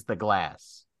touches the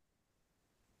glass,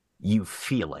 you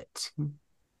feel it.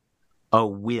 A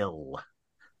will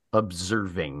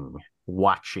observing,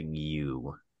 watching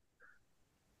you.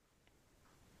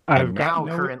 I'm now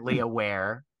currently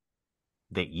aware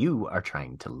that you are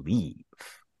trying to leave.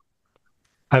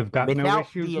 I've got no without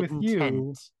issues the with intent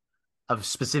you. Of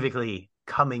specifically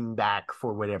coming back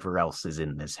for whatever else is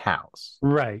in this house.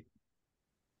 Right.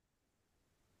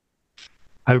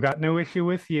 I've got no issue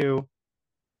with you.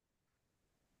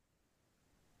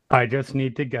 I just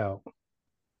need to go.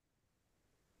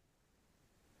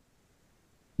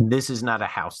 This is not a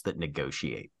house that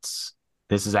negotiates.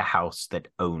 This is a house that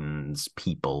owns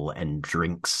people and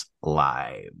drinks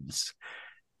lives.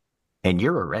 And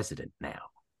you're a resident now.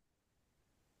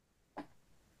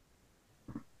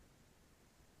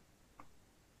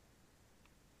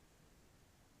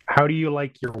 How do you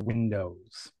like your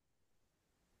windows?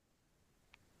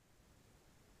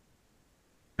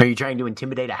 Are you trying to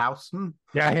intimidate a house?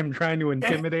 Yeah, I am trying to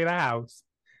intimidate a house.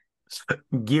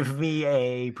 Give me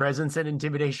a presence and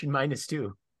intimidation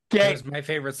 -2. That was my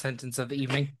favorite sentence of the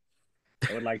evening.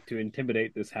 I would like to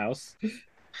intimidate this house.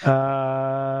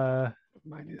 -2.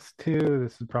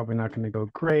 This is probably not going to go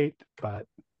great, but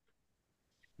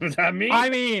Does that mean? I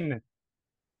mean,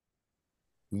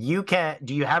 you can't.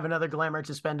 Do you have another glamour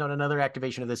to spend on another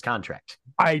activation of this contract?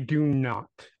 I do not,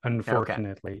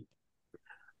 unfortunately.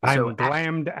 Okay. I'm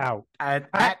glammed out.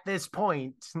 At this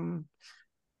point,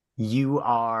 you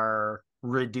are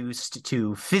reduced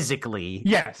to physically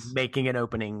making an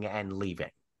opening and leaving.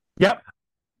 Yep.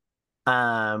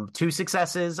 2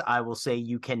 successes. I will say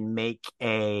you can make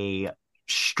a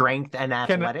strength and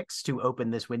athletics to open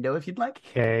this window if you'd like.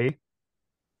 Okay.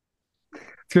 I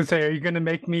was gonna say, are you gonna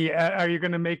make me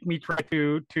try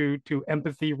to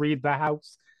empathy read the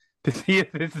house to see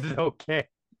if this is okay?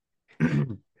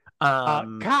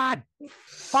 God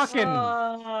fucking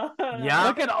yeah.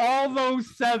 Look at all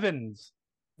those 7s.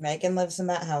 Megan lives in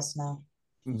that house now.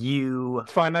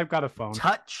 It's fine, I've got a phone.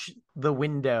 Touch the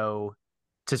window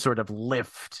to sort of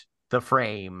lift the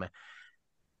frame.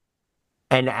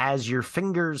 And as your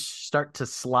fingers start to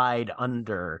slide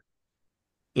under,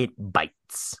 it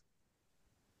bites.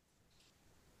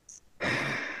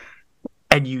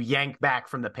 And you yank back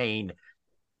from the pain,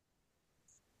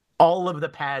 All of the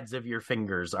pads of your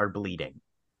fingers are bleeding.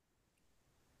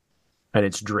 And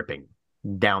it's dripping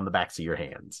down the backs of your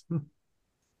hands.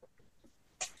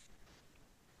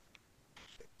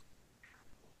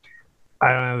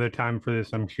 I don't have the time for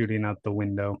this. I'm shooting out the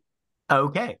window.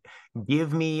 Okay.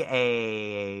 Give me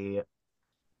a...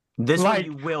 This one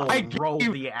you will roll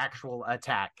the actual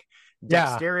attack.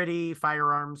 Dexterity,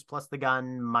 firearms, plus the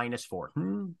gun,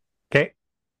 -4. Okay.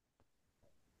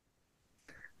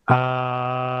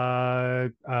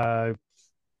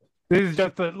 This is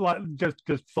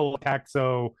just full attack,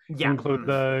 so include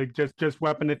the just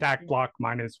weapon attack block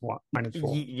 -4.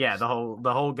 Yeah, the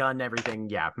whole gun, everything.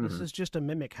 Yeah. This is just a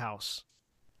mimic house.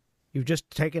 You've just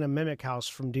taken a mimic house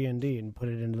from D&D and put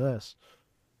it into this.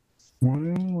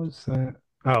 Why was that?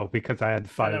 Oh, because I had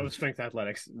 5. That was strength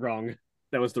athletics. Wrong.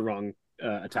 That was the wrong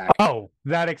attack. Oh,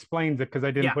 that explains it because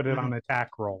I didn't put it on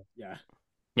attack roll. Yeah.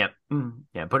 Yep.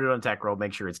 Yeah, put it on attack roll.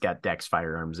 Make sure it's got dex,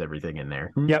 firearms, everything in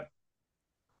there. Yep.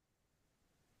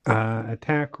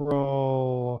 Attack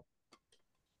roll.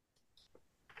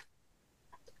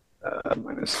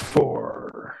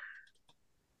 -4.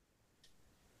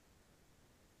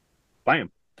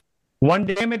 Bam. 1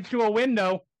 damage to a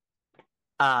window.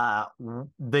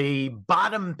 The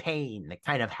bottom pane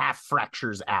kind of half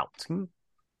fractures out.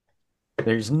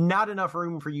 There's not enough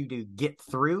room for you to get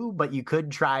through, but you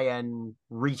could try and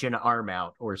reach an arm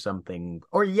out or something,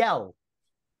 or yell.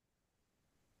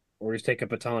 Or just take a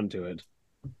baton to it.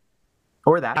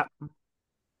 Or that.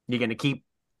 You're going to keep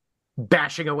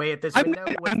bashing away at this window?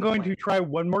 I'm going to try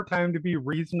one more time to be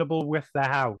reasonable with the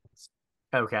house.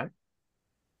 Okay.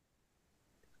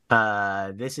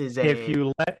 This is a...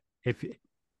 If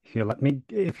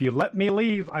you let me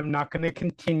leave, I'm not going to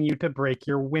continue to break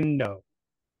your window.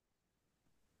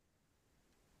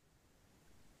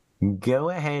 Go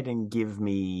ahead and give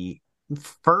me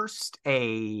first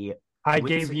a... I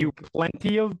gave you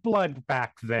plenty of blood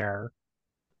back there.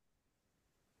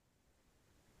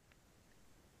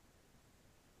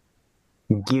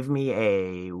 Give me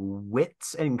a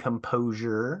wits and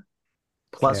composure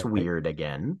plus weird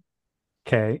again.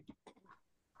 Okay.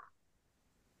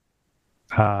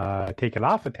 Take it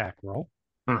off attack roll.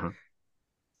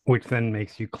 Which then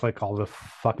makes you click all the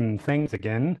fucking things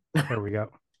again. There we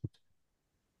go.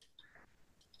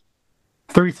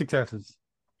 3 successes.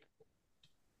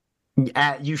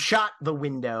 You shot the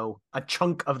window, a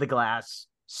chunk of the glass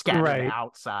scattered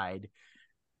outside,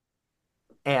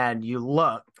 and you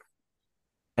look,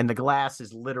 and the glass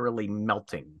is literally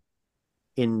melting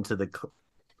into the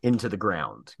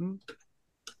ground,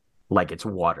 like it's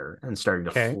water, and starting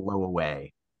to flow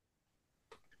away.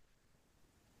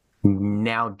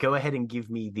 Now go ahead and give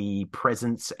me the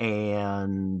presence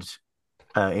and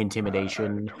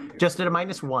intimidation, just at a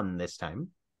 -1 this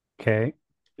time. Okay.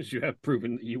 As you have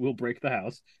proven that you will break the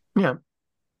house. Yeah.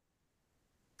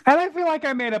 And I feel like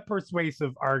I made a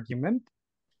persuasive argument.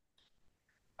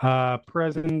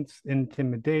 Presence,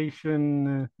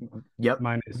 intimidation. Yep.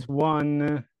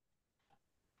 -1.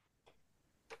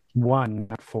 1,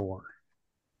 not 4.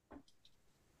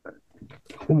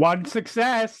 1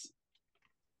 success.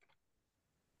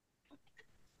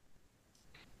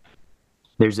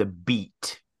 There's a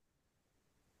beat.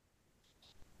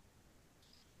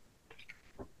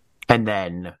 And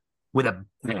then, with a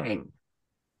bang,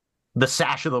 the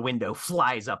sash of the window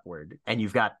flies upward, and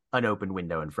you've got an open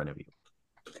window in front of you.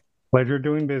 Pleasure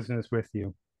doing business with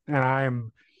you. And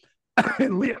I'm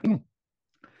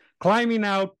climbing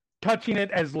out, touching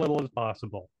it as little as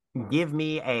possible. Give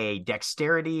me a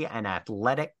dexterity and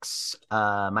athletics,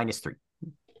 -3.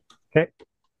 Okay.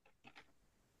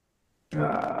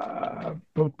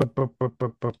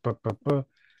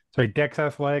 Sorry, dex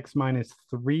athletics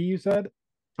 -3, you said?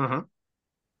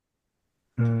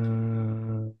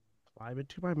 Bribe it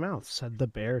to my mouth, said the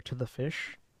bear to the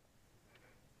fish.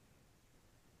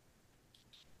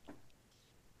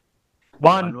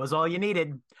 1 was all you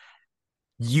needed.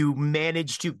 You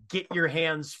manage to get your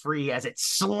hands free as it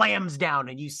slams down,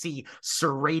 and you see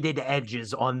serrated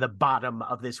edges on the bottom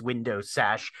of this window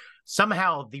sash.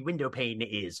 Somehow the window pane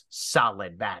is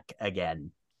solid back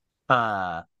again.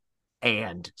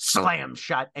 And slams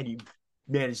shut, and you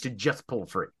manage to just pull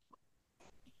free.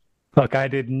 Look, I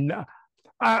did not.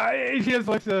 She just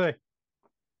looks at it.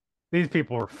 These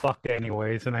people are fucked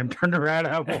anyways, and I'm turned around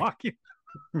and I'm walking.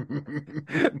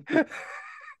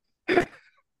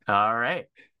 All right.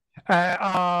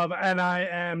 And I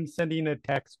am sending a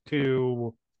text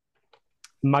to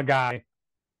my guy.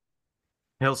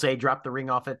 He'll say, "Drop the ring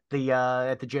off at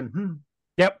the gym."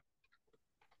 Yep.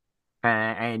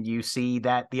 And you see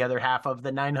that the other half of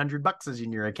the $900 is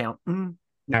in your account.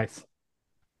 Nice.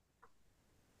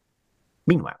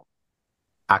 Meanwhile,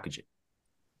 Akujin,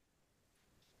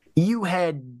 you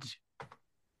had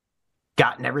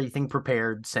gotten everything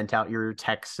prepared, sent out your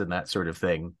texts and that sort of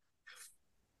thing.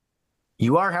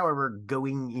 You are, however,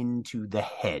 going into the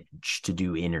hedge to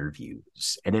do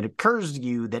interviews, and it occurs to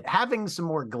you that having some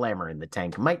more glamour in the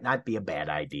tank might not be a bad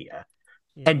idea.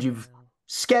 Yeah. And you've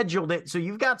scheduled it, so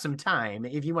you've got some time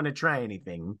if you want to try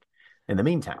anything in the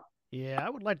meantime. Yeah, I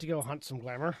would like to go hunt some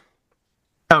glamour.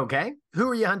 Okay. Who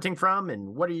are you hunting from,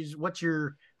 and what's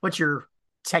your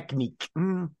technique?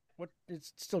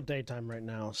 It's still daytime right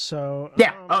now, so...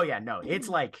 Yeah. Oh, yeah, no. It's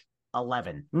like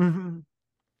 11. Mm-hmm.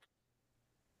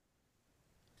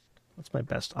 What's my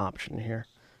best option here?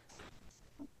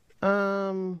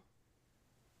 I'm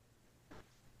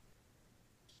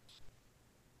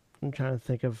trying to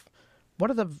think of what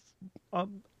are the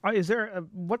is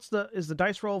the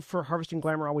dice roll for harvesting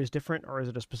glamour always different, or is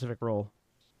it a specific roll?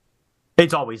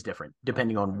 It's always different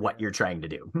depending on what you're trying to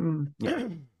do. Yeah.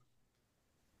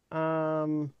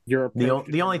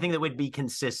 The only thing that would be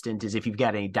consistent is if you've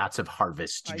got any dots of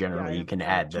harvest. Generally, you can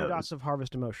add those. 2 dots of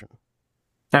harvest emotion.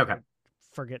 Okay.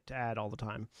 Forget to add all the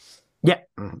time. Yeah.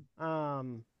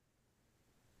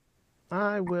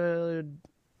 I would.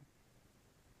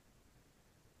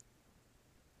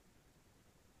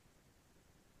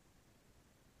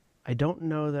 I don't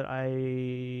know that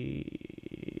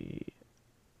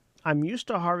I'm used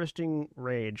to harvesting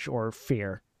rage or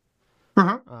fear.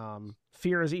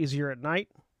 Fear is easier at night.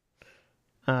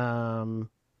 On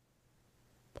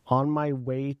my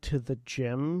way to the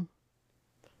gym,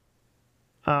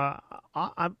 I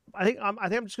think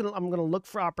I'm gonna look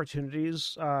for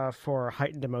opportunities for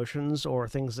heightened emotions or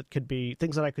things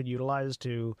that I could utilize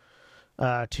to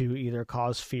either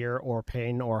cause fear or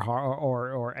pain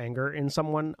or anger in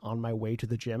someone on my way to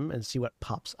the gym and see what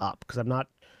pops up, because I'm not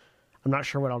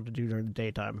sure what I'll do during the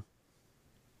daytime.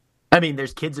 I mean,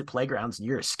 there's kids at playgrounds, and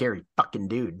you're a scary fucking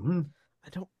dude. I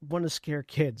don't want to scare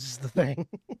kids, is the thing.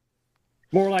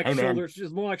 More like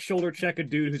shoulder check a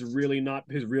dude who's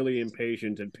really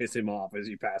impatient and piss him off as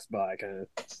you pass by, kind of.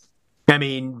 I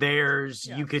mean,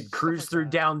 you could cruise through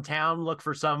downtown, look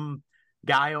for some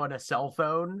guy on a cell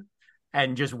phone,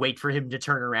 and just wait for him to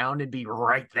turn around and be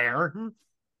right there.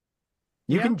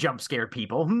 You can jump scare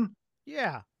people.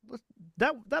 Yeah,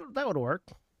 that would work.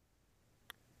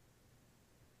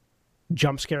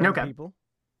 Jump scaring people.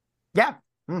 Yeah.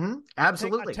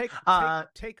 Absolutely. Take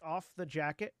off the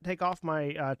jacket. Take off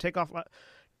my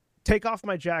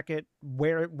jacket.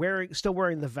 Still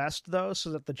wearing the vest though,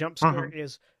 so that the jump scare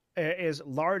is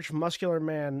large muscular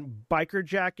man biker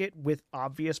jacket with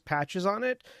obvious patches on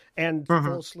it and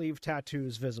full sleeve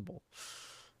tattoos visible.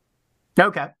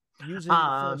 Okay. Using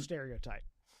the full stereotype.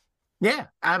 Yeah,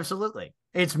 absolutely.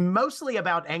 It's mostly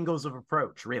about angles of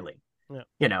approach, really.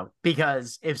 Yeah.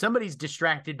 Because if somebody's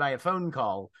distracted by a phone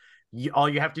call, all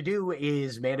you have to do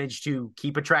is manage to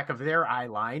keep a track of their eye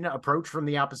line, approach from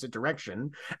the opposite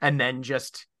direction, and then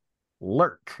just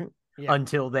lurk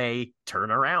until they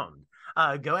turn around.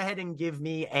 Go ahead and give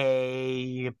me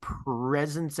a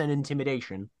presence and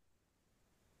intimidation.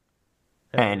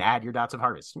 And add your dots of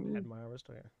harvest. Add my harvest,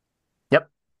 okay. Yep.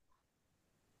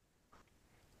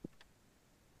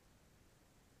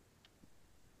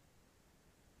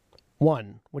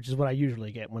 One, which is what I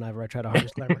usually get whenever I try to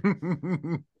harvest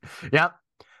glamour. Yep.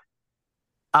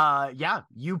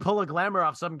 You pull a glamour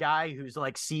off some guy who's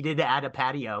like seated at a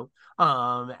patio,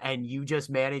 and you just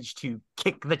manage to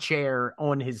kick the chair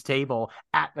on his table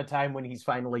at the time when he's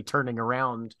finally turning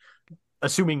around,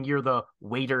 assuming you're the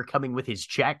waiter coming with his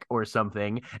check or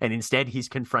something, and instead he's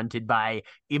confronted by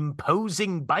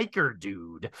imposing biker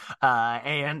dude,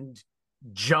 and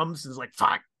jumps and is like,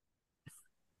 fuck,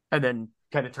 and then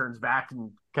kind of turns back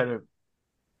and kind of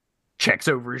checks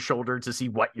over his shoulder to see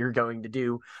what you're going to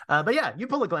do. But yeah, you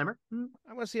pull a glamour. I'm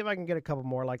gonna see if I can get a couple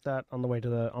more like that on the way to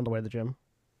the gym.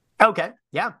 Okay,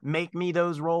 yeah, make me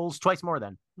those rolls twice more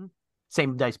then.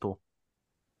 Same dice pool.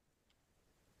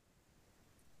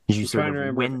 You sort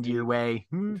of wend your way.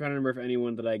 I'm trying to remember if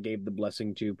anyone that I gave the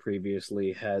blessing to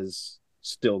previously has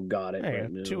still got it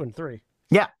right now. 2 and 3.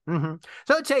 Yeah. So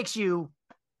it takes you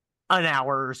an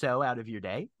hour or so out of your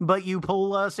day, but you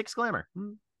pull 6 glamour.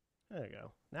 There you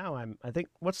go. Now I think,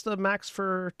 what's the max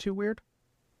for 2 weird?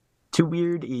 2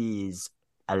 weird is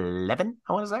 11,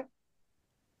 I want to say.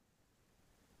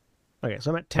 Okay,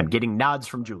 so I'm at 10. I'm getting nods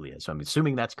from Julia, so I'm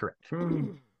assuming that's correct.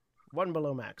 1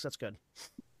 below max. That's good.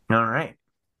 All right.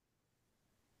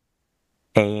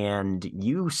 And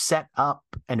you set up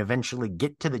and eventually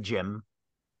get to the gym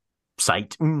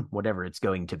site, whatever it's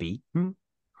going to be.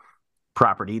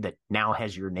 Property that now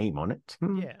has your name on it.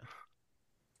 Yeah.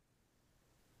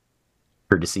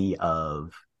 Courtesy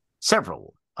of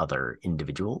several other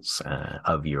individuals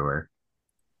of your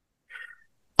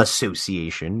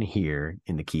association here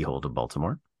in the Keyhole of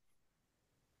Baltimore.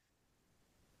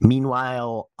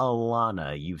 Meanwhile,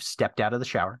 Alana, you've stepped out of the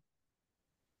shower,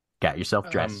 got yourself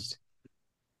dressed.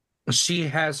 She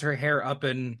has her hair up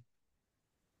in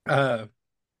up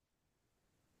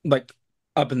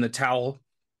in the towel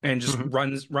and just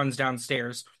runs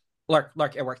downstairs.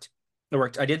 Lark, it worked.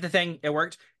 I did the thing. It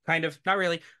worked. Kind of, not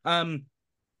really.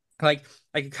 Like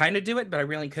I could kind of do it, but I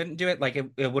really couldn't do it. Like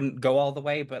it wouldn't go all the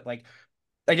way, but like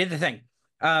I did the thing.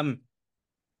 Hi,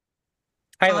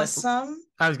 Liz. Awesome.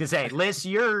 I was gonna say, Liz,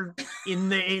 you're in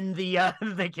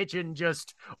the kitchen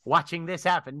just watching this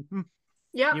happen.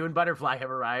 Yeah. You and Butterfly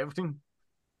have arrived.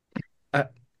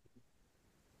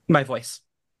 My voice.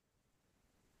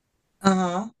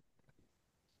 Uh-huh.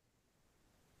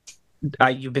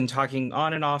 You've been talking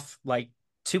on and off like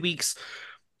 2 weeks,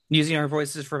 using our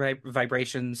voices for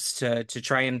vibrations to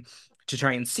try and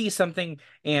see something.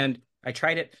 And I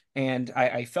tried it, and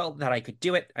I felt that I could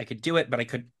do it. But I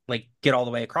could like get all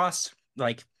the way across.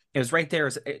 Like it was right there.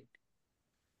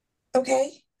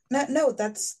 Okay. No,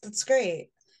 that's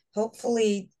great.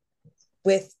 Hopefully,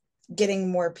 with getting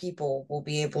more people, we'll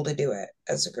be able to do it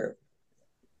as a group.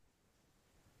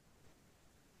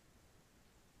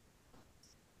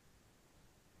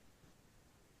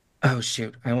 Oh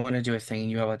shoot! I want to do a thing,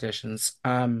 and you have auditions.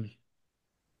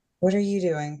 What are you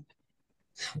doing?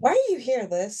 Why are you here,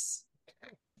 Liz?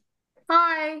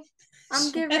 Hi.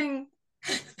 I'm giving.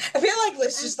 I feel like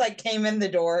Liz just like came in the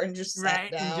door and just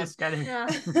sat down. And just kind of. Yeah.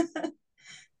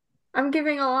 I'm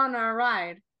giving Alana a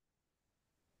ride.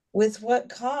 With what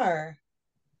car?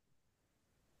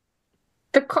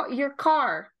 Your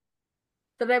car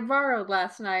that I borrowed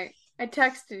last night. I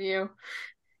texted you.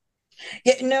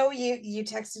 Yeah, no, you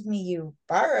texted me you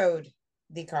borrowed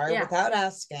the car Yeah. without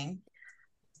asking.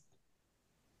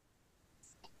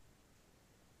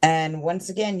 And once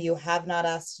again, you have not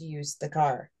asked to use the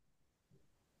car.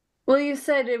 Well, you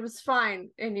said it was fine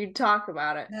and you'd talk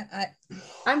about it.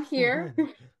 I'm here.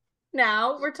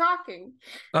 Now we're talking.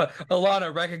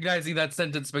 Alana, recognizing that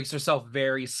sentence, makes herself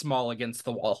very small against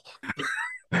the wall.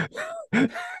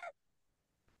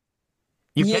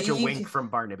 You catch a wink from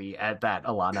Barnaby at that,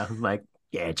 Alana. Like,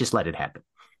 yeah, just let it happen.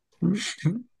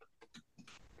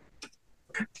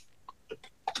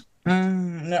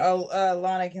 No,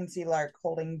 Lana can see Lark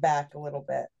holding back a little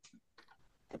bit.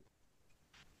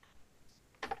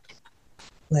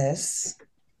 Liz?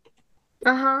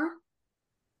 Uh-huh.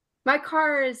 My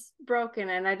car is broken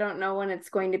and I don't know when it's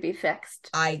going to be fixed.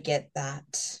 I get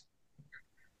that.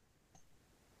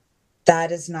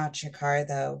 That is not your car,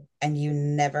 though, and you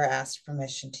never asked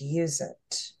permission to use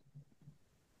it.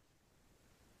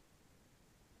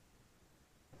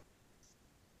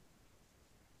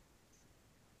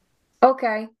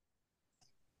 Okay.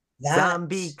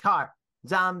 Zombie car.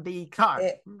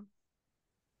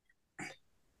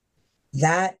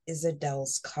 That is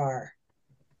Adele's car.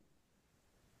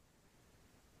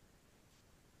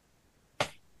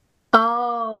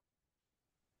 Oh.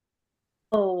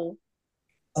 Oh.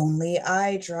 Only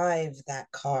I drive that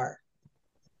car.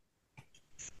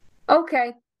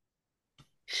 Okay.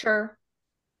 Sure.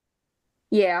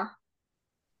 Yeah.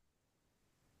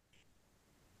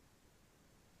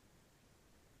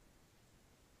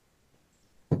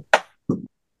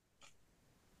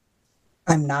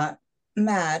 I'm not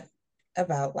mad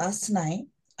about last night.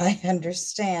 I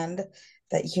understand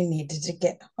that you needed to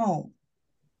get home.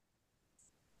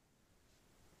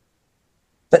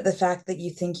 But the fact that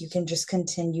you think you can just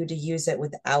continue to use it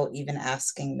without even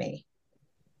asking me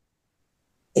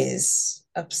is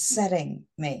upsetting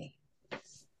me.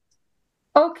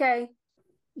 Okay.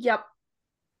 Yep.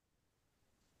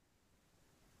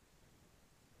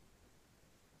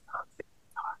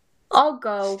 I'll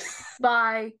go.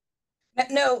 Bye.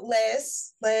 No,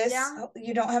 Liz. Yeah?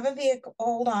 You don't have a vehicle.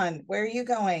 Hold on. Where are you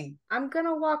going? I'm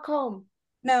gonna walk home.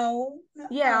 No.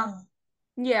 Yeah.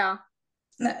 Yeah.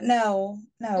 No.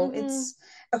 It's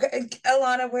okay.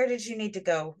 Alana, where did you need to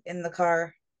go in the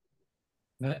car?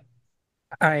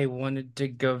 I wanted to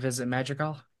go visit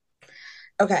Madrigal.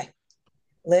 Okay.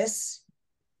 Liz,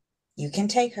 you can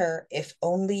take her if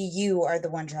only you are the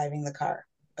one driving the car.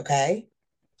 Okay?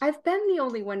 I've been the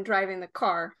only one driving the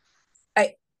car.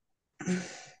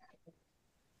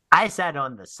 I sat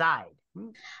on the side.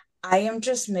 I am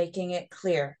just making it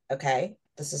clear, okay?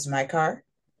 This is my car.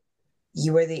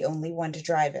 You are the only one to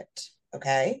drive it,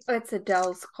 okay? It's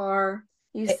Adele's car,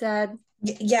 you said.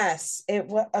 Yes, it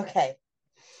was. Okay.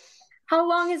 How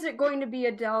long is it going to be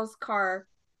Adele's car?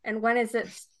 And when is it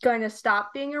going to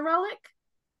stop being a relic?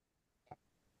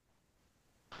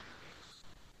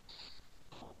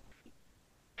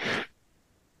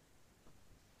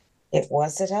 It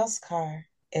was Adele's car.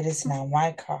 It is now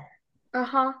my car.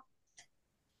 Uh-huh.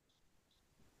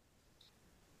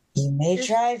 You may Just-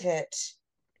 drive it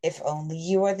if only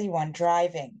you are the one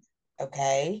driving,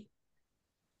 okay?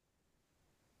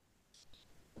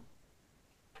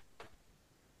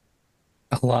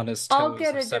 Alana's I'll toes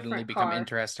get have a suddenly different become car.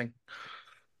 interesting.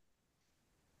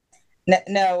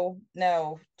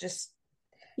 No, just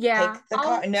Yeah. take the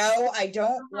car. No, I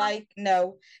don't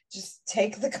no, just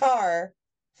take the car.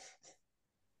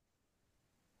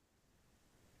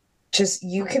 Just,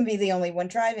 you can be the only one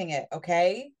driving it,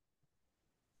 okay?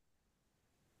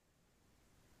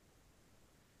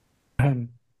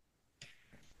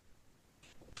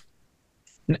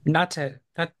 Not to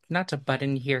butt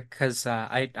in here because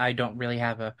I don't really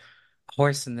have a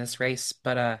horse in this race,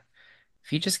 but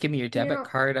if you just give me your debit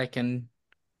card,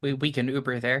 we can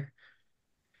Uber there.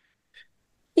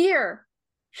 Here.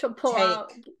 She'll pull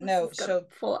out. She'll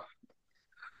pull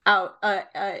out.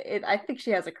 I think she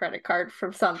has a credit card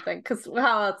from something, because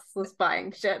how else is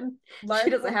buying shit? She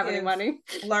doesn't have any money.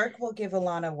 Lark will give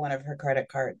Alana one of her credit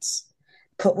cards.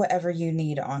 Put whatever you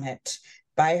need on it.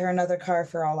 Buy her another car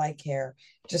for all I care.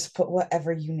 Just put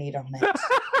whatever you need on it.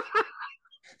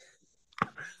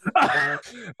 Oh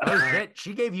shit,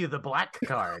 she gave you the black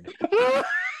card.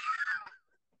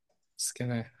 Just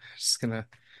gonna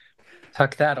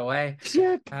tuck that away.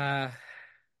 Shit.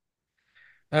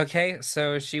 Okay,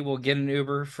 so she will get an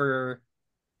Uber for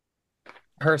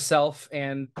herself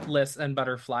and Liz and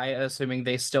Butterfly, assuming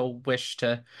they still wish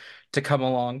to come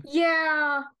along.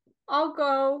 Yeah, I'll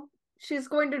go. She's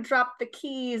going to drop the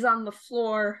keys on the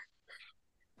floor.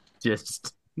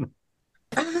 Just Lark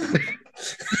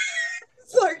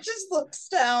just looks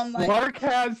down like, Lark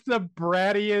has the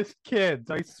brattiest kids,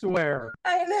 I swear.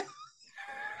 I know.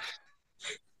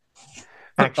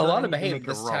 actually, Alana I need to behaved make a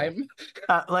this roll. time.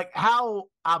 Like, how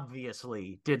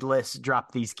obviously did Liz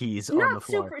drop these keys on the Not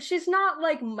floor? super. She's not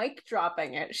like mic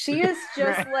dropping it. She is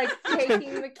just like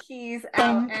taking the keys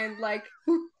out and like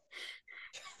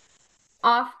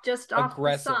off the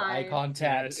Aggressive side. eye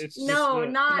contact. Yeah, it's No,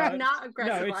 just not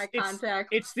aggressive no, eye contact.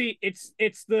 It's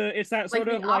that sort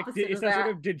the of like opposite it's of that sort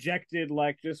that. of dejected,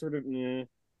 like just sort of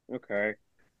okay.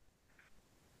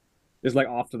 Just like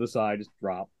off to the side, just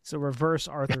drop. So reverse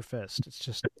Arthur Fist. It's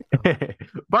just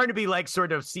Barnaby like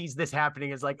sort of sees this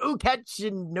happening as like, oh, catch,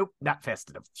 and nope, not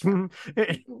fast enough.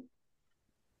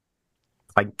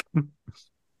 Like,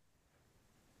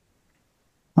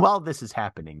 while this is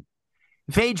happening,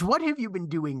 Phage, what have you been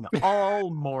doing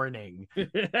all morning?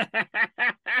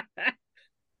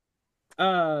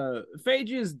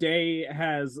 Phage's day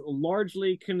has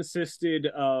largely consisted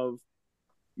of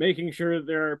making sure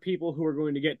there are people who are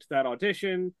going to get to that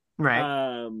audition,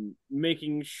 Right.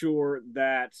 Making sure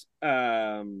that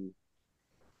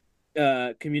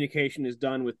communication is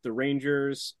done with the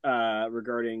Rangers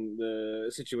regarding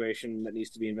the situation that needs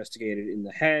to be investigated in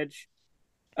the hedge.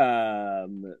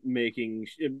 Making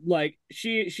like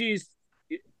she's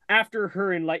after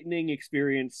her enlightening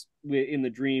experience in the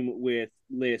dream with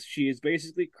Liz, she is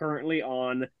basically currently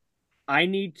on, I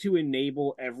need to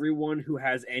enable everyone who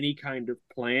has any kind of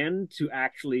plan to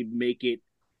actually make it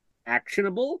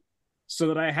actionable so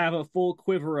that I have a full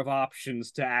quiver of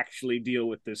options to actually deal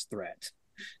with this threat.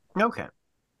 Okay.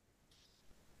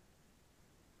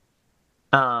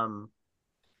 And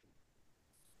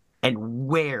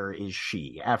where is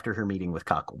she after her meeting with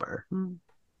Cocklebear?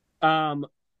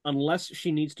 Unless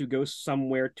she needs to go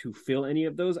somewhere to fill any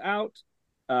of those out,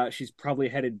 she's probably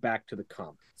headed back to the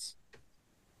commons.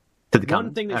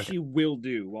 One thing that she will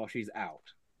do while she's out,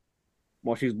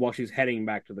 while she's heading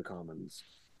back to the commons,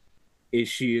 is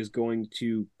she is going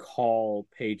to call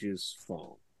Paige's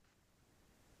phone.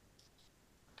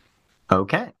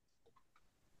 Okay.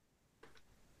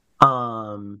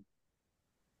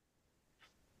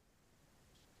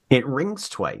 It rings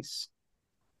twice.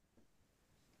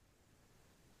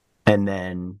 And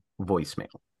then voicemail.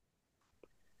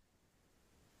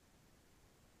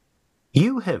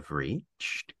 You have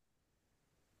reached.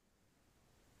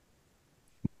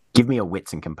 Give me a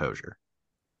wits and composure.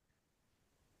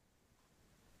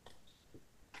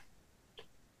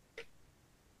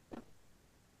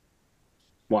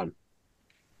 One.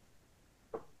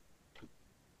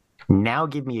 Now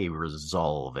give me a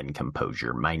resolve and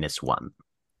composure, -1.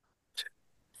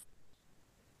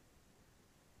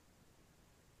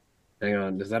 Hang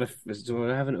on. Do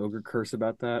I have an ogre curse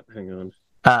about that? Hang on.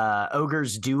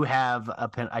 Ogres do have a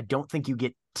pen. I don't think you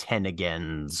get 10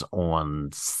 agains on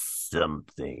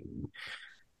something.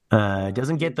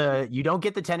 Doesn't get you don't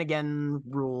get the 10 again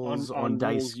rules on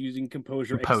dice rules using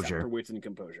composure except for wits and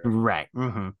composure. Right.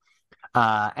 Mm-hmm.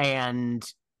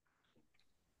 And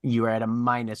you are at a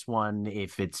 -1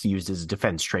 if it's used as a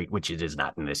defense trait, which it is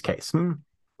not in this case. You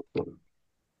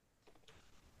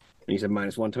said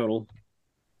 -1 total?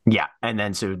 Yeah, and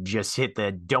then so just hit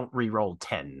the don't reroll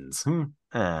 10s.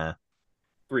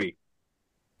 3.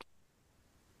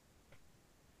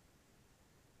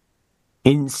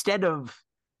 Instead of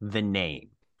the name,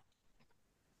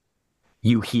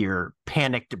 you hear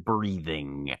panicked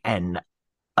breathing and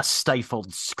a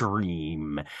stifled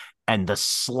scream and the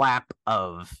slap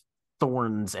of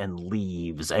thorns and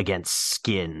leaves against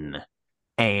skin,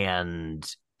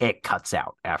 and it cuts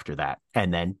out after that.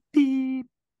 And then beep.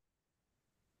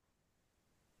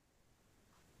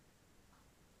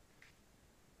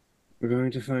 We're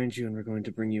going to find you and we're going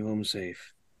to bring you home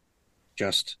safe.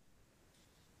 Just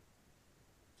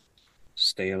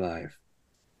stay alive.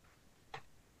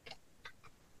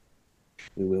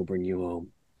 We will bring you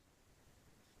home.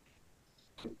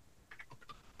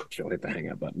 She'll hit the hang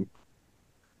up button.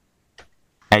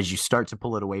 As you start to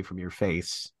pull it away from your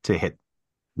face to hit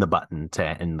the button to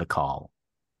end the call,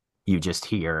 you just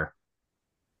hear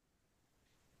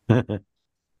Bitch,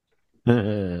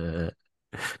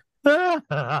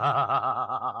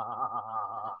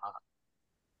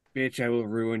 I will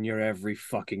ruin your every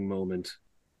fucking moment.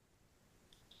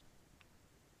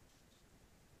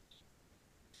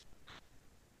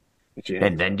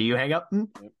 And then do you hang up? Yep.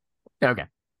 Okay.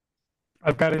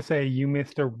 I've got to say, you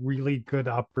missed a really good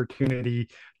opportunity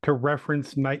to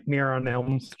reference Nightmare on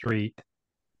Elm Street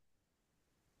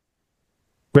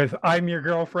with "I'm your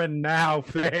girlfriend now"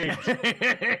 face.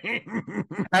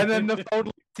 And then the phone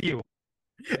licks you.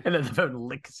 And then the phone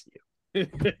licks you.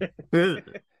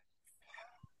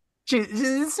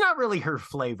 It's not really her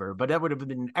flavor, but that would have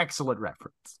been an excellent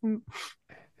reference.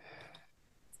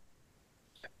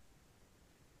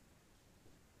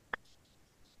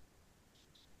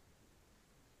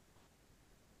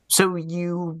 So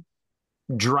you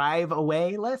drive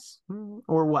away, Les?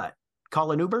 Or what?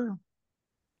 Call an Uber?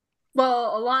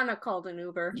 Well, Alana called an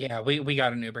Uber. Yeah, we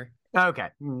got an Uber. Okay.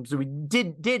 So we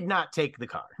did not take the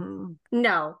car.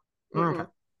 No.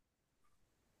 Okay.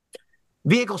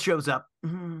 Vehicle shows up.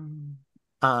 Does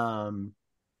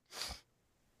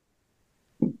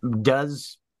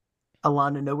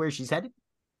Alana know where she's headed?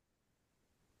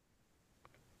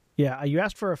 Yeah, you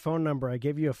asked for a phone number. I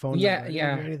gave you a phone number. I didn't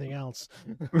give you anything else.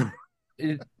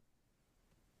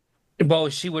 Well,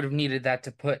 she would have needed that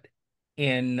to put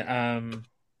in the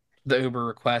Uber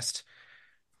request.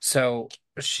 So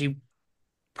she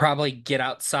probably get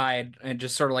outside and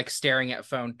just sort of like staring at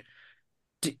phone.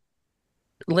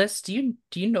 Liz, do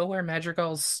you know where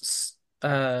Madrigal's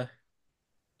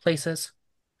place is?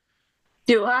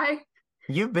 Do I?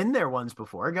 You've been there once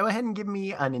before. Go ahead and give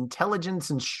me an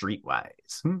intelligence and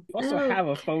streetwise. You also have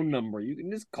a phone number. You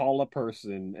can just call a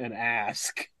person and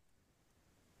ask.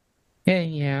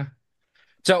 Yeah.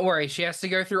 Don't worry, she has to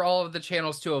go through all of the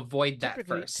channels to avoid that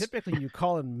first. Typically, you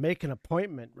call and make an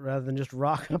appointment rather than just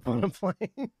rock up on a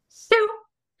plane.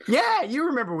 Yeah, you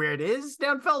remember where it is,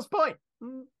 down Fells Point.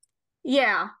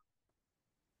 Yeah.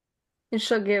 And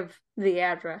she'll give the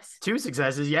address. 2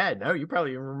 successes. Yeah, no, you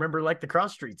probably remember like the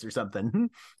cross streets or something.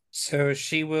 So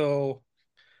she will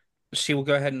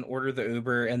go ahead and order the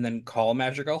Uber and then call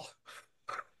Madrigal.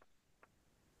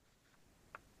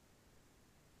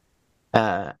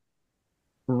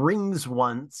 Rings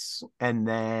once, and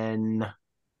then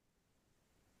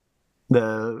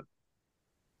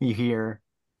you hear,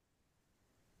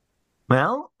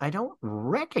 well, I don't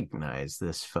recognize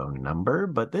this phone number,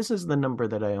 but this is the number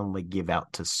that I only give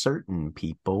out to certain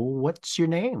people. What's your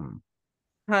name?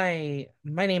 Hi,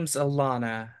 my name's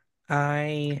Alana.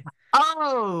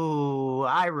 Oh,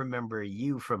 I remember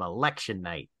you from election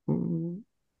night.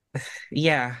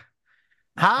 Yeah.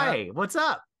 Hi, what's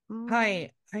up?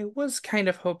 Hi, I was kind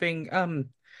of hoping,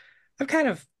 I've kind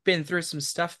of been through some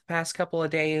stuff the past couple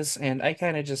of days, and I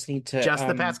kind of just need to Just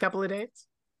the past couple of days?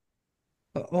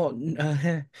 Well,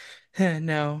 no.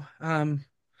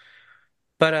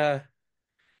 But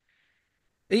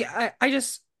yeah,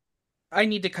 I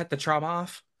need to cut the trauma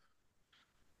off.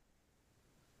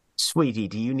 Sweetie,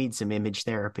 do you need some image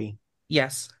therapy?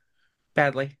 Yes,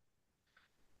 badly.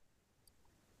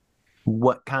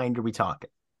 What kind are we talking?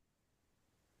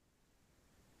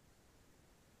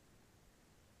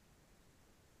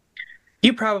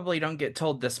 You probably don't get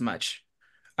told this much.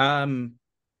 I'm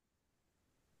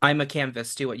a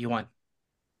canvas. Do what you want.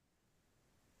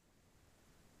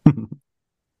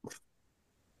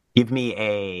 Give me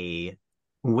a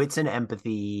wits and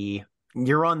empathy.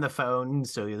 You're on the phone,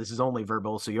 so this is only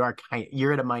verbal, so you're at a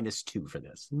 -2 for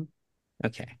this.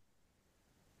 Okay.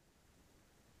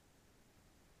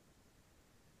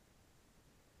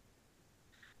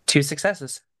 2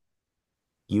 successes.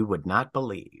 You would not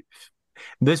believe.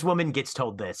 This woman gets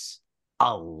told this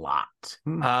a lot.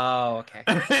 Oh,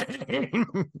 okay.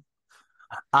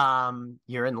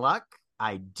 You're in luck.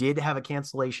 I did have a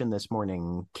cancellation this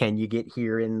morning. Can you get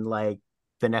here in like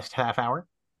the next half hour?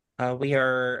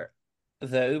 The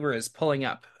Uber is pulling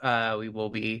up. We will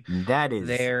be That is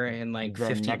there in like the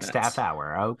 15 next minutes. half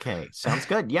hour. Okay, sounds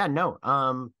good. Yeah, no.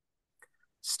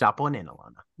 Stop on in,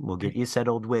 Alana. We'll get you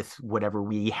settled with whatever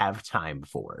we have time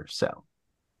for. So,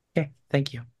 Okay,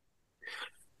 thank you.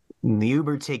 the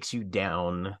Uber takes you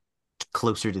down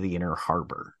closer to the inner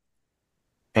harbor.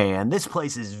 And this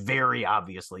place is very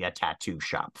obviously a tattoo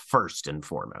shop, first and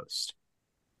foremost.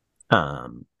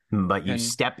 But you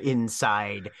step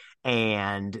inside,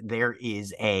 and there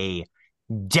is a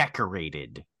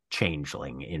decorated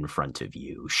changeling in front of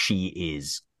you. She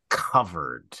is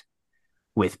covered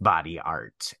with body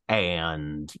art,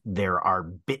 and there are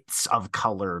bits of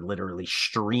color literally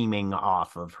streaming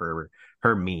off of her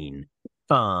mane.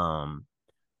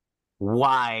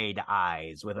 Wide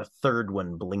eyes with a third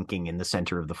one blinking in the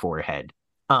center of the forehead.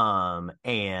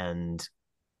 And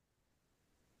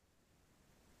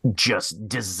just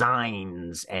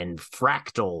designs and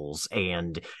fractals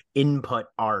and input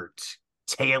art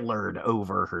tailored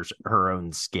over her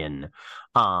own skin.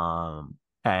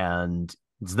 And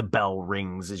the bell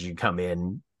rings as you come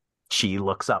in. She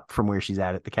looks up from where she's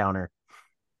at the counter.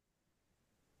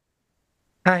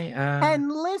 Hi,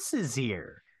 and Liz is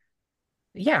here.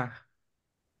 Yeah.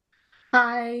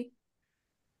 Hi.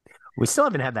 We still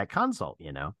haven't had that consult,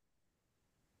 you know.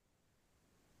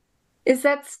 Is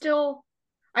that still...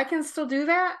 I can still do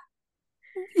that?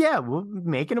 Yeah, we'll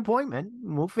make an appointment.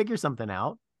 We'll figure something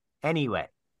out. Anyway,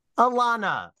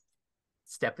 Alana,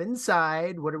 step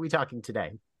inside. What are we talking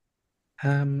today?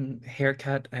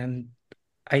 Haircut, and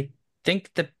I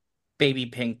think the baby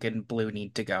pink and blue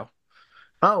need to go.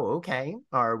 Oh, okay.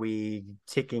 Are we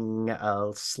taking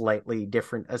a slightly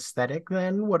different aesthetic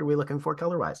then? What are we looking for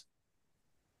color-wise?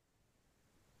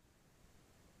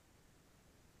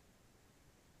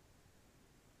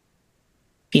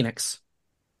 Phoenix.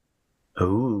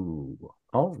 Oh,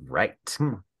 all right.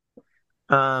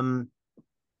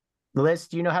 Liz,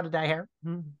 do you know how to dye hair?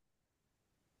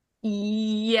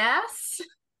 Yes.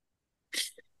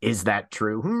 Is that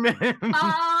true?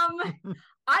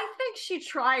 I think she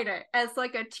tried it as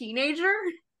like a teenager.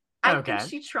 I think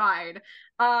she tried.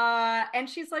 And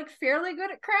she's like fairly good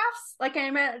at crafts. Like I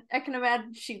can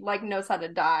imagine she like knows how to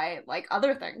dye like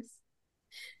other things.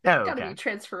 Gotta be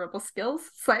transferable skills,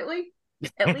 slightly,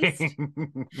 at least.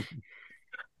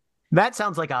 That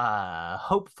sounds like a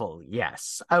hopeful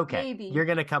yes. Okay. Maybe. You're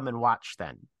gonna come and watch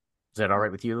then. Is that all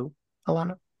right with you,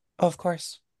 Alana? Oh, of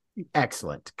course.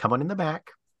 Excellent. Come on in the back.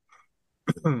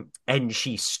 And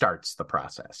she starts the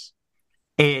process.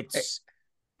 It's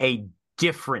a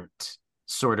different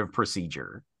sort of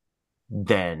procedure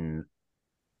than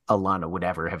Alana would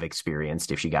ever have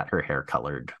experienced if she got her hair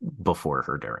colored before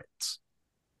her durance.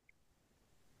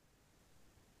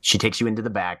 She takes you into the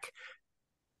back.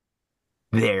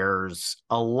 There's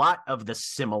a lot of the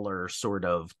similar sort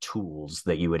of tools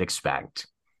that you would expect.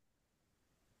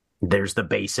 There's the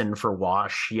basin for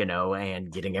wash, you know,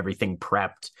 and getting everything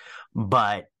prepped.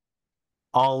 But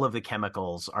all of the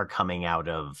chemicals are coming out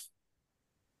of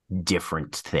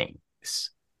different things.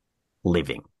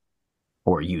 Living,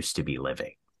 or used to be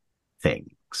living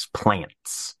things.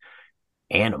 Plants,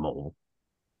 animal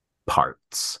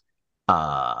parts.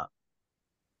 There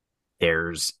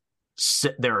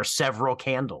are several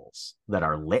candles that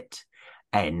are lit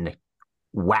and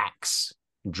wax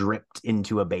dripped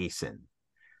into a basin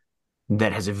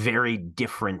that has a very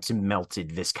different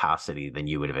melted viscosity than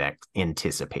you would have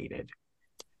anticipated.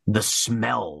 The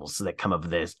smells that come of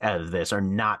this are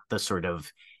not the sort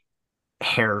of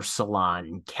hair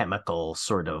salon chemical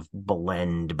sort of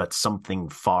blend, but something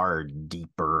far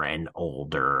deeper and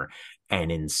older,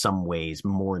 and in some ways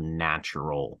more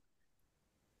natural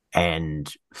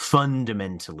and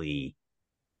fundamentally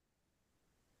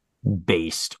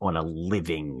based on a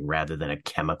living rather than a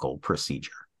chemical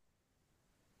procedure.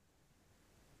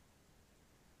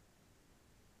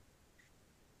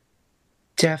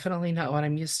 Definitely not what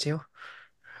I'm used to.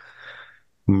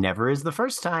 Never is the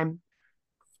first time.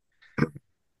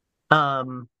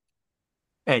 And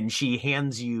she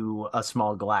hands you a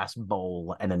small glass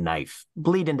bowl and a knife.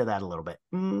 Bleed into that a little bit.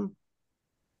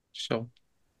 She'll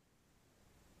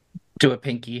do a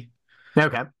pinky.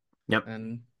 Okay. Yep.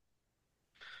 And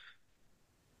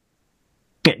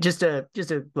yeah, just a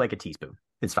like a teaspoon.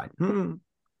 It's fine.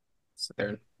 So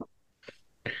there.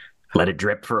 Let it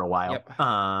drip for a while. Yep.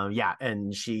 Yeah,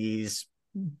 and she's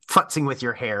futzing with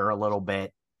your hair a little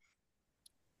bit.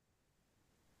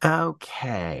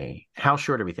 Okay. How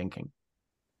short are we thinking?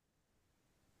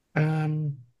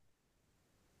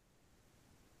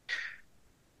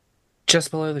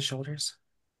 Just below the shoulders.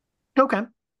 Okay.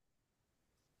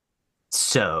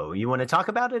 So, you want to talk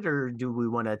about it, or do we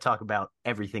want to talk about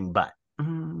everything but?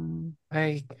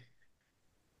 I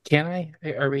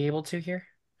Are we able to here?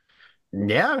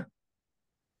 Yeah.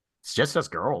 It's just us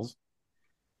girls.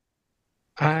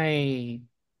 I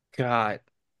got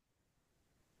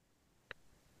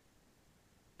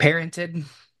parented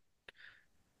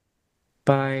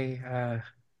by a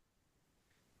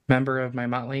member of my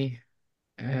motley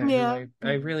who Yeah.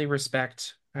 I really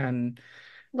respect, and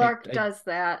Lark I does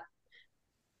that.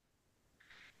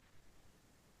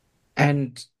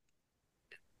 and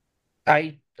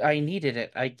I needed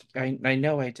it. I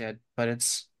know I did, but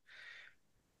it's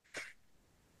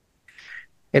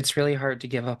really hard to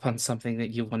give up on something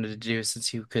that you wanted to do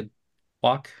since you could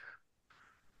walk.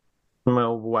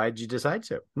 Well, why'd you decide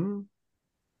so?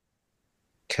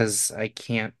 Because I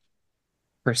can't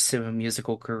pursue a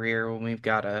musical career when we've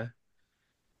got a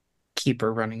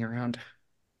keeper running around.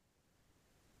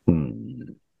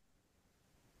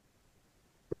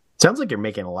 Sounds like you're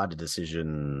making a lot of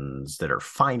decisions that are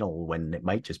final when it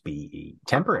might just be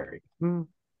temporary.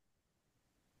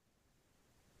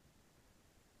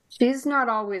 She's not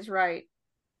always right.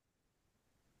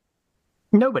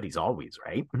 Nobody's always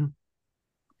right.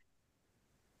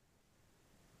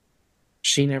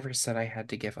 She never said I had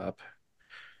to give up.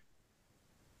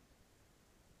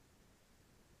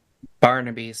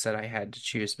 Barnaby said I had to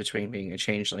choose between being a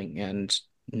changeling and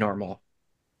normal.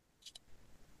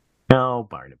 Oh,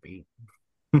 Barnaby.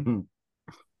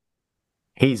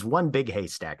 He's one big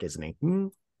haystack, isn't he?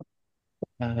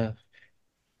 Uh,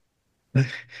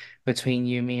 between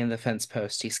you, me, and the fence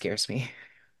post, he scares me.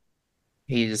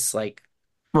 He's like,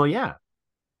 Well, yeah.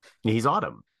 He's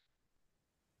Autumn.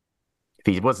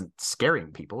 If he wasn't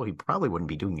scaring people, he probably wouldn't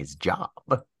be doing his job.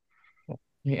 I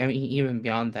mean, even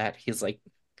beyond that, he's like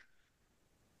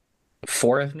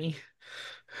four of me.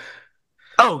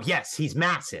 Oh, yes, he's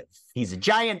massive. He's a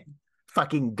giant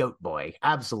fucking goat boy.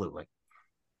 Absolutely.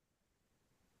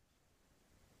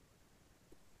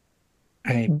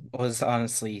 I was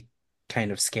honestly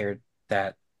kind of scared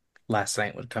that last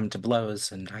night would come to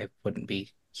blows and I wouldn't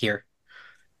be here.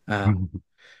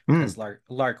 Because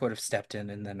Lark would have stepped in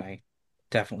and then I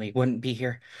definitely wouldn't be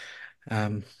here.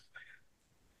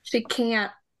 She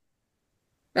can't.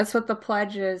 That's what the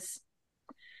pledge is.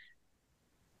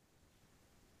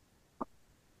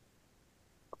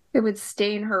 It would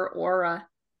stain her aura,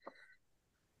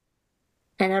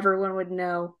 and everyone would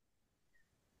know.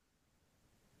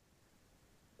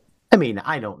 I mean,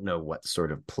 I don't know what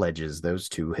sort of pledges those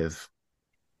two have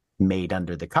made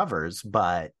under the covers,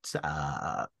 but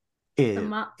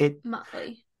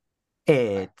Motley.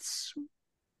 It's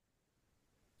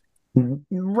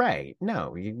right.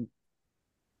 No,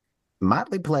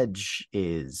 Motley Pledge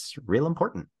is real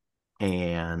important,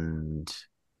 and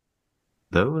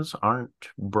those aren't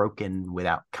broken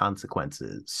without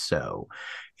consequences. So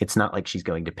it's not like she's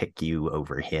going to pick you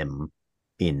over him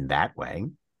in that way.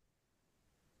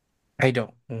 I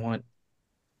don't want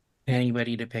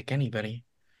anybody to pick anybody.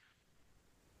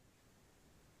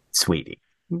 Sweetie,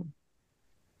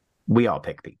 we all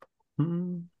pick people.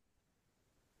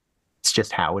 It's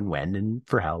just how and when and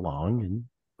for how long.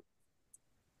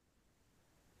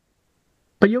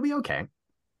 But you'll be okay.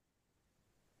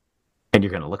 And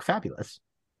you're going to look fabulous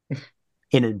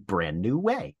in a brand new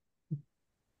way.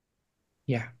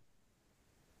 Yeah.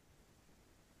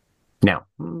 Now,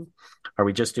 are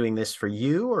we just doing this for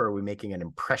you, or are we making an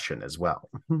impression as well?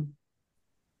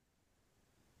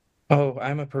 Oh,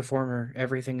 I'm a performer.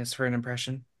 Everything is for an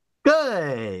impression.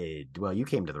 Good. Well, you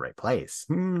came to the right place.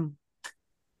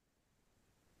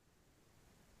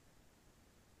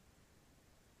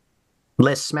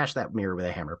 Let's smash that mirror with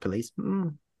a hammer, please.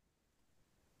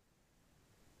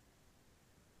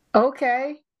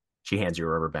 Okay. She hands you a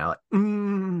rubber mallet.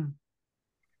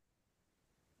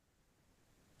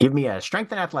 Give me a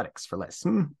strength and athletics for Liz.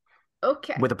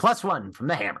 Okay. With a +1 from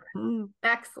the hammer.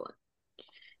 Excellent.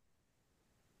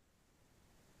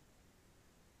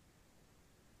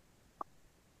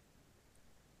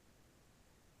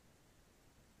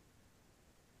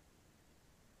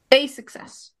 A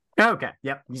success. Okay,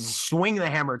 yep. You swing the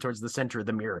hammer towards the center of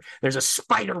the mirror. There's a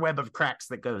spider web of cracks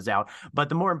that goes out. But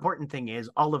the more important thing is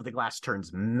all of the glass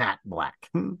turns matte black.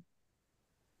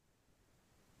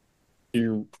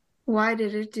 Why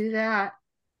did it do that?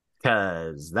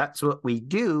 Because that's what we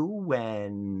do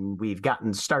when we've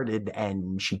gotten started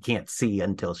and she can't see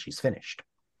until she's finished.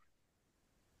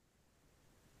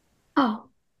 Oh.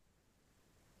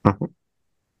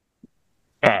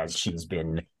 as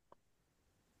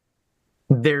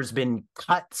there's been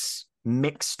cuts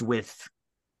mixed with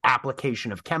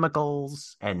application of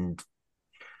chemicals and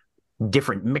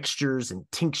different mixtures and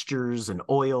tinctures and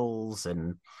oils,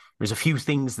 and there's a few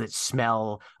things that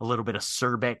smell a little bit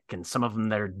acerbic and some of them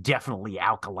that are definitely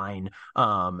alkaline,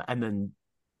 and then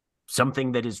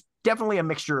something that is definitely a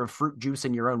mixture of fruit juice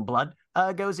and your own blood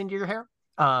goes into your hair,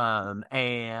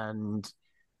 and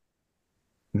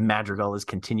Madrigal is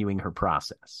continuing her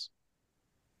process.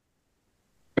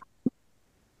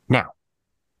 Now,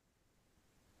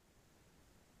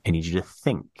 I need you to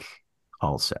think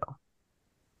also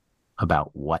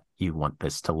about what you want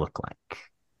this to look like.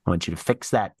 I want you to fix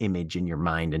that image in your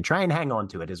mind and try and hang on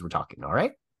to it as we're talking, all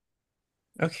right?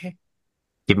 Okay.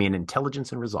 Give me an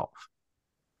intelligence and resolve.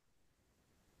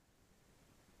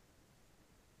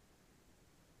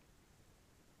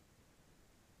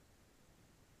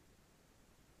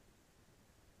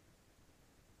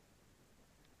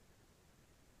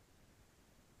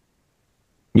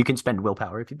 You can spend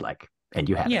willpower if you'd like, and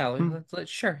you have it. Yeah,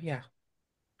 let's sure, yeah.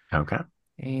 Okay.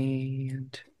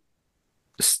 And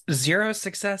 0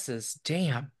 successes.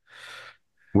 Damn.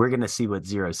 We're going to see what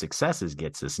 0 successes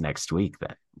gets us next week,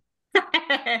 then.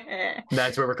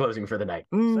 That's where we're closing for the night.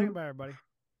 Say goodbye, everybody.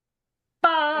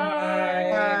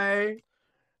 Bye. Bye.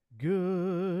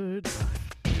 Goodbye.